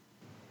 effort.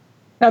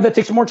 Now, that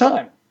takes more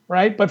time,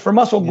 right? But for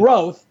muscle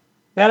growth,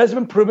 that has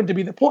been proven to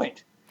be the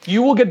point.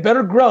 You will get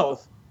better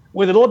growth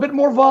with a little bit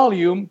more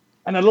volume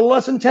and a little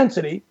less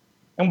intensity.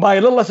 And by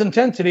a little less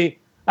intensity,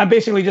 I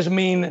basically just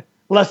mean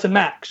less than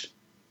max.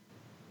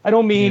 I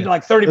don't mean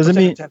like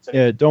 30% intensity.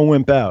 Yeah, don't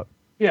wimp out.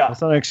 Yeah.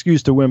 That's not an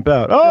excuse to wimp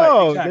out.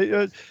 Oh, right,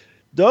 exactly.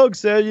 Doug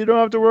said you don't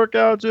have to work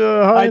out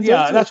high intensity.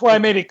 Yeah, that's why I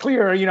made it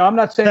clear. I'm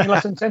not saying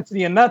less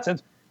intensity in that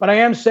sense, but I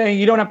am saying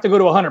you don't have to go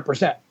to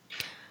 100%.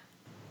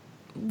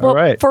 Well, all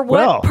right. For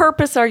what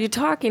purpose are you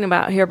talking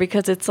about here?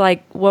 Because it's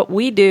like what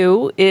we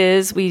do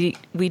is we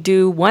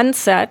do 1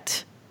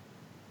 set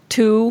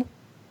to,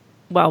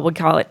 we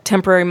call it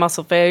temporary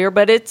muscle failure,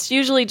 but it's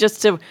usually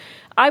just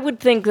I would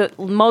think that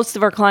most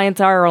of our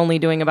clients are only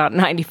doing about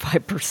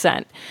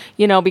 95%,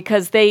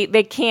 because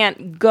they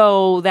can't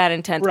go that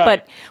intense. Right.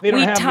 But they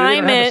don't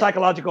time have it. The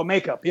psychological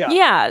makeup. Yeah.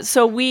 Yeah.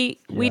 So we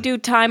do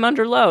time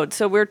under load.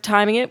 So we're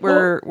timing it.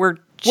 We're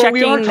checking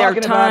we are their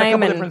talking time about a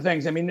couple different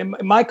things. I mean, in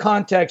my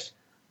context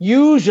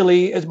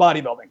usually is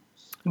bodybuilding.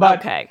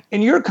 But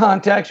in your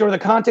context, or the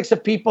context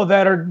of people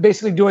that are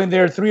basically doing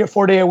their 3 or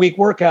 4 day a week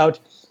workout,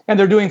 and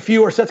they're doing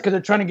fewer sets because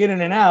they're trying to get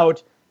in and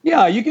out,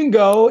 yeah, you can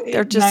go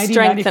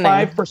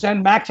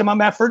 90-95%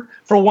 maximum effort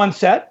for 1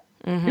 set.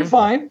 Mm-hmm. You're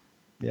fine.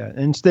 Yeah,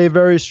 and stay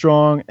very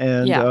strong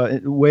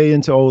and way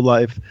into old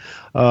life.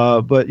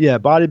 But yeah,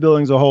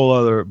 bodybuilding's a whole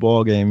other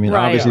ballgame. I mean,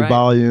 obviously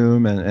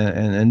volume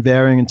and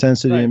varying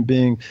intensity and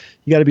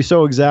you got to be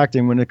so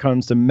exacting when it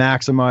comes to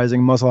maximizing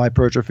muscle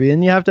hypertrophy.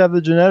 And you have to have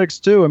the genetics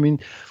too. I mean,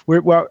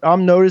 what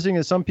I'm noticing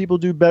is some people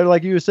do better,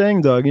 like you were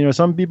saying, Doug,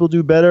 some people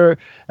do better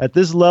at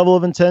this level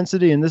of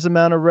intensity and this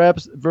amount of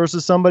reps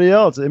versus somebody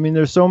else. I mean,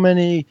 there's so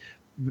many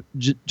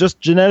just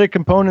genetic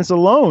components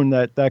alone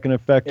that can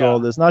affect all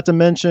this, not to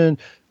mention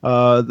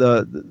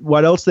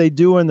what else they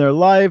do in their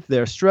life,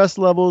 their stress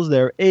levels,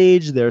 their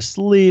age, their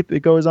sleep. It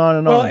goes on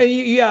and on.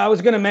 Well, I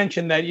was going to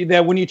mention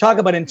that when you talk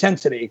about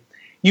intensity,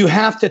 you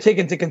have to take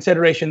into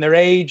consideration their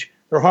age,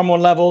 their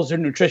hormone levels, their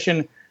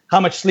nutrition,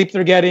 how much sleep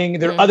they're getting,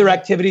 their other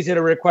activities that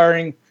are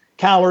requiring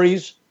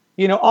calories.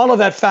 All of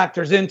that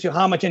factors into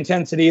how much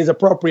intensity is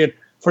appropriate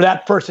for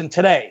that person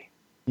today.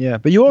 Yeah,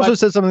 but you also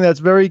said something that's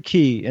very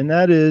key, and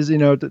that is,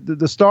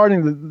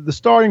 the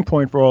starting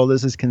point for all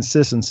this is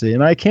consistency.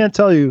 And I can't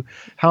tell you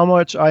how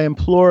much I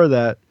implore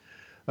that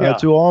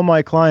to all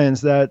my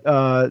clients that,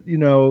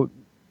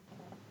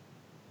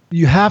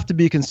 you have to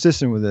be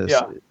consistent with this.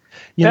 Yeah.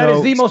 That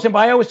is the most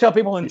important. I always tell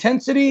people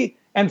intensity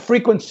and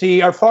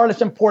frequency are far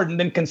less important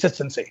than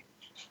consistency.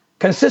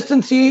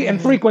 Consistency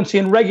and frequency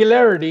and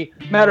regularity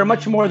matter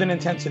much more than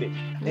intensity.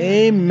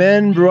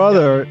 Amen,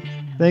 brother.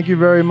 Thank you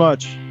very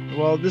much.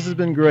 Well, this has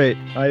been great.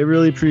 I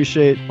really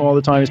appreciate all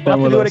the time you spent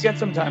with us. We'll have to do it again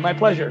sometime. My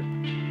pleasure.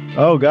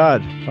 Oh,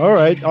 God. All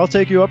right. I'll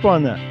take you up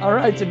on that. All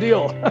right. It's a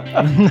deal.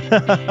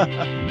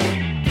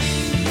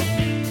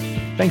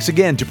 Thanks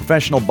again to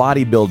professional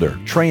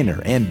bodybuilder,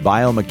 trainer, and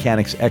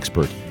biomechanics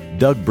expert,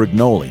 Doug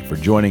Brignole, for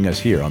joining us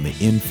here on the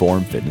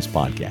Informed Fitness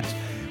Podcast.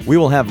 We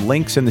will have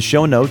links in the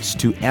show notes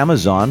to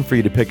Amazon for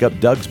you to pick up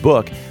Doug's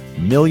book,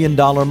 $1 Million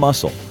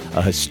Muscle,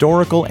 a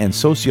historical and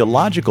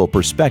sociological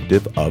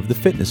perspective of the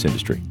fitness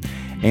industry.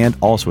 And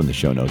also in the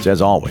show notes,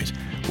 as always,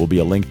 will be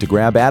a link to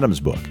grab Adam's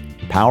book,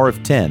 Power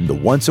of 10, the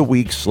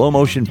once-a-week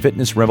slow-motion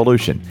fitness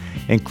revolution.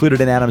 Included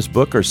in Adam's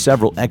book are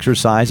several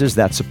exercises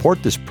that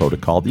support this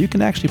protocol that you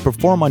can actually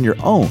perform on your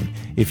own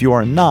if you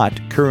are not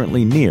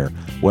currently near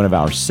one of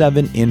our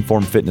 7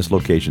 Informed Fitness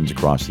locations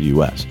across the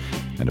U.S.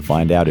 And to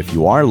find out if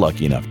you are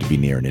lucky enough to be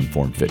near an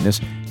Informed Fitness,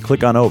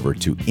 click on over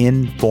to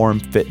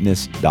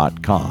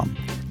informedfitness.com.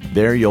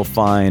 There you'll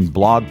find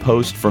blog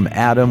posts from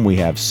Adam. We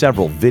have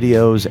several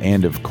videos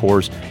and, of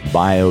course,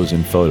 bios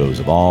and photos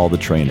of all the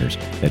trainers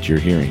that you're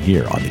hearing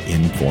here on the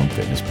Informed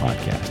Fitness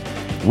Podcast.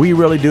 We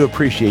really do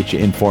appreciate you,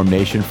 Informed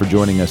Nation, for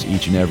joining us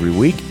each and every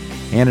week.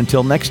 And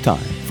until next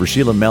time, for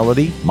Sheila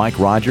Melody, Mike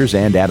Rogers,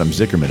 and Adam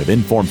Zickerman of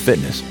Informed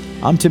Fitness,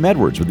 I'm Tim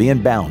Edwards with the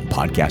Inbound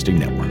Podcasting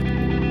Network.